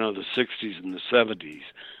 You know, the 60s and the 70s,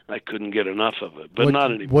 I couldn't get enough of it, but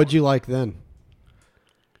not anymore. What'd you like then?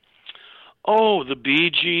 Oh, the Bee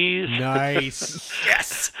Gees. Nice.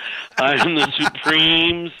 Yes. And the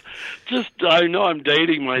Supremes. I know I'm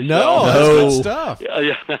dating myself. No, that's good stuff.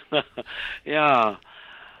 Yeah. Yeah.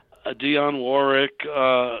 Dionne Warwick.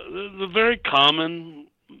 The very common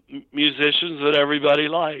musicians that everybody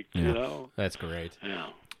liked, you know. That's great. Yeah.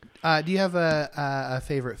 Do you have a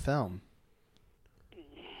favorite film?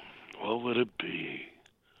 What would it be?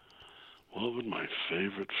 What would my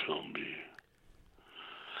favorite film be?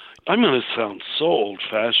 I'm going to sound so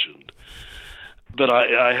old-fashioned, but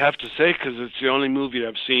I have to say, because it's the only movie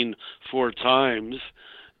I've seen 4 times.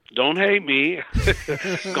 Don't hate me.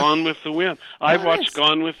 Gone with the Wind. I've watched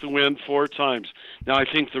Gone with the Wind 4 times. Now, I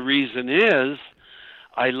think the reason is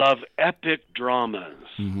I love epic dramas.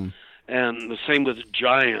 Mm-hmm. And the same with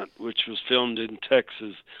Giant, which was filmed in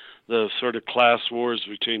Texas, the sort of class wars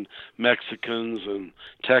between Mexicans and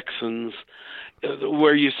Texans,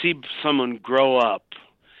 where you see someone grow up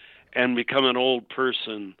and become an old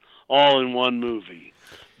person all in one movie.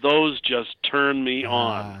 Those just turn me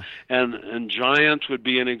on. And Giant would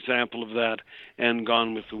be an example of that, and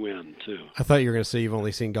Gone with the Wind, too. I thought you were going to say you've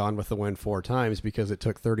only seen Gone with the Wind 4 times because it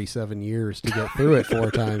took 37 years to get through it 4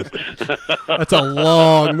 times. That's a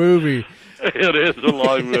long movie. It is a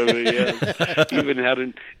long movie, yes. Even had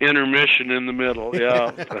an intermission in the middle,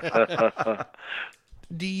 yeah.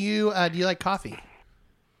 Do you like coffee?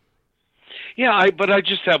 Yeah, but I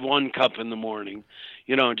just have 1 cup in the morning,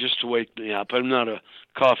 you know, just to wake me up. I'm not a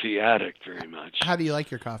coffee addict very much. How do you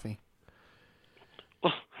like your coffee?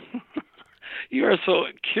 You are so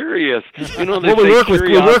curious. You know, Well, we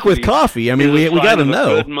work with coffee. I mean, we got to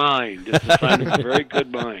know. Good mind. It's a sign of a very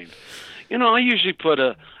good mind. You know, I usually put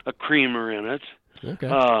a creamer in it.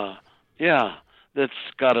 Okay. Yeah, that's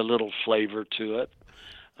got a little flavor to it,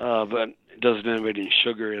 but it doesn't have any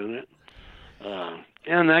sugar in it.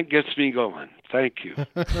 And that gets me going. Thank you.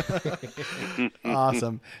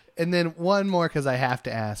 Awesome. And then one more, because I have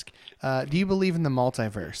to ask. Do you believe in the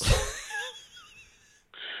multiverse?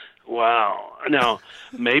 Wow. Now,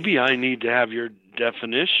 maybe I need to have your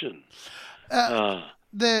definition. The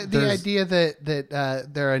idea that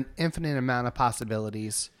there are an infinite amount of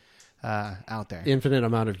possibilities out there. Infinite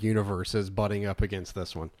amount of universes butting up against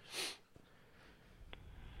this one.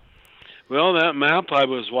 Well, that map I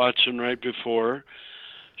was watching right before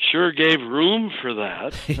sure gave room for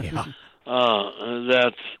that. Yeah.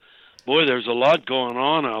 Boy, there's a lot going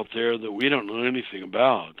on out there that we don't know anything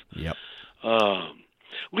about. Yep.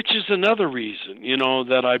 Which is another reason,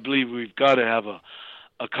 that I believe we've got to have a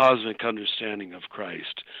cosmic understanding of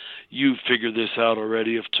Christ. You figured this out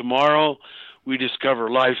already. If tomorrow we discover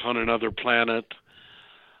life on another planet,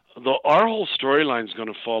 our whole storyline is going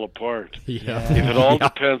to fall apart. Yeah. If it all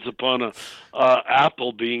depends upon a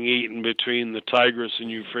apple being eaten between the Tigris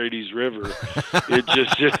and Euphrates River, it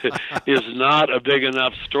just is not a big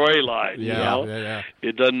enough storyline. Yeah.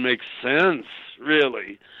 It doesn't make sense,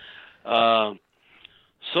 really.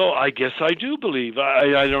 So I guess I do believe.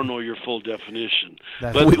 I don't know your full definition.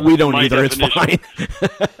 But we don't my either. It's fine.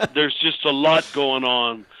 There's just a lot going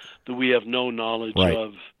on that we have no knowledge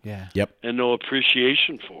of. Yeah. Yep. And no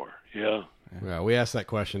appreciation for. Yeah. Well, we ask that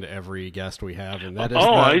question to every guest we have, and that is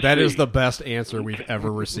I is see. the best answer we've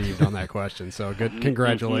ever received on that question. So good,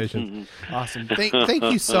 congratulations. Awesome. Thank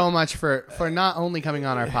you so much for not only coming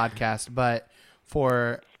on our podcast, but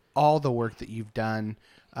for all the work that you've done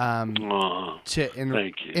to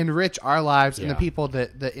thank you. enrich our lives, and the Yeah. people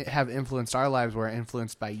that have influenced our lives were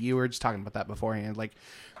influenced by you. We were just talking about that beforehand. Like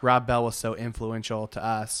Rob Bell was so influential to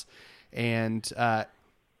us, and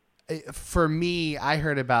for me, I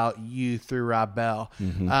heard about you through Rob Bell.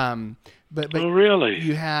 But Oh, really?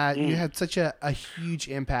 you had such a huge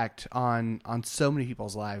impact on so many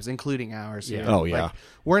people's lives, including ours. Yeah. Oh, yeah. Like,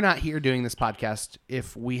 we're not here doing this podcast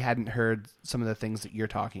if we hadn't heard some of the things that you're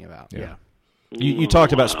talking about. Yeah. You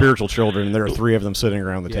talked about spiritual children, and there are 3 of them sitting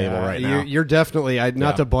around the table right now. You're definitely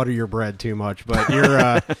not to butter your bread too much, but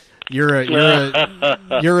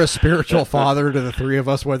you're a spiritual father to the 3 of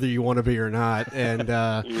us, whether you want to be or not. And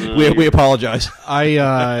We apologize. I'm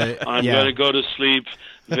going to go to sleep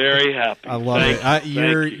very happy. I love Thank it. you.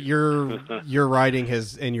 Your writing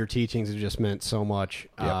and your teachings have just meant so much.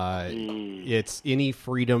 It's any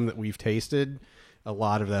freedom that we've tasted. A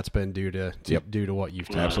lot of that's been due to what you've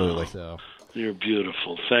taught. Absolutely. So. You're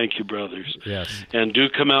beautiful. Thank you, brothers. Yes. And do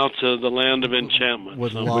come out to the land of enchantment.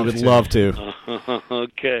 Would We love would to. love to.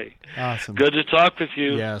 Okay. Awesome. Good to talk with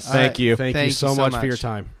you. Yes. Thank you. Thank you Thank so you so much for much. your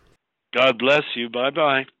time. God bless you.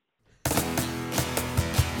 Bye-bye.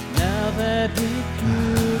 Now that we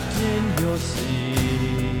proved in your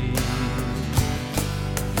seat,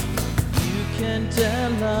 you can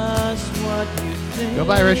tell us what you think. Go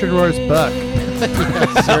buy Richard Rohr's book.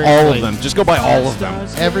 All of them. Just go buy all of them.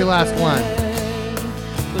 Every last one.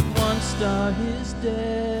 But one star is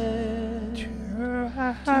dead to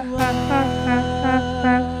us.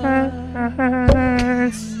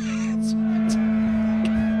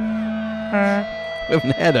 We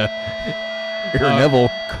haven't had a Neville.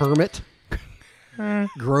 Kermit,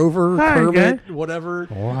 Grover, Kermit, whatever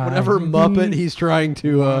Muppet he's trying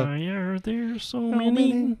to. Why are there so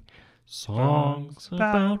many songs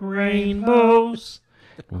about rainbows?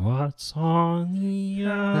 What's on the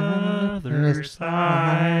other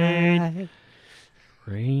side?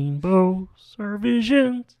 Rainbows are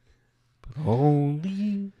visions, but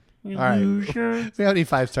only right. illusions. We don't need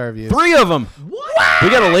 5-star reviews. 3 of them. We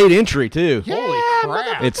got a late entry too. Holy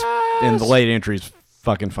crap! It's and the late entry is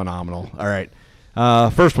fucking phenomenal. All right.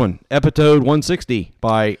 First one, episode 160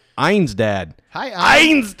 by Einsdad. Hi,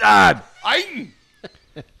 Einsdad.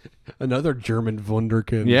 Another German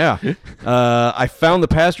wunderkind. Yeah. I found the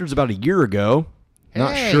Bastards about a year ago.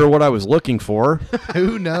 Not Hey. sure what I was looking for.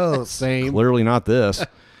 Who knows? Same. Clearly not this.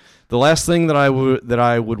 The last thing that I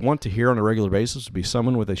would want to hear on a regular basis would be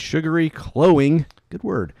someone with a sugary, glowing, good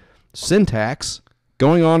word, syntax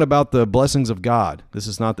going on about the blessings of God. This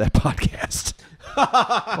is not that podcast.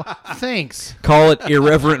 Thanks. Call it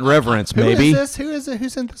irreverent reverence, maybe. Who is this? Who is it? Who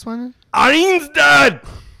sent this one? Einsdad.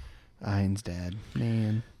 Einsdad.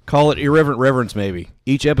 Man. Call it irreverent reverence, maybe.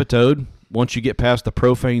 Each episode, once you get past the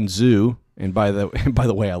profane zoo, and by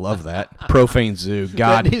the way, I love that profane zoo.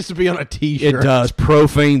 God, That needs to be on a T-shirt. it does.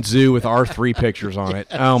 Profane zoo with our 3 pictures on it.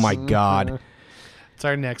 Oh my God, It's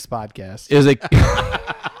our next podcast. is a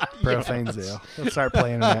Profane Zoo. Let's start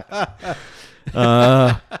playing that.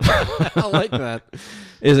 I like that.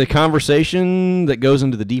 is a conversation that goes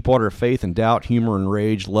into the deep water of faith and doubt, humor and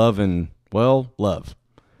rage, love and love.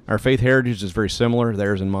 All Our faith heritage is very similar,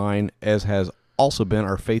 theirs and mine, as has also been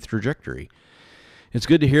our faith trajectory. It's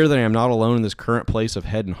good to hear that I am not alone in this current place of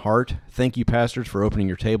head and heart. Thank you, pastors, for opening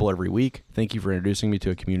your table every week. Thank you for introducing me to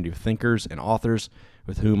a community of thinkers and authors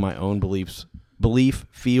with whom my own belief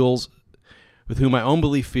feels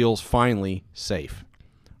finally safe.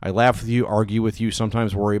 I laugh with you, argue with you,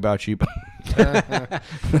 sometimes worry about you. I'm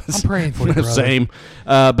praying for you, brother. Same.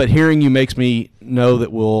 But hearing you makes me know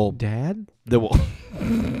that we'll... Dad? That we'll...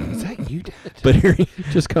 Is that you, Dad? But hearing...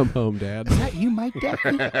 Just come home, Dad. Is that you, Mike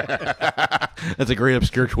Daddy? That's a great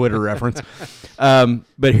obscure Twitter reference.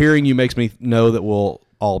 But hearing you makes me know that we'll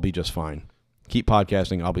all be just fine. Keep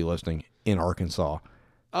podcasting. I'll be listening in Arkansas.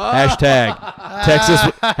 Hashtag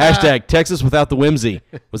Texas without the whimsy.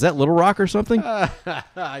 Was that Little Rock or something?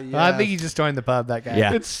 I think he just joined the pub, that guy.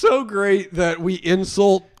 Yeah. It's so great that we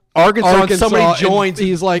insult Arkansas and somebody and joins.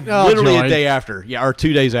 He's like, oh, literally join. a day after. Yeah, or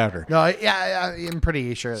 2 days after. No, yeah, I'm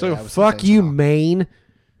pretty sure. So that was fuck you, Maine.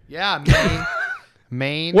 Yeah, Maine.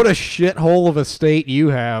 Maine. What a shithole of a state you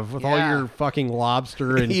have with all Yeah. your fucking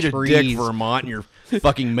lobster and Eat trees. a dick, Vermont, and your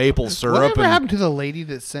fucking maple syrup. Whatever and happened to the lady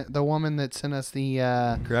that sent the woman that sent us the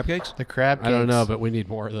crab cakes? the crab cakes? I don't know, but we need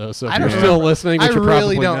more of those. So if I you're don't still remember- listening, which I you're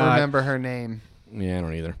really probably don't not, remember her name. Yeah, I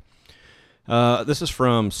don't either. This is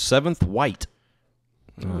from Seventh White.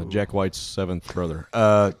 Jack White's seventh brother.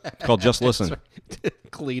 Called Just Listen.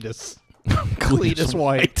 Cletus. Cletus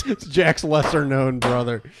White. It's Jack's lesser known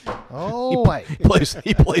brother. Oh, White. He plays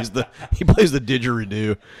the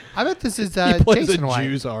didgeridoo I bet this is He plays Jason a White.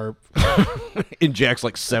 Jews harp. in Jack's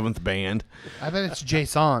like seventh band. I bet it's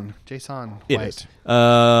Jason. Jason It White.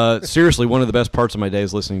 is. Seriously, one of the best parts of my day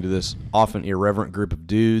is listening to this often irreverent group of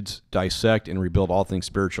dudes dissect and rebuild all things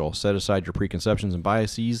spiritual. Set aside your preconceptions and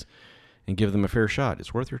biases and give them a fair shot.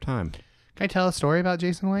 It's worth your time. Can I tell a story about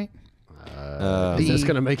Jason White? Is this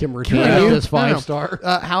going to make him Can return you? this No, no. 5-star?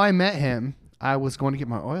 How I met him, I was going to get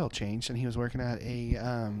my oil changed, and he was working at a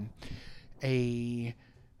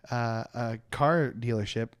car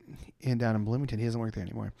dealership down in Bloomington. He doesn't work there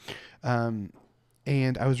anymore. And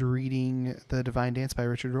I was reading The Divine Dance by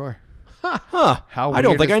Richard Rohr. Huh. How I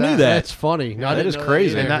don't weird think is I knew that. That's funny. Yeah, that is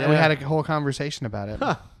crazy. And Yeah. we had a whole conversation about it.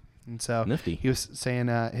 And so Nifty. he was saying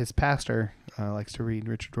his pastor likes to read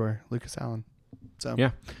Richard Rohr, Lucas Allen. So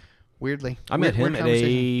Yeah. weirdly, I met weird him at conversation.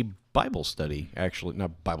 a Bible study, actually.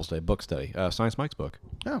 Not Bible study, book study. Science Mike's book.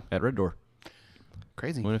 Oh. At Red Door.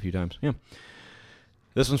 Crazy. Went a few times. Yeah.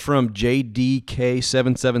 This one's from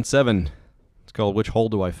JDK777. It's called Which Hole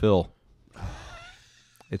Do I Fill?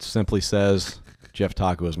 It simply says, Jeff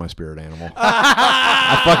Taco is my spirit animal.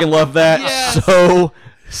 I fucking love that so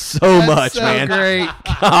much, so man. great.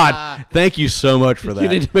 God, thank you so much for that. You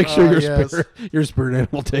need to make sure yes. your spirit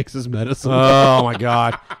animal takes his medicine. Oh my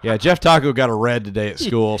God! Yeah, Jeff Taco got a red today at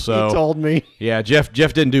school. So He told me. yeah, Jeff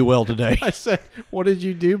didn't do well today. I said, "What did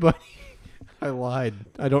you do, buddy?" I lied.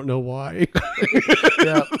 I don't know why.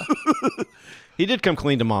 Yeah. He did come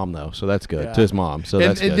clean to mom though, so that's good. Yeah. To his mom, so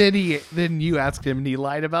that's And good. then you asked him, and he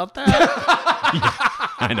lied about that.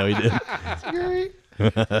 I know he did. Great. He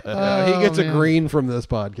gets a man. green from this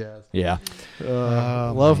podcast. Yeah.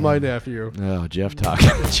 Love my nephew. Oh, Jeff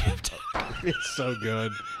Taco. Jeff Taco. It's so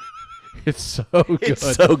good. It's so good.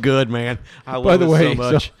 It's so good, man. I love By the it way,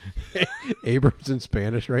 so much. Abram's in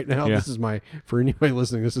Spanish right now. Yeah. This is for anybody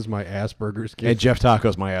listening, this is my Asperger's kid. And Jeff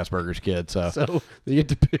Taco's my Asperger's kid, so. So they get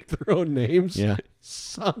to pick their own names. Yeah.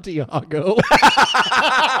 Santiago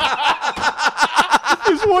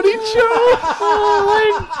is what he chose.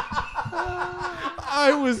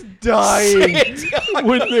 I was dying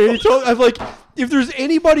when they told. I'm like, if there's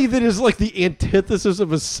anybody that is like the antithesis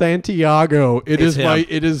of a Santiago, It's is him.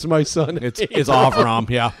 my son. It's Avram,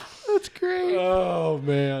 yeah. That's great. Oh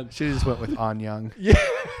man. She just went with On Young.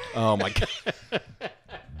 Oh my God.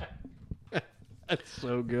 That's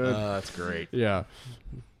so good. That's great. Yeah.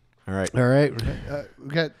 All right. All right.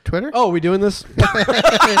 We got Twitter. Oh, we doing this?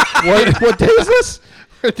 what day is this?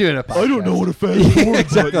 We're doing a podcast. I don't know what a fast forward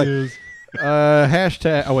exactly. is.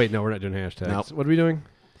 Hashtag. Oh wait, no, we're not doing hashtags. No. What are we doing?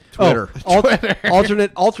 Twitter. Oh,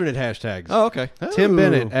 alternate hashtags. Oh, okay. Tim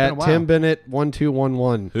Bennett been a at while. Tim Bennett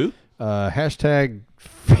 1211. Who? Hashtag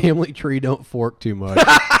family tree don't fork too much.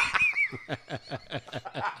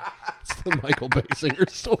 It's the Michael Basinger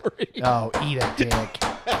story. Oh, eat a dick.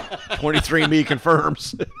 23andMe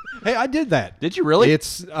confirms. Hey, I did that. Did you really?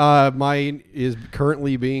 It's mine is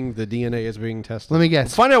currently being the DNA is being tested. Let me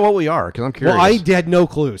guess. Find out what we are, because I'm curious. Well, I had no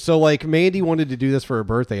clue. So like Mandy wanted to do this for her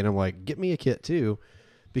birthday, and I'm like, get me a kit too,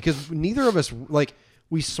 because neither of us like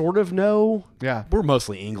we sort of know. Yeah. We're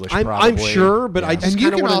mostly English, I'm probably. sure, but I just And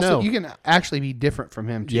you kind of can want to also know. you can actually be different from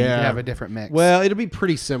him too. You Yeah. can have a different mix. Well, it'll be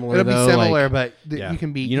pretty similar. it'll though, be similar, like- but yeah. you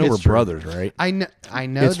can be. You know, we're it's true. brothers, right? I know.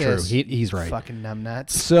 It's true. this. He's right. Fucking numbnuts.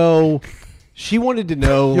 So she wanted to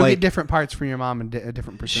know, You'll like, get different parts from your mom and a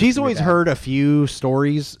different percent. she's from your always dad. heard a few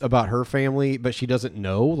stories about her family, but she doesn't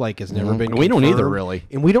know. Like, has never been. We don't either, confirmed. really.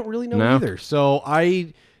 And we don't really know No. either. So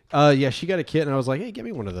she got a kit, and I was like, hey, get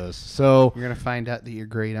me one of those. So You're gonna find out that your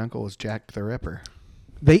great uncle was Jack the Ripper.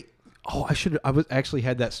 I was actually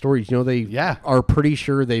had that story. You know, they Yeah. are pretty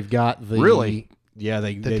sure they've got the Really? Yeah,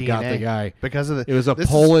 they've The got the DNA. guy Because of the. It was a this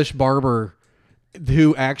is- Polish barber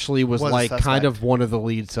who actually was Was a like kind suspect. of one of the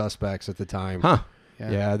lead suspects at the time. Huh.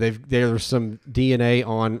 Yeah, there's some DNA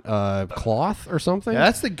on cloth or something. Yeah,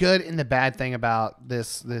 that's the good and the bad thing about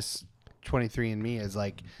this 23andMe is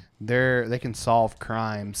like they can solve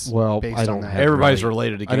crimes. Well, based I on don't that. have Everybody's really-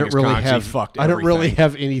 related to I don't Genghis really Khan, so he have fucked I don't really everything.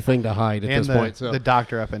 have anything to hide at and this the, point. So the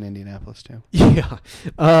doctor up in Indianapolis too. yeah.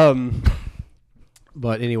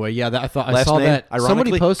 But anyway, yeah, I thought I Last saw name, that somebody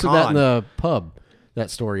ironically, posted that in Khan. the pub. That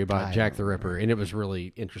story about I Jack don't the Ripper, and it was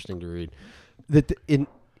really interesting to read. That in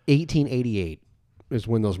 1888 is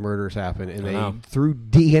when those murders happened, and they through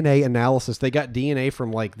DNA analysis, they got DNA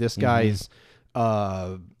from like this guy's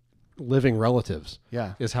living relatives.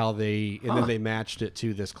 Yeah. is how they and then they matched it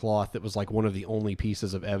to this cloth that was like one of the only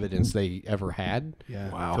pieces of evidence they ever had.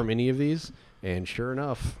 Yeah. from any of these, and sure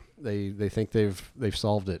enough, they think they've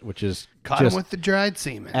solved it, which is Caught just him with the dried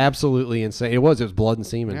semen. absolutely insane. It was blood and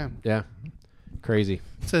semen. Yeah, crazy.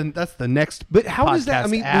 So that's the next. But how does that? I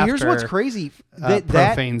podcast mean, here's what's after, crazy. That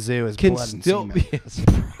Profane Zoo is can blood and still. semen. Yes,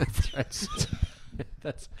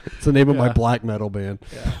 that's the name of my black metal band.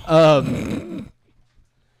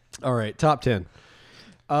 All right, top 10.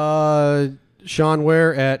 Sean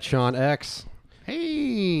Ware at Sean X.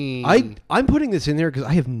 Hey, I'm putting this in there because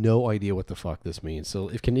I have no idea what the fuck this means. So,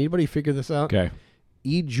 can anybody figure this out? Okay.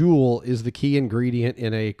 E-Jewel is the key ingredient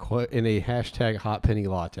in a hashtag hot penny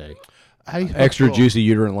latte. Extra juicy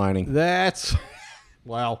uterine lining. That's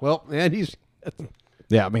wow. Well, and he's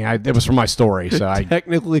Yeah, I mean, it was from my story, so I.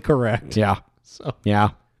 technically correct. Yeah. So Yeah.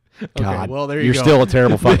 God. well, there you You're go. still a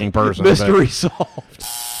terrible fucking person. mystery solved.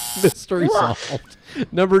 Mystery solved.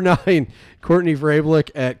 Number 9, Courtney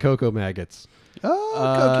Vrablik at Cocoa Maggots.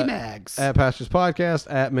 Cookie Mags. At Pastors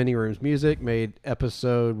Podcast, at Many Rooms Music, made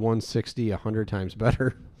episode 160 100 times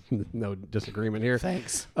better. No disagreement here.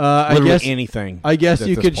 Thanks. I Literally guess anything. I guess at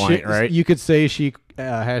you this could point, right? you could say she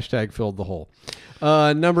hashtag filled the hole.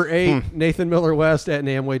 Number 8, Nathan Miller West at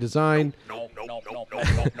Namway Design.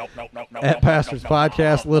 At Pastors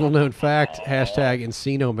Podcast, little known fact, hashtag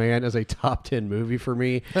Encino Man is a top 10 movie for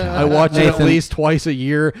me. I watch it at Nathan. least twice a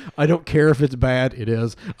year. I don't care if it's bad. It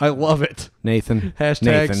is. I love it. Nathan. Hashtag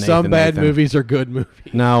Nathan, some Nathan, bad Nathan. movies are good movies.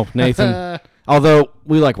 No, Nathan. Although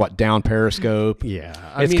we like what Down Periscope. Yeah,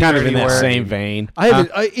 It's kind of in that same vein. I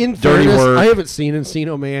haven't. In Dirty fairness, Work. I haven't seen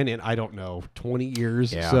Encino Man in I don't know 20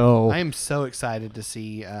 years. Yeah. So I am so excited to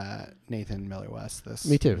see Nathan Miller West. This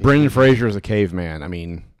me too. Brendan Fraser is a caveman. I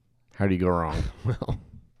mean, how do you go wrong? Well,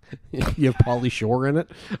 you have Pauly Shore in it.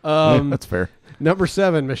 That's fair. Number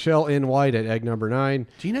 7, Michelle N. White at egg number 9.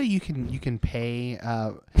 Do you know you can pay?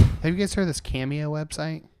 Have you guys heard of this Cameo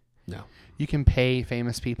website? No. You can pay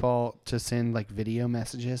famous people to send like video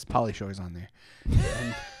messages. Pauly Shore's on there.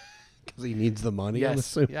 Because he needs the money. I'm Yes.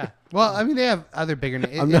 assuming. Yeah. Well, I mean, they have other bigger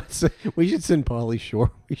names. I'm not saying we should send Pauly Shore.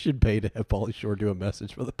 We should pay to have Pauly Shore do a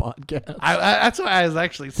message for the podcast. That's what I was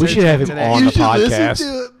actually. We should have him searching today. on You the should listen podcast.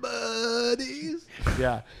 to it, buddies.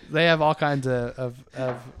 Yeah, they have all kinds of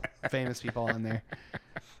famous people on there.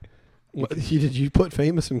 Did you put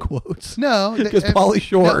famous in quotes? No, Because Pauly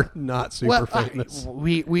Shore, not super well, famous.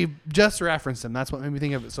 we just referenced him. That's what made me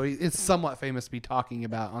think of it. So it's somewhat famous to be talking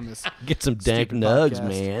about on this. Get some dank Stupid nugs, podcast.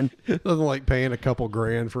 man. Doesn't like paying a couple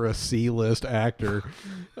grand for a C-list actor.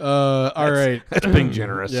 All right. That's being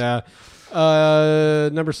generous. Yeah.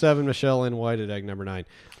 Number 7, Michelle N. White at egg number 9.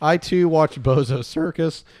 I too watched Bozo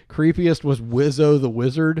Circus. Creepiest was Wizzo the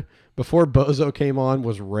Wizard. Before Bozo came on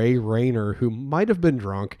was Ray Rayner, who might have been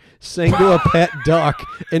drunk, sang to a pet duck,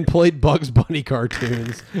 and played Bugs Bunny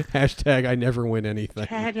cartoons. Hashtag I never win anything. You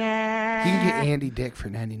can get Andy Dick for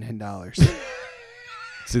 $99.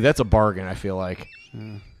 See, that's a bargain, I feel like.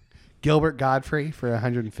 Gilbert Godfrey for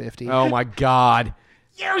 $150. Oh, my God.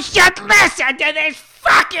 You should listen to this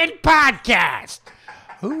fucking podcast.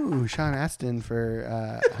 Ooh, Sean Astin for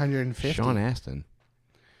 $150. Sean Astin.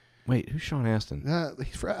 Wait, who's Sean Astin?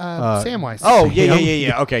 He's for Samwise. Oh,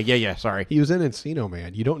 yeah. Okay, yeah. Sorry. He was in Encino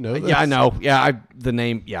Man. You don't know this? Yeah, I know. Yeah, the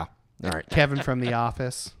name. Yeah. All right. Kevin from The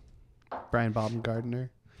Office. Brian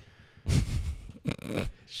Baumgartner.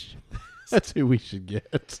 That's who we should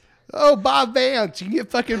get. Oh, Bob Vance. You can get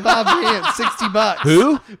fucking Bob Vance. $60.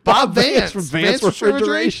 Who? Bob Vance from Vance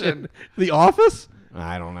Refrigeration. The Office?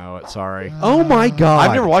 I don't know it. Sorry. Oh my God.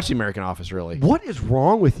 I've never watched The American Office, really. What is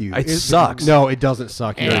wrong with you? It sucks. No, it doesn't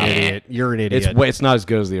suck. You're an idiot. You're an idiot. It's not as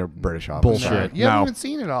good as the British Office. Bullshit. You haven't No, even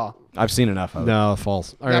seen it all. I've seen enough of it. No,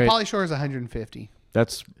 false. All Yeah, right. Pauly Shore is 150.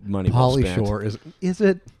 That's money well Polly spent. Shore is it? You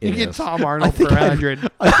It get is. Tom Arnold think for I'd- 100.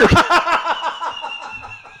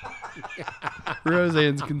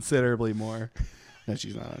 Roseanne's considerably more. No,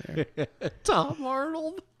 she's not on here. Tom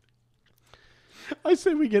Arnold. I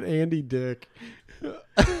say we get Andy Dick.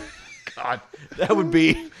 God, that would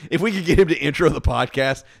be if we could get him to intro the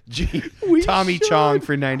podcast. Gee, Tommy Chong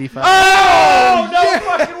for 95. oh no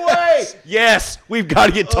fucking way! Yes, we've got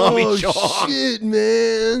to get Tommy Chong Shit,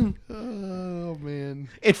 man. Oh, man.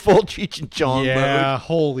 in full Cheech and Chong Yeah,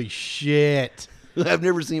 holy shit. mode. I've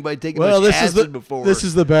never seen anybody taking Well, much this is acid the before. this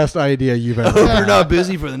is the best idea you've ever Hope had. you're not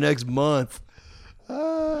busy for the next month.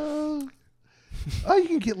 Oh, you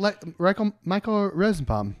can get Michael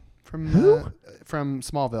Rosenbaum from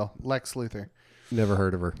Smallville. Lex Luthor. Never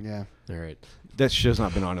heard of her. Yeah. All right. That show's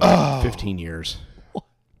not been on in like 15 years.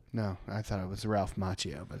 No, I thought it was Ralph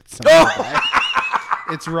Macchio, but it's some other guy.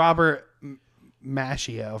 It's Robert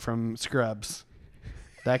Macchio from Scrubs.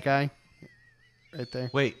 That guy, right there.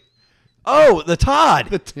 Wait. Oh, the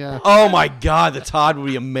Todd. Yeah. Oh my God, the Todd would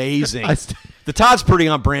be amazing. The Todd's pretty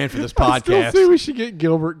on brand for this I still podcast. think we should get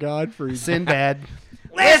Gilbert Godfrey. Sinbad.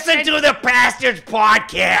 Listen to the Bastards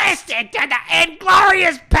Podcast. Listen to the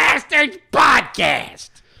Inglorious Bastards Podcast.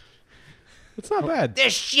 It's not bad.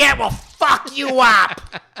 This shit will fuck you up.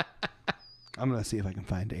 I'm gonna see if I can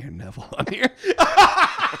find Aaron Neville on here.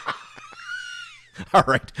 All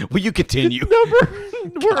right. Will you continue?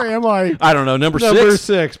 Where am I? I don't know. Number Number 6.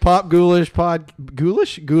 6, Pop Goulash Goulash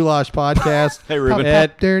podcast. Hey, Ruben.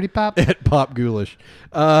 Pop, dirty pop. At Pop Goulash.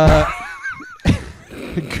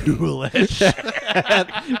 Ghoulish.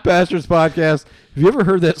 Bastards Podcast. Have you ever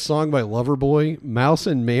heard that song by Loverboy? Mouse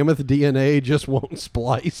and mammoth DNA just won't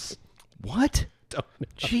splice. What?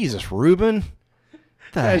 Jesus, Ruben.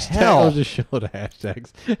 The I'll hell? just show the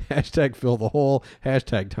hashtags. Hashtag fill the hole.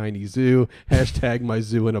 Hashtag tiny zoo. Hashtag my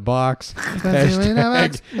zoo in a box.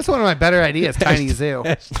 Hashtag, That's one of my better ideas. Tiny Zoo.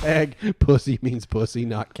 hashtag pussy means pussy,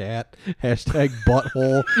 not cat. Hashtag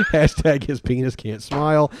butthole. Hashtag his penis can't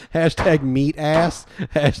smile. Hashtag meat ass.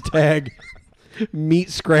 Hashtag meat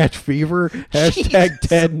scratch fever. Hashtag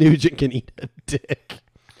Ted Nugent can eat a dick.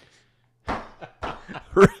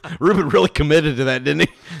 Ruben really committed to that, didn't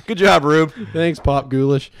he? Good job, Rube. Thanks, Pop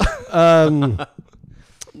Goulash.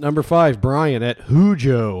 Number 5, Brian at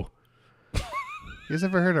Hujo. You guys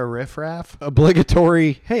ever heard of Riff Raff?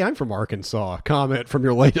 Obligatory, hey, I'm from Arkansas. Comment from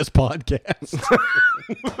your latest podcast.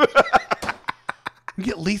 You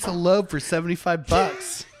get Lisa Loeb for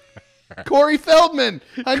 $75. Corey Feldman,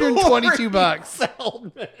 $122.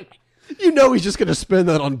 Feldman. You know he's just going to spend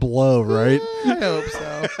that on blow, right? I hope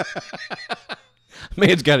so.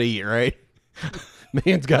 Man's got to eat, right?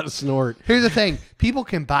 Man's got to snort. Here's the thing: people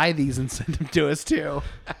can buy these and send them to us too.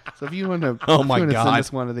 So if you want to, Oh my send God.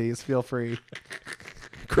 us one of these, feel free.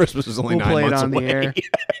 Christmas is only We'll 9 play it months on away. the air.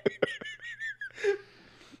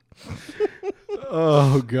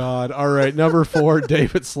 Oh, God. All right. Number 4,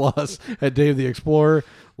 David Sloss at Dave the Explorer.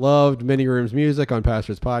 Loved Mini Rooms music on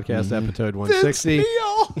Pastor's Podcast, episode 160.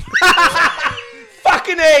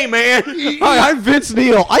 Fucking A, man. Hi, I'm Vince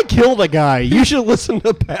Neil. I killed a guy. You should listen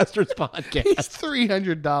to Pastor's Podcast. It's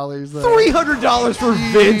 $300. Though. $300 for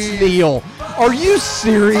Vince Neil. Are you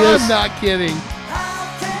serious? I'm not kidding.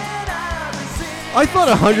 I thought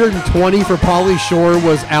 120 for Pauly Shore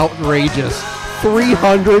was outrageous.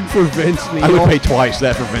 300 for Vince Neil. I would pay twice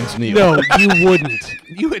that for Vince Neil. No, you wouldn't.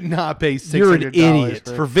 You would not pay $600 You're an idiot.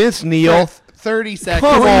 For Vince Neil. 30 seconds.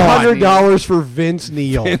 Come on, $300 for Vince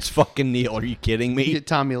Neil. Vince fucking Neil. Are you kidding You me? get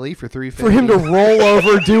Tommy Lee for $350. For him to roll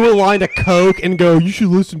over, do a line of coke, and go, you should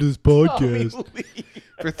listen to this podcast.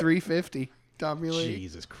 for $350. Tommy Lee.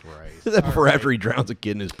 Jesus Christ. Is that before after he drowns a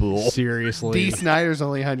kid in his pool? Seriously. D. Snyder's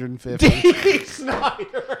only $150. D.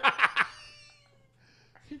 Snyder.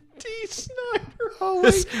 D. Snyder. Oh,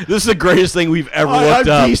 This is the greatest thing we've ever I'm looked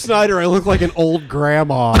up. D. Snyder. I look like an old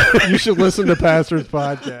grandma. You should listen to Pastor's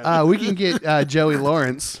Podcast. We can get Joey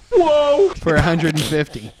Lawrence. Whoa! For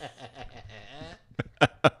 $150.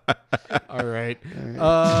 All right.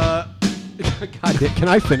 God, can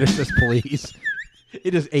I finish this, please?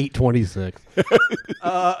 It is 8:26.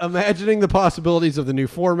 Imagining the possibilities of the new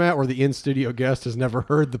format where the in-studio guest has never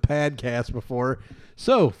heard the podcast before.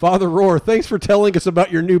 So, Father Roar, thanks for telling us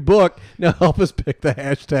about your new book. Now help us pick the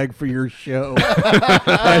hashtag for your show.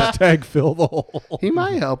 Hashtag fill the hole. He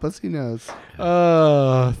might help us. Who knows? 3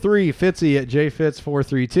 Fitzy at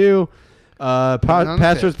jfitz432.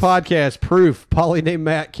 Pastor's Fitz. Podcast proof. Polly named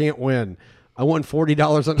Matt can't win. I won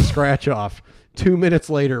 $40 on a scratch off. 2 minutes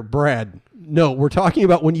later, Brad. No, we're talking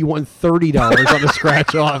about when you won $30 on a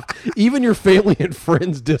scratch off. Even your family and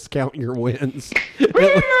friends discount your wins.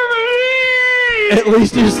 At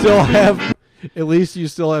least you still have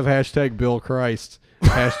hashtag Bill Christ.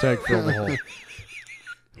 Hashtag fill the hole.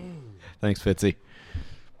 Thanks, Fitzy.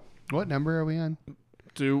 What number are we on?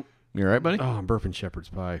 2. You all right, buddy? Oh, I'm burping shepherd's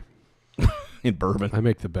pie. In bourbon. I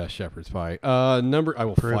make the best shepherd's pie. I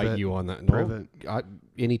will Prove fight it. you on that. Prove No,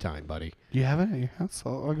 anytime, buddy. You have it at your house?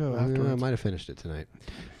 I'll go I afterwards. might have finished it tonight.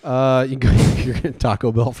 You go. You're getting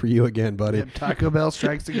Taco Bell for you again, buddy. Yep, Taco Bell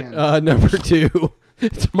strikes again. Number 2.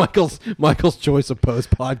 It's Michael's choice of post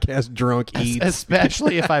podcast drunk eats.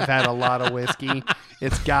 Especially if I've had a lot of whiskey.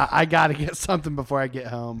 I got to get something before I get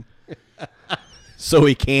home. So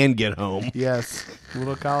he can get home. Yes.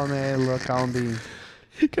 Little column A, little column B.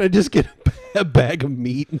 Can I just get a bag of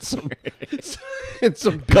meat and some and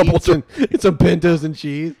some beets and some pintos and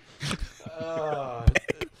cheese?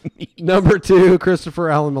 Number 2, Christopher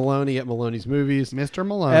Allen Maloney at Maloney's Movies. Mr.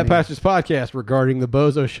 Maloney. At Pastor's Podcast regarding the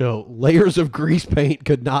Bozo Show, layers of grease paint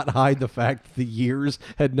could not hide the fact that the years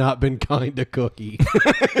had not been kind to Cookie.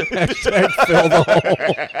 Hashtag fill the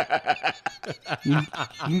hole. You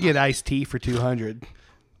can get iced tea for $200.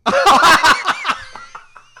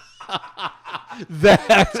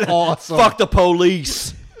 That's awesome. Fuck the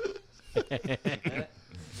police.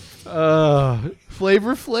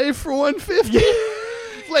 Flavor Flav for $150.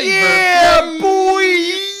 Flavor. Yeah, boy.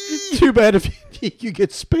 Too bad if you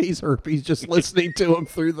get space herpes just listening to him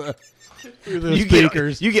through the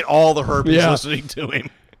speakers. You get all the herpes Yeah. listening to him.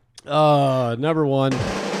 Number 1.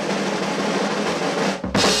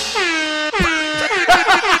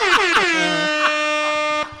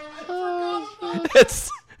 That's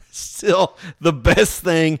still the best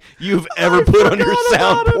thing you've ever put on your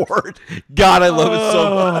soundboard. God, I love it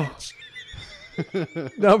so much.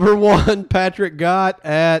 Number 1, Patrick Gott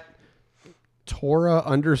at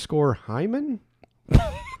Tora_Hyman.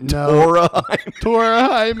 No. Tora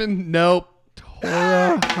Hyman. Nope.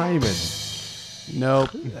 Tora Hyman. Nope.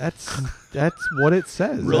 That's what it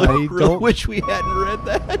says. Really, I really wish we hadn't read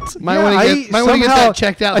that. Might want to get that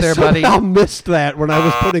checked out there, buddy. I missed that when I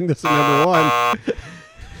was putting this in number 1.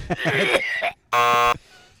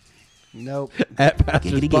 Nope. At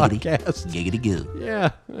Pastor's Podcast. Giggity goo. Yeah.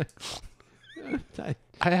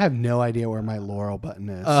 I have no idea where my Laurel button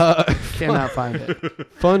is. Cannot find it.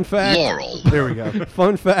 Fun fact. Laurel. There we go.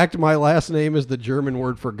 Fun fact, my last name is the German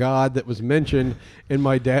word for God that was mentioned, and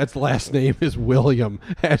my dad's last name is William.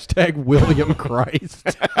 Hashtag William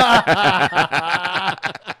Christ.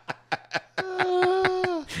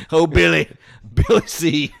 Oh, Billy. Billy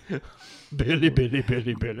C. Billy.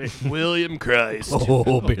 William Christ.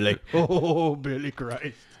 Oh, Billy. Oh, Billy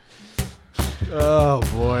Christ. Oh,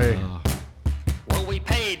 boy. Well, we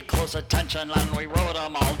paid close attention and we wrote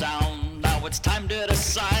them all down. Now it's time to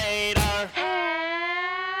decide our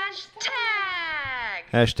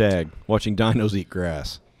Hashtag watching dinos eat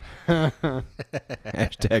grass.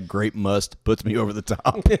 Hashtag grape must puts me over the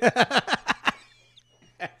top.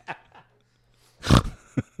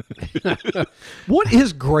 What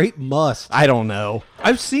is grape must? I don't know.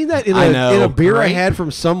 I've seen that in I know. a beer I Grape? had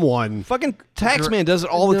from someone. Fucking Taxman does it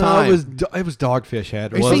all the No, time. It was Dogfish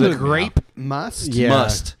had. Are you Was saying it? grape must? Yeah.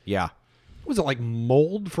 Must. Yeah. Was it like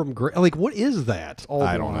mold from grape? Like, what is that?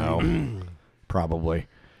 I don't know. Probably.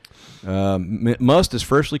 Must is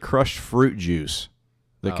freshly crushed fruit juice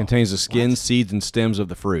that contains the skin, seeds, and stems of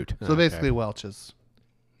the fruit. So basically Welch's.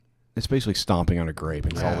 It's basically stomping on a grape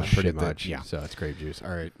and calling it pretty shit that- much. Yeah. So it's grape juice. All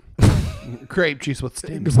right. Grape juice with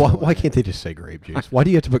stems. Why can't they just say grape juice? Why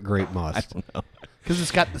do you have to put grape must? Because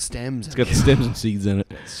it's got the stems. It's got the stems and seeds in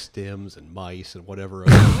it. Stems and mice and whatever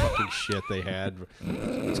other fucking shit they had.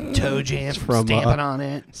 toe jam from, stamping on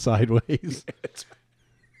it. Sideways.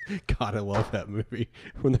 God, I love that movie.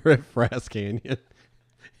 When they're at Frass Canyon,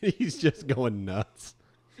 he's just going nuts.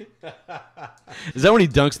 Is that when he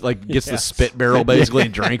dunks, like, gets the spit barrel basically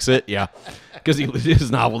and drinks it? Yeah. Because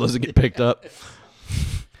his novel doesn't get picked up.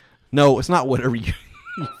 No, it's not whatever you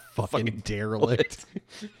Fucking derelict.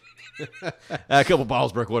 A couple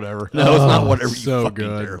bottles broke, whatever. No, it's not whatever you So fucking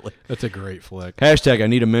good. derelict. That's a great flick. Hashtag I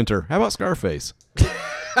need a mentor. How about Scarface?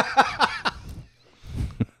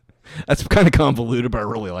 That's kind of convoluted, but I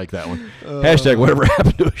really like that one. Hashtag whatever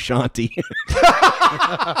happened to Ashanti.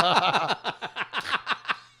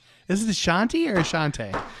 Is it Ashanti or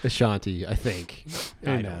Ashante? Ashanti, I think. I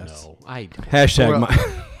don't knows? know. I don't. Hashtag my...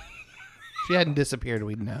 If she hadn't disappeared,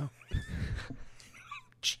 we'd know.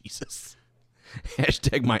 Jesus.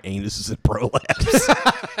 Hashtag my anus is in prolapse.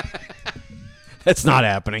 That's not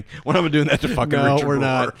happening. When am I doing that to fucking No, Richard we're Rohr?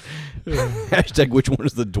 not. Hashtag which one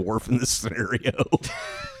is the dwarf in this scenario?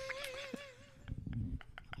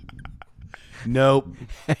 Nope.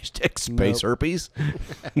 Hashtag space herpes.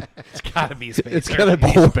 It's gotta be space. It's gonna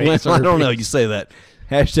be Oh, space. I don't know. herpes. You say that.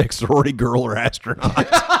 Hashtag sorority girl or astronaut.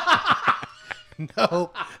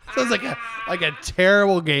 No. Sounds like a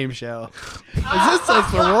terrible game show. Is this a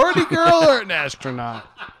sorority girl or an astronaut?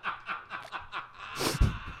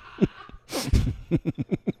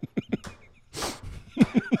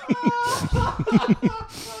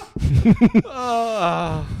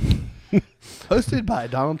 Hosted by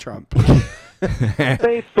Donald Trump.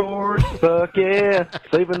 Space Force, fuck yeah.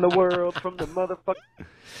 Saving the world from the motherfucker.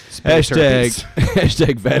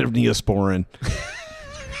 Hashtag vat of Neosporin.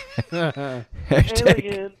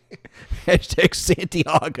 Alien. Hashtag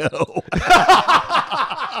Santiago.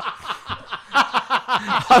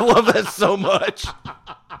 I love that so much.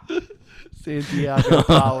 Santiago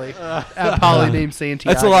Polly. At Polly named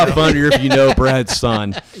Santiago. That's a lot funnier if you know Brad's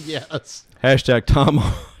son. Yes. Hashtag Tom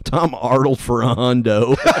Arnold for a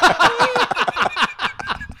hundo.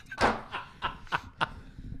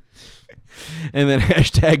 And then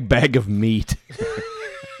hashtag bag of meat.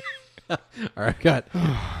 All right, got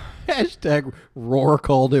hashtag Roar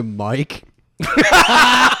called him Mike.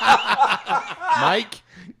 Mike?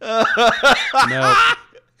 No.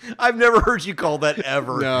 I've never heard you call that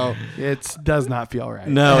ever. No. It does not feel right.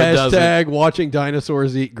 No, it doesn't. Hashtag watching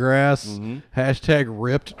dinosaurs eat grass. Hashtag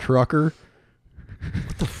ripped trucker.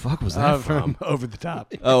 What the fuck was that from? Over the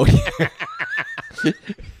Top. Oh, yeah.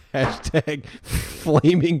 Hashtag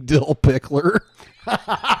flaming dill pickler.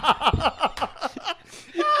 I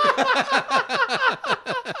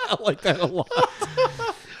like that a lot.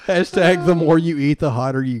 Hashtag the more you eat, the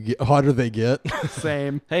hotter they get.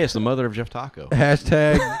 Same. Hey, it's the mother of Jeff Taco.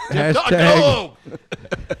 Hashtag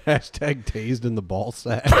tased in the ball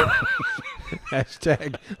sack.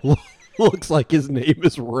 Hashtag looks like his name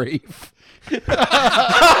is Rafe.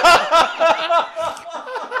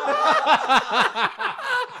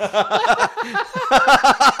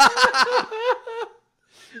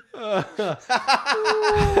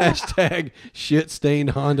 Hashtag shit stained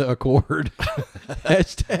Honda Accord.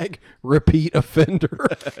 Hashtag repeat offender.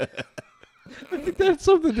 I think that had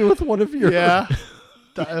something to do with one of your. Yeah.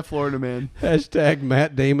 Florida man. Hashtag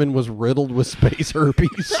Matt Damon was riddled with space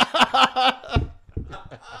herpes.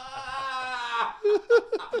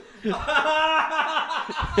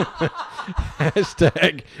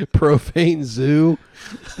 Hashtag profane zoo.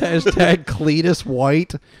 Hashtag Cletus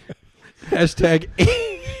White. Hashtag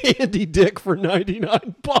Andy Dick for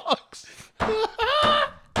 $99.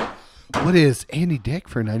 What is Andy Dick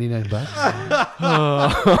for $99?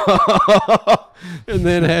 And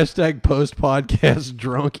then hashtag post podcast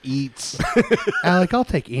drunk eats. Alec, I'll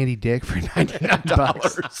take Andy Dick for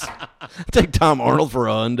 $99. Take Tom Arnold for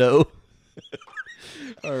a hundo.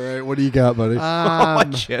 All right, what do you got, buddy? My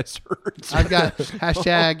chest hurts. I've got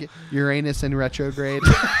hashtag Uranus in retrograde.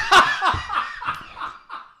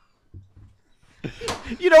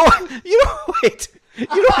 Wait. You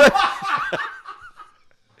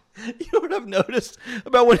know what I've noticed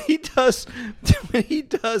about when he does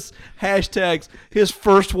hashtags, his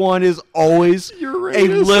first one is always a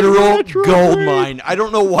Uranus literal retrograde. gold mine. I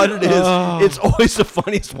don't know what it is. It's always the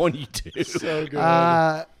funniest one you do. So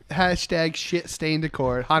good. Hashtag shit stained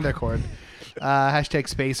Accord. Honda Accord. Hashtag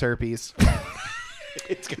space herpes.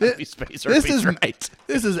 It's gonna be space herpes, right?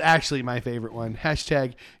 This is actually my favorite one.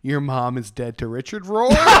 Hashtag your mom is dead to Richard Rohr.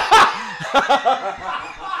 The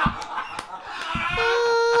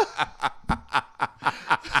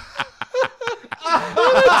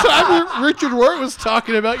time Richard Rohr was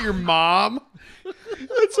talking about your mom.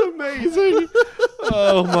 That's amazing.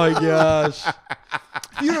 Oh my gosh.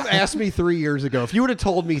 If you'd have asked me 3 years ago, if you would have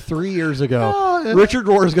told me 3 years ago, Richard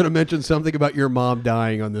Rohr is going to mention something about your mom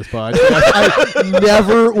dying on this podcast, I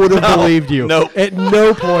never would have believed you. Nope. At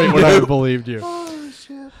no point would I have believed you. Oh,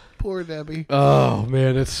 shit. Poor Debbie. Oh,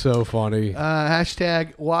 man, it's so funny.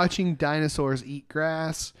 Hashtag watching dinosaurs eat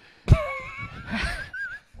grass.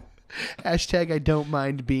 Hashtag I don't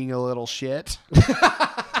mind being a little shit.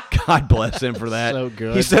 God bless him for that. So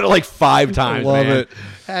good. He said it like 5 times. Love man. it.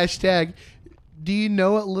 Hashtag do you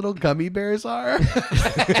know what little gummy bears are?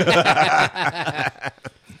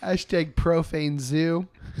 Hashtag profane zoo.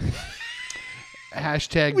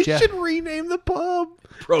 Hashtag We Jeff. should rename the pub.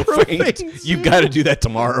 Profanes. You got to do that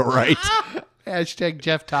tomorrow, right? Hashtag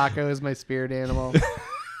Jeff Taco is my spirit animal.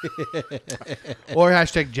 Or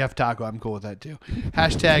hashtag Jeff Taco. I'm cool with that too.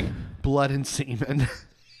 Hashtag blood and semen.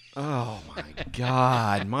 Oh my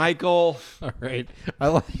God, Michael. All right. I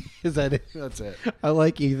like. Is that it? That's it. I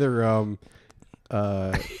like either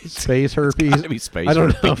space herpes. gotta be space I don't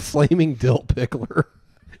know. herpes. Flaming dill pickler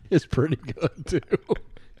is pretty good too.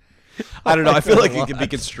 I don't know. I feel like it lot. could be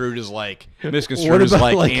construed as like misconstrued as about,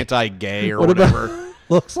 like, like- anti-gay or What whatever. about?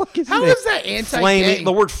 Looks like his How name. is that anti-gay? Flaming.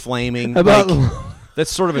 The word flaming. About- like,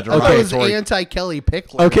 that's sort of a I thought it was derogatory. anti-Kelly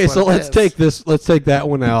Pickler. Okay, is so what it let's is. take this. Let's take that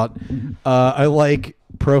one out. I like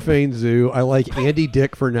Profane Zoo. I like Andy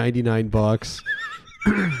Dick for $99.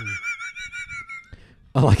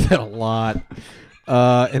 I like that a lot.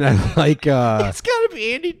 And I like. It's got to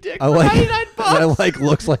be Andy Dick. I like. I like.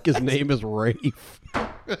 Looks like his name is Rafe.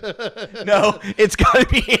 No, it's got to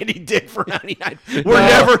be Andy Dick for 99.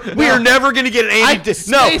 We are never going to get an Andy Dick.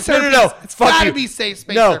 No. Space herpes. It's Fuck gotta you. be space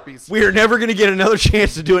No, herpes. we are never going to get another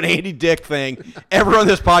chance to do an Andy Dick thing ever on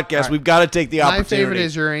this podcast. We've got to take the My opportunity. favorite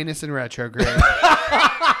is Uranus in retrograde.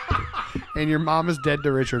 And your mom is dead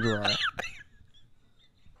to Richard Roy.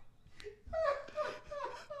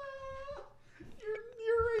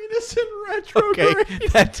 Uranus in retrograde. okay.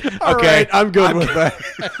 That's All okay. right, I'm good with that.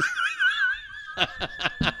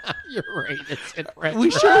 Uranus in retrograde.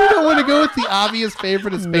 We sure we don't want to go with the obvious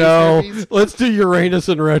favorite of space No, herpes? let's do Uranus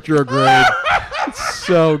in retrograde.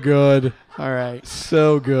 So good. All right.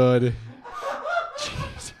 So good.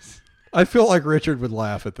 Jesus. I feel like Richard would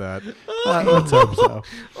laugh at that. Let's hope so.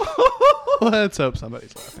 Let's hope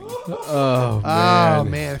somebody's laughing. Oh, man. Oh,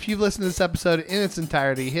 man. If you've listened to this episode in its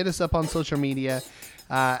entirety, hit us up on social media.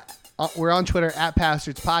 We're on Twitter at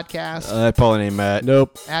Pastards Podcast. That probably ain't Matt.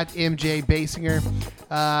 Nope. At MJ Basinger.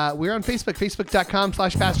 We're on Facebook,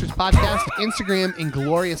 facebook.com/Pastards Podcast. Instagram,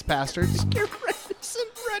 Inglorious Pastards.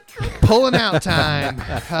 Pulling out time.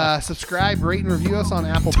 Subscribe, rate, and review us on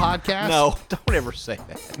Apple Podcasts. No, don't ever say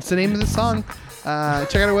that. It's the name of the song. Check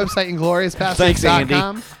out our website, ingloriouspastards.com. Thanks,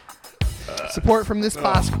 Andy. Support from this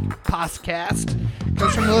podcast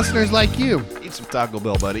comes from listeners like you. Eat some Taco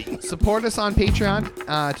Bell, buddy. Support us on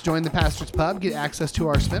Patreon to join the Pastor's Pub, get access to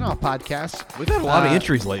our spinoff podcast. We've had a lot of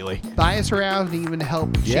entries lately. Buy us around and even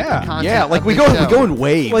help shape the Yeah, content. yeah. Like of we the go, show. we go in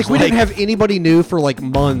waves. Like we didn't have anybody new for like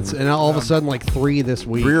months, and all of a sudden like 3 this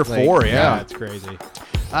week. 3 or Like, 4, yeah. it's crazy.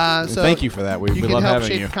 So thank you for that. We you can love help having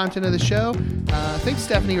shape you. the content of the show. Thanks,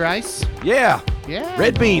 Stephanie Rice. Yeah. Yeah.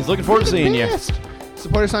 Red beans. Looking forward to You're the seeing you. best.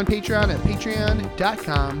 Support us on Patreon at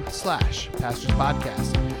patreon.com/Pastors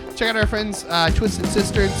Podcast. Check out our friends Twisted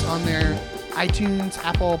Sisters on their iTunes,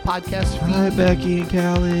 Apple Podcast feed. Hi, Becky and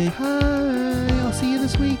Callie. Hi, I'll see you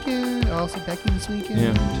this weekend. I'll see Becky this weekend.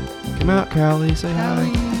 Yeah. Come out, Callie. Say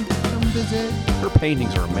Callie, hi. come visit. Her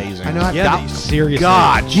paintings are amazing. I know I've Yeah, got seriously.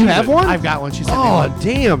 God, you have one? I've got one. She sent me Oh one.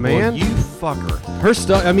 damn, man! Well, you fucker. Her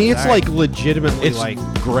stuff. I mean, it's All right. like legitimately It's like.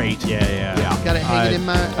 great. Yeah. Got it hanging in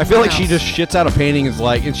my. I feel my like she house. just shits out a painting and is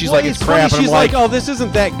like, and she's Well, like, it's funny, crap. And She's I'm like, oh, this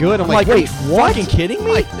isn't that good. I'm like, are wait, you what? fucking kidding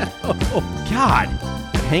me? God,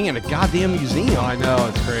 hang in a goddamn museum. I know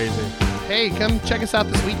it's crazy. Hey, come check us out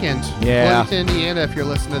this weekend. Yeah. Bloomington, Indiana. If you're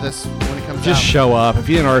listening to this when it comes Just out, show up. If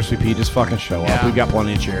you didn't RSVP, just fucking show up. Yeah. We've got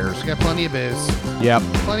plenty of chairs. we got plenty of booze, Yep.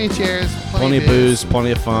 plenty of chairs, Plenty of booze,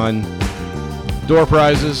 plenty of fun. Door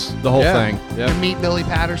prizes, the whole thing. You can meet Billy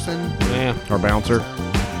Patterson. Yeah. Our bouncer.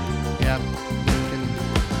 Yeah.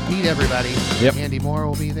 You can meet everybody. Yep. Andy Moore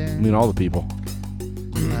will be there. I mean, all the people.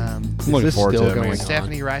 Um, I'm looking this forward still to it, going man. on?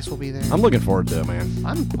 Stephanie Rice will be there. I'm looking forward to it, man.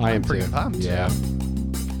 I am pretty too. pumped. Yeah.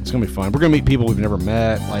 It's going to be fun. We're going to meet people we've never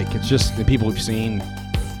met. Like, it's just the people we've seen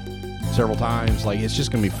several times. Like, it's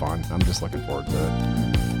just going to be fun. I'm just looking forward to it.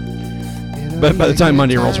 But by the time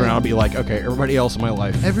Monday rolls around, I'll be like, okay, everybody else in my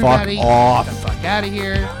life, Everybody, fuck off. Get the fuck out of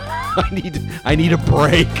here. I need a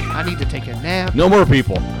break. I need to take a nap. No more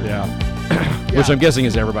people. Yeah. Which I'm guessing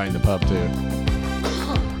is everybody in the pub, too. Yeah,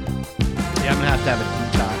 I'm gonna have to have a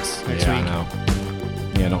detox next Yeah, week. I know.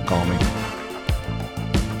 Yeah, don't call me.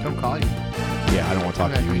 Don't call you. Yeah, I don't want to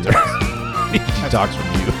talk to Okay. you either. Detox from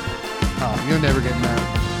you. Oh, you'll never get mad.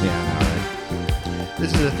 Yeah, I know, right?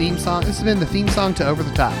 This is a theme song. This has been the theme song to Over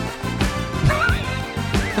the Top.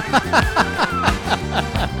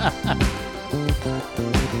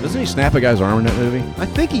 Doesn't he snap a guy's arm in that movie? I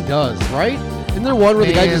think he does, right? Isn't there one where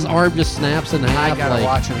the guy's Man. arm just snaps in half? I gotta like,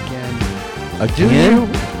 watch it again.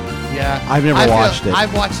 Again? Yeah, I've never watched it.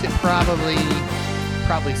 I've watched it probably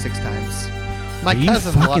 6 times. My Are you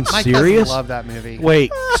cousin fucking my serious? cousin loved that movie.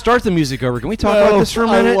 Wait, start the music over. Can we talk No, about this for a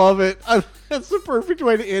minute? I love it. That's the perfect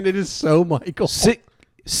way to end it. Is so Michael.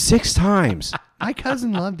 6 times. My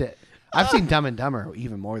cousin loved it. I've seen Dumb and Dumber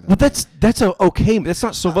even more than But that's okay. That's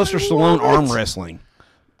not Sylvester Stallone arm wrestling.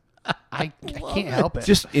 I can't help it.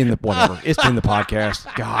 Just in the whatever. It's in the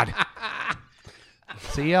podcast. God.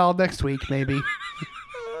 See y'all next week, maybe.